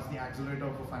we launched the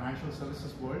accelerator for financial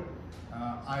services world.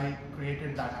 I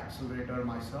created that accelerator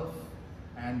myself,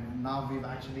 and now we've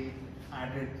actually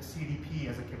added CDP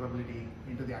as a capability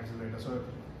into the accelerator. So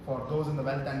for those in the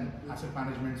wealth and asset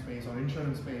management space or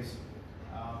insurance space,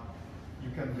 you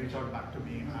can reach out back to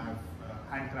me, and I've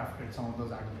handcrafted some of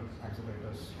those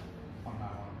accelerators on my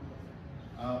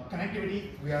own. Connectivity,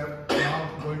 we are now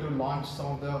going to launch some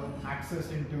of the access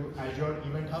into Azure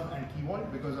Event Hub and Key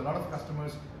Vault, because a lot of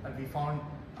customers that we found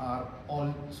are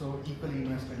also equally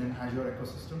invested in Azure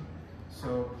ecosystem.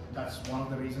 So that's one of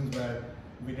the reasons where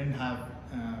we didn't have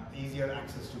easier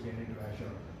access to get into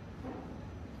Azure.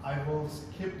 I will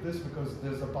skip this because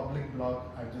there's a public blog.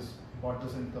 I just brought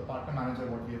this into the partner manager,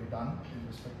 what we have done in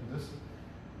respect to this.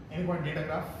 Anypoint Data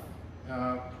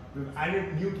Graph. We've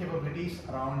added new capabilities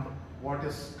around what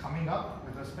is coming up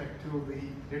with respect to the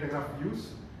data graph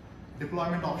use,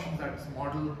 deployment options that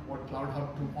model what Cloud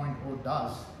Hub 2.0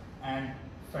 does, and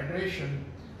federation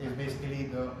is basically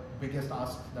the biggest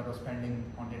ask that was pending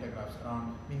on data graphs,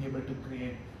 around being able to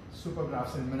create super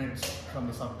graphs in minutes from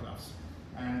the subgraphs.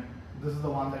 And this is the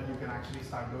one that you can actually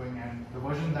start doing, and the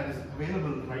version that is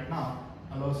available right now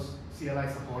allows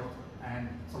CLI support and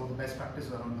some of the best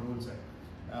practices around the rule set.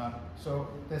 So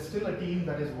there's still a team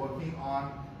that is working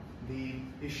on the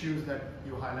issues that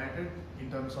you highlighted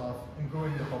in terms of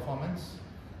improving the performance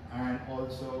and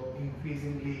also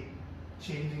increasingly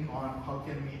changing on how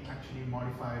can we actually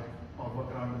modify or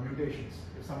work around the mutations.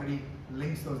 If somebody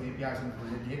links those APIs and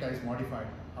the data is modified,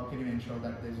 how can you ensure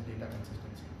that there's data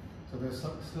consistency? So there's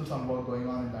still some work going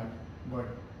on in that, but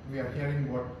we are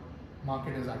hearing what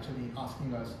market is actually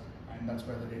asking us, and that's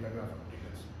where the data graph update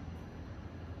is.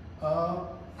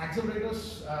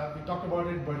 Accelerators, we talked about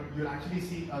it, but you'll actually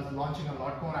see us launching a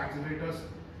lot more accelerators.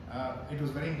 It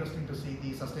was very interesting to see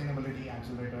the sustainability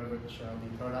accelerator, which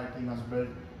the Third Eye team has built.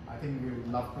 I think we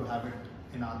would love to have it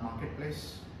in our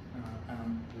marketplace,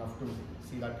 and I'd love to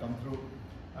see that come through.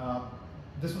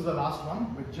 This was the last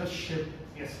one, which just shipped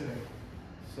yesterday.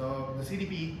 So the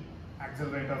CDP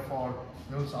accelerator for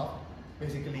MuleSoft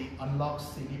basically unlocks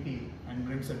CDP and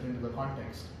brings it into the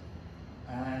context.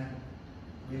 And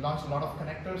we launched a lot of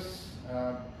connectors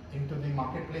into the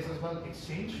marketplace as well,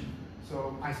 Exchange.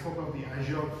 So I spoke of the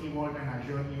Azure Key Vault and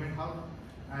Azure Event Hub,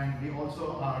 and we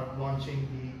also are launching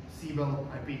the Siebel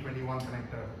IP21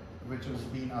 connector, which has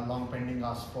been a long pending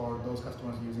ask for those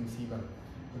customers using Siebel,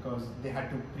 because they had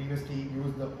to previously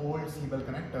use the old Siebel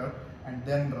connector and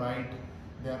then write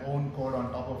their own code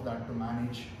on top of that to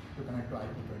manage to connect to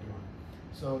IP21.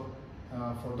 So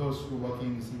for those who work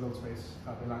in the Siebel space,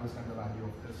 they'll understand the value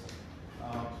of this.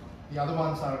 The other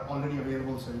ones are already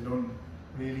available, so you don't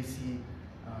really see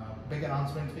big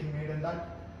announcements being made in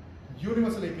that.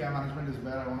 Universal API management is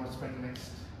where I want to spend the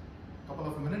next couple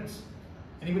of minutes.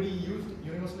 Anybody used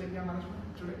Universal API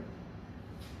management today?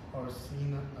 Or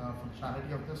seen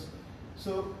functionality of this?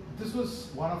 So this was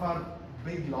one of our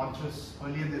big launches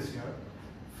earlier this year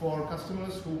for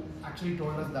customers who actually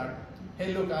told us that,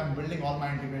 hey look, I'm building all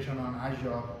my integration on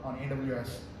Azure, on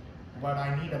AWS, but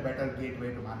I need a better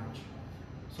gateway to manage.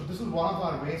 So this is one of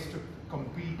our ways to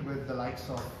compete with the likes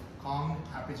of Kong,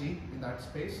 Apigee in that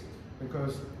space,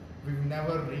 because we've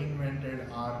never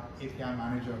reinvented our API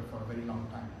manager for a very long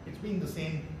time. It's been the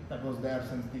same that was there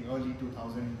since the early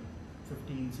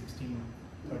 2015, 16,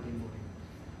 13, 14.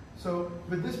 So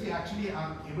with this, we actually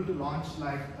are able to launch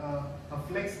like a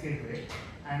Flex gateway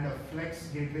and a Flex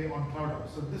gateway on Cloud Hub.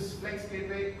 So this Flex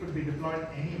gateway could be deployed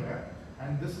anywhere,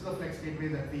 and this is the Flex gateway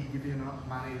that we give you in a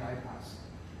managed iPaaS.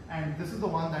 And this is the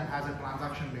one that has a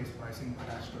transaction-based pricing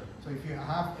attached to it. So if you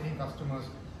have any customers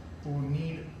who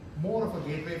need more of a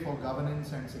gateway for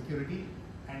governance and security,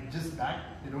 and just that,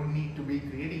 they don't need to be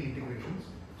creating integrations,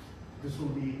 this will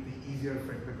be the easier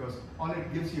fit, because all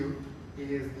it gives you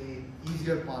is the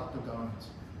easier path to governance.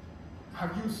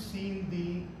 Have you seen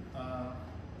the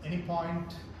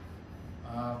Anypoint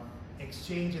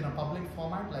Exchange in a public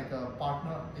format, like a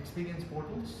partner experience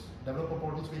portals, developer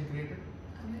portals being created?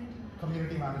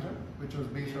 Community manager, which was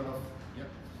based out of, yep.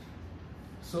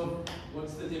 So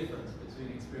what's the difference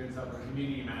between Experience Hub and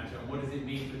Community Manager, and what does it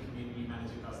mean for Community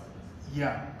Manager customers?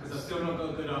 Yeah. Because I've still not got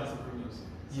a good answer from you. So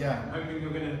yeah. I'm hoping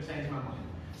you're going to change my mind.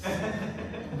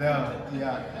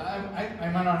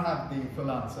 I might not have the full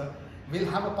answer.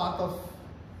 We'll have a path of,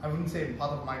 I wouldn't say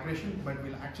path of migration, but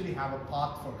we'll actually have a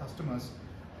path for customers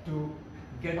to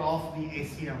get off the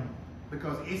ACM,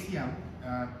 because ACM,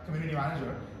 Community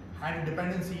Manager, had a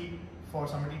dependency for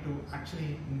somebody to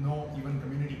actually know even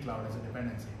Community Cloud as a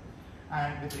dependency.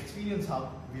 And with Experience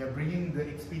Hub, we are bringing the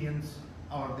experience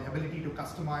or the ability to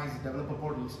customize developer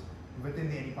portals within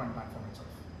the Anypoint platform itself.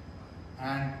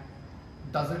 And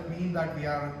does it mean that we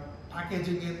are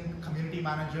packaging in Community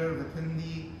Manager within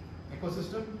the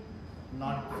ecosystem?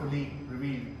 Not fully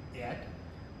revealed yet.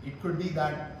 It could be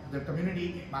that the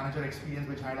community manager experience,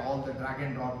 which had all the drag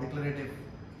and drop declarative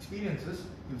experiences,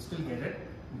 you'll still get it,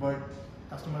 but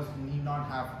customers need not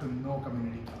have to know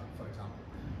Community Cloud, for example.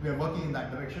 We are working in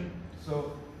that direction.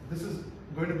 So this is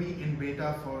going to be in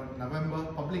beta for November,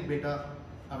 public beta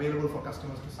available for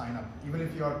customers to sign up. Even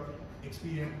if you're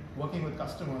working with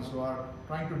customers who are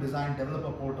trying to design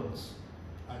developer portals,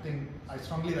 I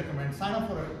strongly recommend sign up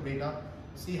for a beta,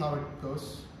 see how it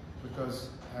goes, because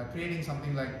creating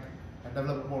something like a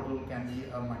developer portal can be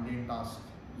a mundane task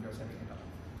if you're setting it up.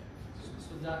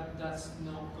 So that's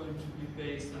not going to be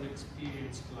based on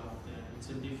Experience Cloud then? It's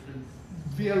a different...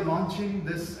 We are launching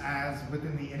this as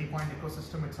within the Anypoint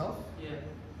ecosystem itself. Yeah.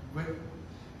 With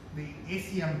the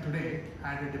ACM today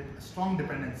had a strong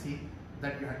dependency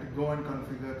that you had to go and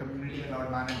configure Community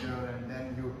Cloud Manager, and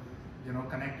then you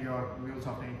connect your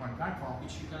MuleSoft Anypoint platform.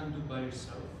 Which you can do by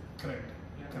yourself. Correct.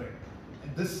 Yeah. Correct.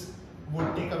 And this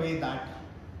would take away that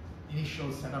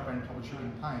initial setup and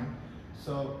troubleshooting time.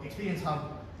 So Experience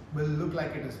Hub will look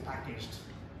like it is packaged.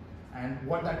 And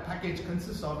what that package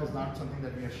consists of is not something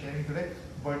that we are sharing today,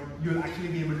 but you'll actually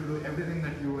be able to do everything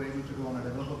that you were able to do on a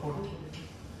developer portal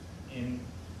in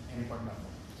Anypoint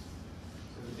platform.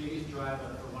 So the biggest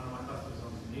driver for one of my customers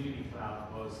on Community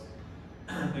Cloud was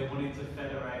they wanted to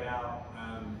federate out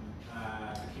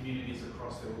the communities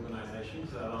across their organization,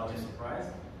 so a large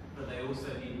enterprise, but they also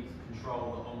needed to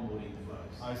control the onboarding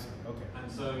flows. I see, okay.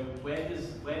 And so where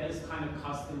does kind of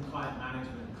custom client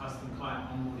management, custom client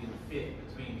onboarding fit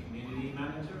between Community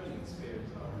Manager and Experience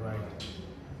Hub?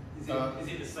 Right. Is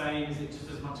it the same? Is it just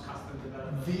as much custom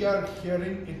development? We are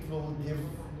hearing it will give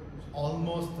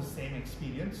almost the same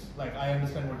experience. Like, I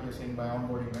understand what you're saying by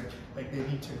onboarding, right? Like, they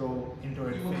need to go into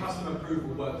it. You want custom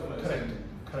approval workflows. Correct.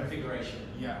 Configuration.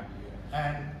 Yeah.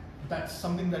 And that's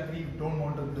something that we don't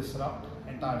want to disrupt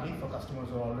entirely for customers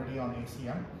who are already on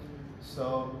ACM.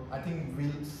 So I think we'll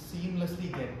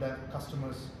seamlessly get the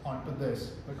customers onto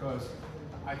this, because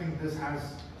I think this has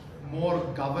more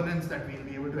governance that we'll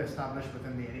be able to establish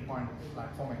within the Anypoint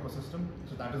platform ecosystem.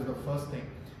 So that is the first thing.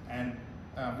 And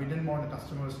we didn't want the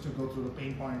customers to go through the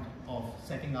pain point of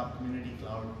setting up Community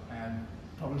Cloud and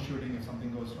troubleshooting if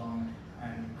something goes wrong,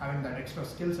 and having that extra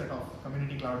skill set of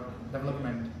Community Cloud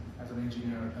development as an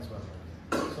engineer as well.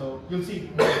 So you'll see,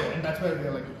 and that's where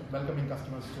we're like welcoming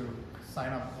customers to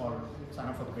sign up for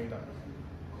the beta.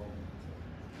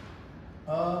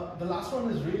 The last one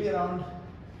is really around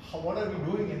what are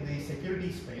we doing in the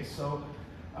security space. So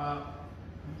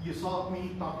you saw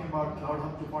me talking about Cloud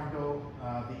Hub 2.0,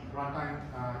 the runtime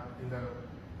in the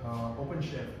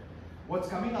OpenShift. What's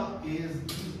coming up is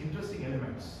these interesting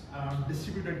elements around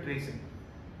distributed tracing.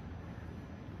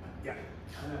 Yeah.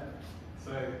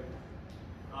 So,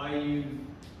 are you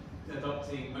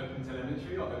adopting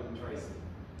OpenTelemetry or OpenTracing?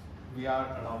 We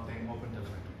are adopting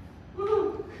OpenTelemetry.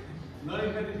 Woo! Not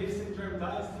even the syndrome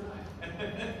dies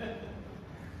tonight.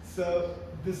 So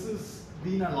this has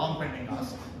been a long pending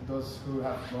ask. Those who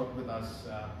have worked with us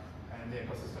and the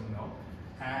ecosystem know.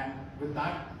 And with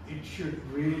that, it should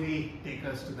really take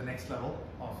us to the next level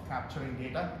of capturing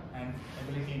data and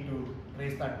ability to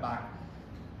trace that back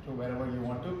to wherever you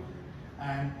want to.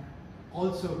 And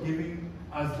also giving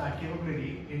us that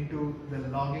capability into the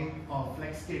logging of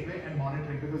Flex Gateway and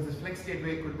monitoring, because this Flex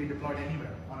Gateway could be deployed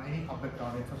anywhere on any public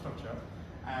cloud infrastructure.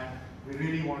 And we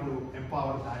really want to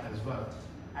empower that as well.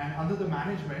 And under the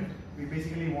management, we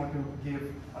basically want to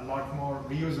give a lot more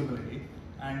reusability.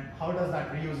 And how does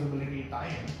that reusability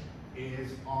tie in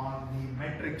is on the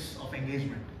metrics of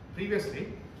engagement.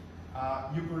 Previously,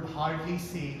 you could hardly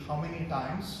see how many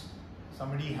times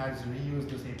somebody has reused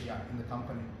this API in the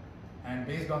company. And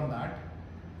based on that,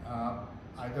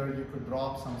 either you could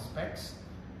draw up some specs.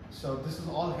 So this is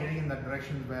all heading in that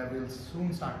direction where we'll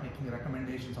soon start making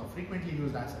recommendations of frequently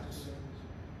used assets.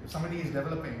 If somebody is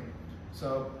developing,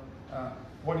 so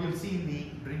what you'll see in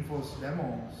the Dreamforce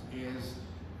demos is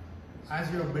as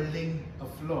you're building a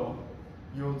flow,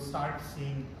 you'll start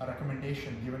seeing a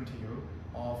recommendation given to you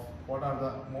of what are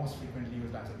the most frequently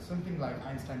used assets. Something like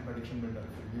Einstein Prediction Builder,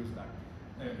 if you use that.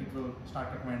 It will start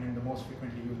recommending the most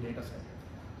frequently used data set.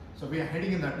 So we are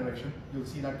heading in that direction. You'll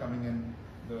see that coming in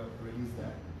the release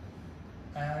there.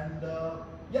 And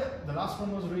yeah, the last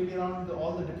one was really around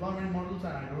all the deployment models,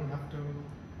 and I don't have to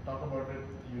talk about it.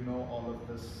 You know all of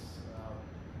this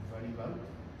very well.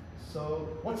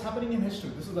 So what's happening in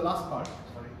H2? This is the last part.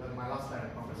 Sorry, my last slide, I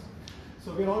promise.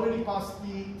 So we're already past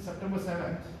the September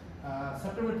 7th.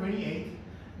 September 28th,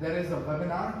 there is a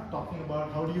webinar talking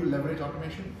about how do you leverage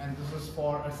automation, and this is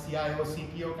for a CIO,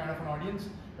 CPO kind of an audience.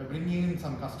 We're bringing in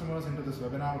some customers into this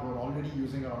webinar who are already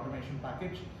using our automation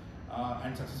package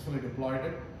and successfully deployed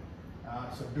it.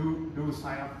 So do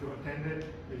sign up to attend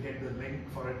it. You'll get the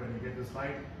link for it when you get the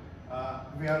slide.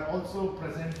 We are also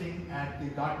presenting at the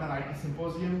Gartner IT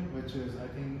Symposium, which is, I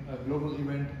think, a global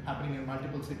event happening in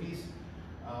multiple cities.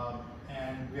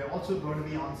 And we are also going to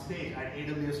be on stage at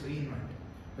AWS re:Invent,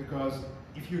 because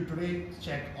if you today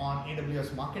check on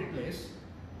AWS Marketplace,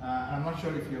 and I'm not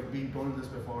sure if you have been told this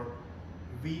before,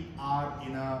 we are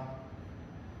in a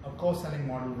co-selling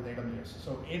model with AWS.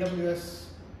 So AWS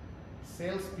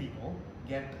salespeople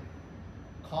get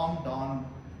comped on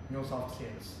MuleSoft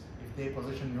sales if they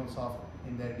position MuleSoft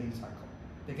in their deal cycle.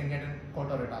 They can get a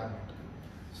quota retirement.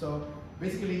 So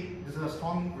basically, this is a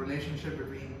strong relationship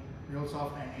between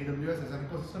MuleSoft and AWS as an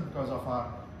ecosystem because of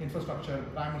our infrastructure,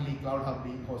 primarily Cloud Hub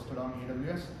being hosted on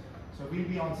AWS. So we'll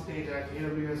be on stage at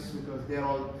AWS because they're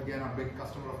all, again, a big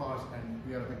customer of ours and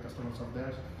we are a big customers of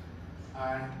theirs.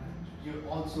 And you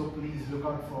also please look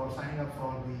out for signing up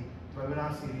for the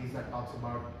webinar series that talks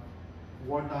about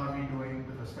what are we doing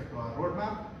with respect to our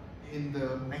roadmap in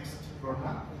the next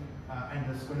roadmap. And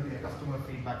there's going to be a customer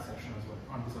feedback session as well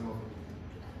on December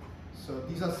 15th. So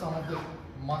these are some of the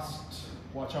must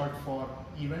watch out for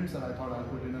events that I thought I'll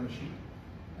put in a sheet.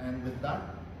 And with that,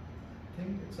 I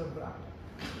think it's a wrap.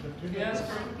 Yes,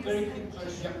 very quick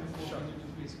question Yeah, before sure. we do the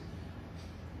quiz.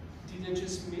 Did I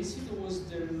just miss it, or was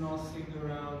there nothing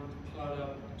around Cloud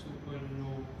Hub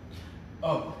 2.0?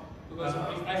 Oh, Because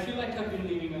I feel like I've been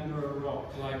living under a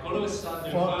rock. Like all of a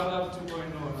sudden, For Cloud Hub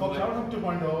 2.0. for Cloud Hub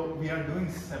 2.0, we are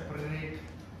doing separate,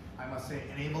 I must say,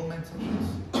 enablement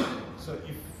sessions. So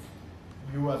if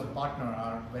you as a partner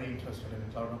are very interested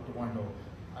in Cloud Hub 2.0,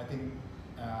 I think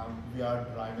we are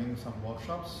driving some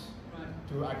workshops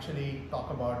to actually talk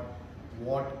about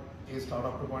what is Cloud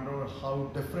Hub 2.0, how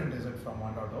different is it from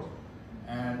 1.0.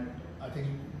 And I think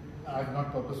I've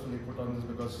not purposefully put on this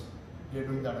because we are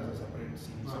doing that as a separate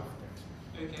series of things.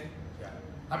 Okay. Yeah.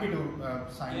 Happy to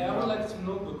sign Yeah, I would up. like to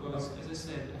know because, as I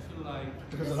said, I feel like.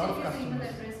 Because a lot of customers. Email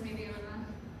address, maybe everyone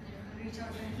reach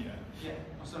out to him. Yeah.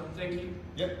 Yeah, awesome. Thank you.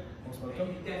 Yep. Most welcome.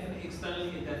 It definitely, externally,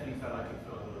 it definitely felt like it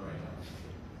felt under the radar.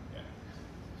 Yeah.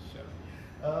 Sure.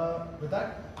 With that,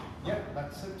 yeah,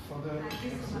 that's it for the Thank you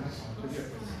so much. next It was video.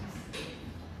 so nice.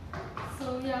 So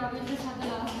yeah, we'll just have the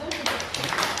last bit.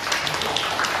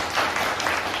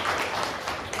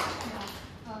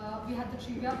 We have the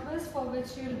trivia quiz for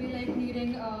which you'll be like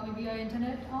needing maybe your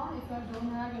internet on. If you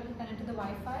don't have, you'll connect to the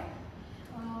Wi-Fi.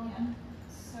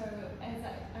 So as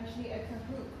actually a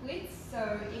Kahoot quiz,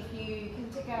 so if you can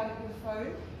take out your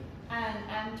phone and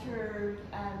enter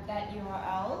that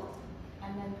URL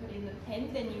and then put in the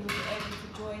pin, then you will be able to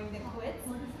join the quiz.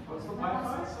 What's the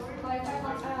Wi-Fi?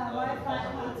 Wi-Fi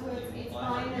password is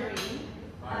binary.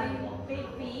 Big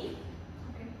B.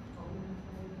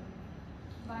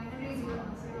 Binary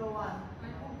 01.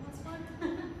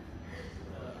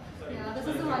 Yeah, this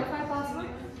is the Wi-Fi password.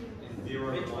 It's 0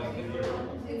 like 0.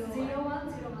 It's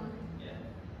 0101. Yeah.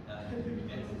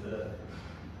 Enter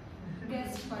the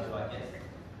Guest Wi-Fi. guess.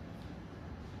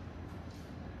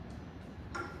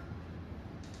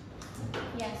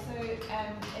 Yeah, so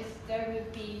there will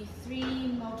be 3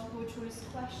 multiple choice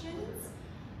questions.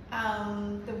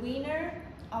 The winner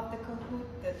of the Kahoot,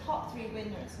 the top 3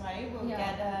 winners, right, will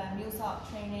get a MuleSoft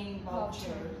training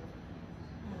voucher.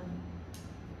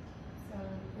 So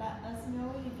let us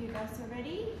know if you guys are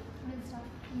ready.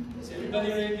 Is everybody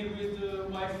ready with the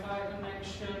Wi-Fi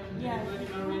connection? Yeah. Everybody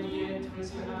not ready yet?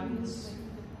 Raise your hands.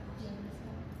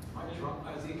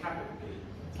 Is it capital B?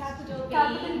 Capital B.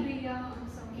 Capital B, yeah.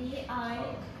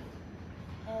 B-I-N-A-R-Y,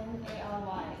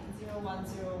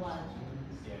 0101.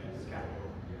 Yeah, it's capital.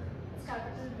 It's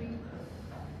capital B.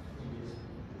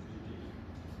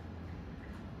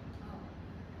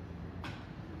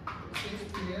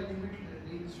 It's clear limit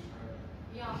reached.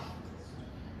 Yeah.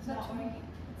 That's right.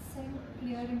 It's saying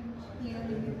clearing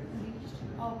reached.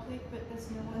 Oh, click, but there's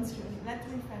no one's doing it. Let's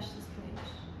refresh this page.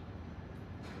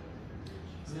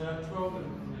 Is there a problem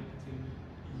connecting?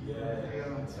 Yeah,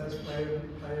 it says player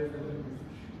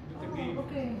With the game?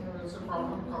 Okay. It's a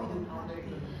problem not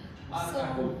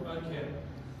Okay.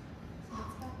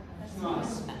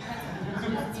 Nice.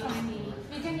 That's fine.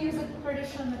 We can use a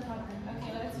traditional method.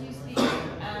 Okay, let's use the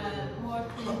more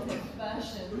primitive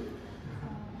version.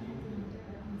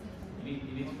 You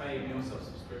need to pay your MuleSoft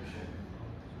subscription.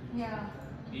 Yeah.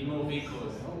 You need more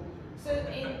vehicles. So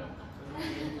in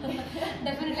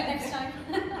Definitely next time.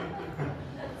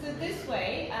 so this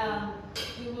way,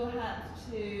 you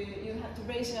have to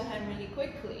raise your hand really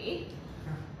quickly,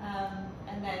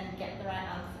 and then get the right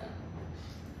answer.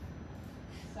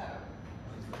 So,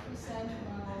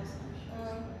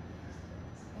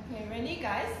 okay, ready,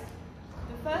 guys?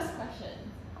 The first question.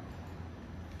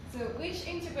 So which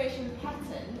integration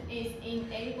pattern is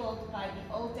enabled by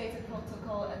the old data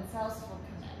protocol and Salesforce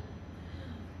command?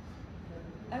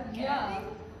 Okay. Yeah,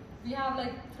 we have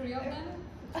like 3 of them.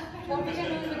 What we can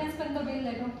do is we can spin the wheel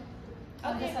later.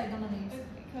 I'll Okay. decide on the names.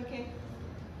 Okay.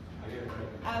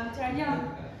 Yeah.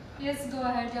 Yes, go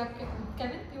ahead. Yeah,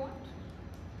 Kevin, you want?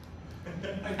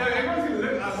 Everyone's going to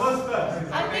look. I was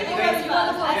first. I think it was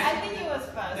first. I think it was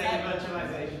first. Data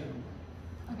virtualization.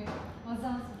 Okay. What's the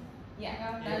answer? Yeah,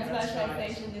 Yeah, that's that's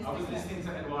virtualization. Is I was the correct. listening to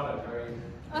Eduardo very.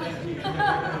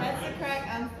 That's the correct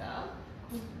answer.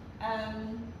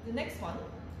 The next one.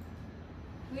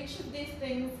 Which of these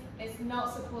things is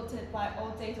not supported by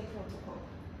all data protocol?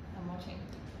 I'm watching.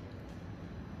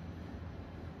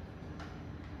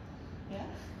 Yeah?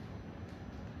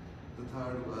 The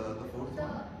third, the fourth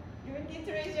one? You will need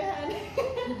to raise your hand.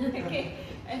 Okay.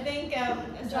 I think,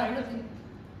 sorry.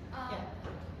 Yeah.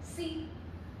 C.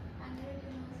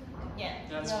 Yeah,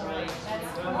 That's you're right.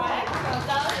 That's Well correct. Well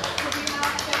done.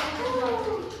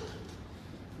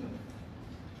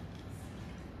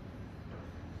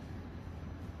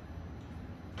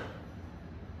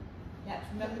 Yeah,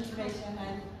 remember to raise your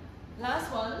hand.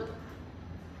 Last one.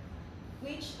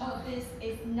 Which of this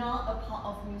is not a part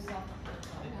of MuleSoft?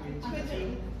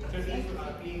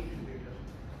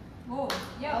 Oh,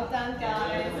 yeah. Well done,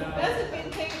 guys. That's been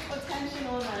paying attention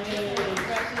all night.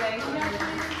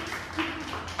 Congratulations.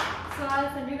 So I'll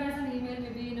send you guys an email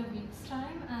maybe in a week's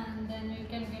time, and then you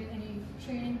can get any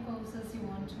training courses you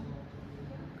want to.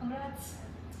 Congrats.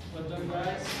 Well done,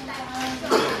 guys.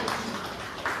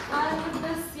 And with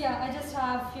this, yeah, I just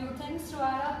have few things to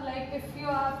add up. Like if you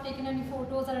have taken any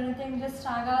photos or anything, just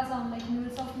tag us on like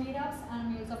MuleSoft Meetups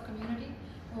and MuleSoft Community,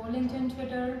 or LinkedIn,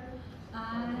 Twitter,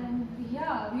 and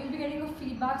yeah, we'll be getting a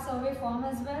feedback survey form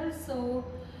as well. So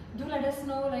do let us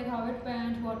know like how it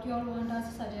went, what you all want us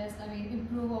to suggest,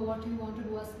 improve, or what you want to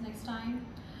do us next time.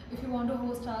 If you want to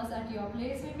host us at your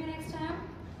place maybe next time,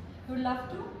 we would love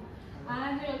to.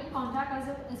 And you can contact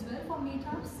us as well for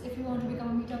meetups if you want to become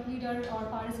a meetup leader or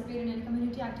participate in any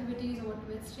community activities or what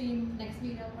with stream next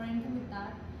meetup or anything like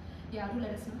that. Yeah, do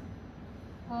let us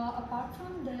know. Apart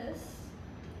from this,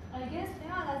 I guess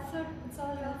that's it. It's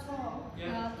all about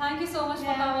Yeah. Thank you so much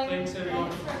for coming. Thanks,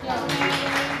 everyone. Yeah.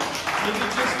 Maybe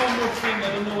just one more thing, I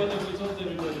don't know whether we told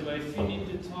everybody, but if you need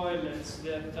the toilets,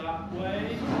 they're that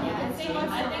way. Yeah, I think I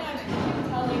should keep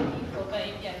telling people, but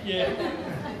yeah, Yeah.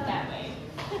 that way.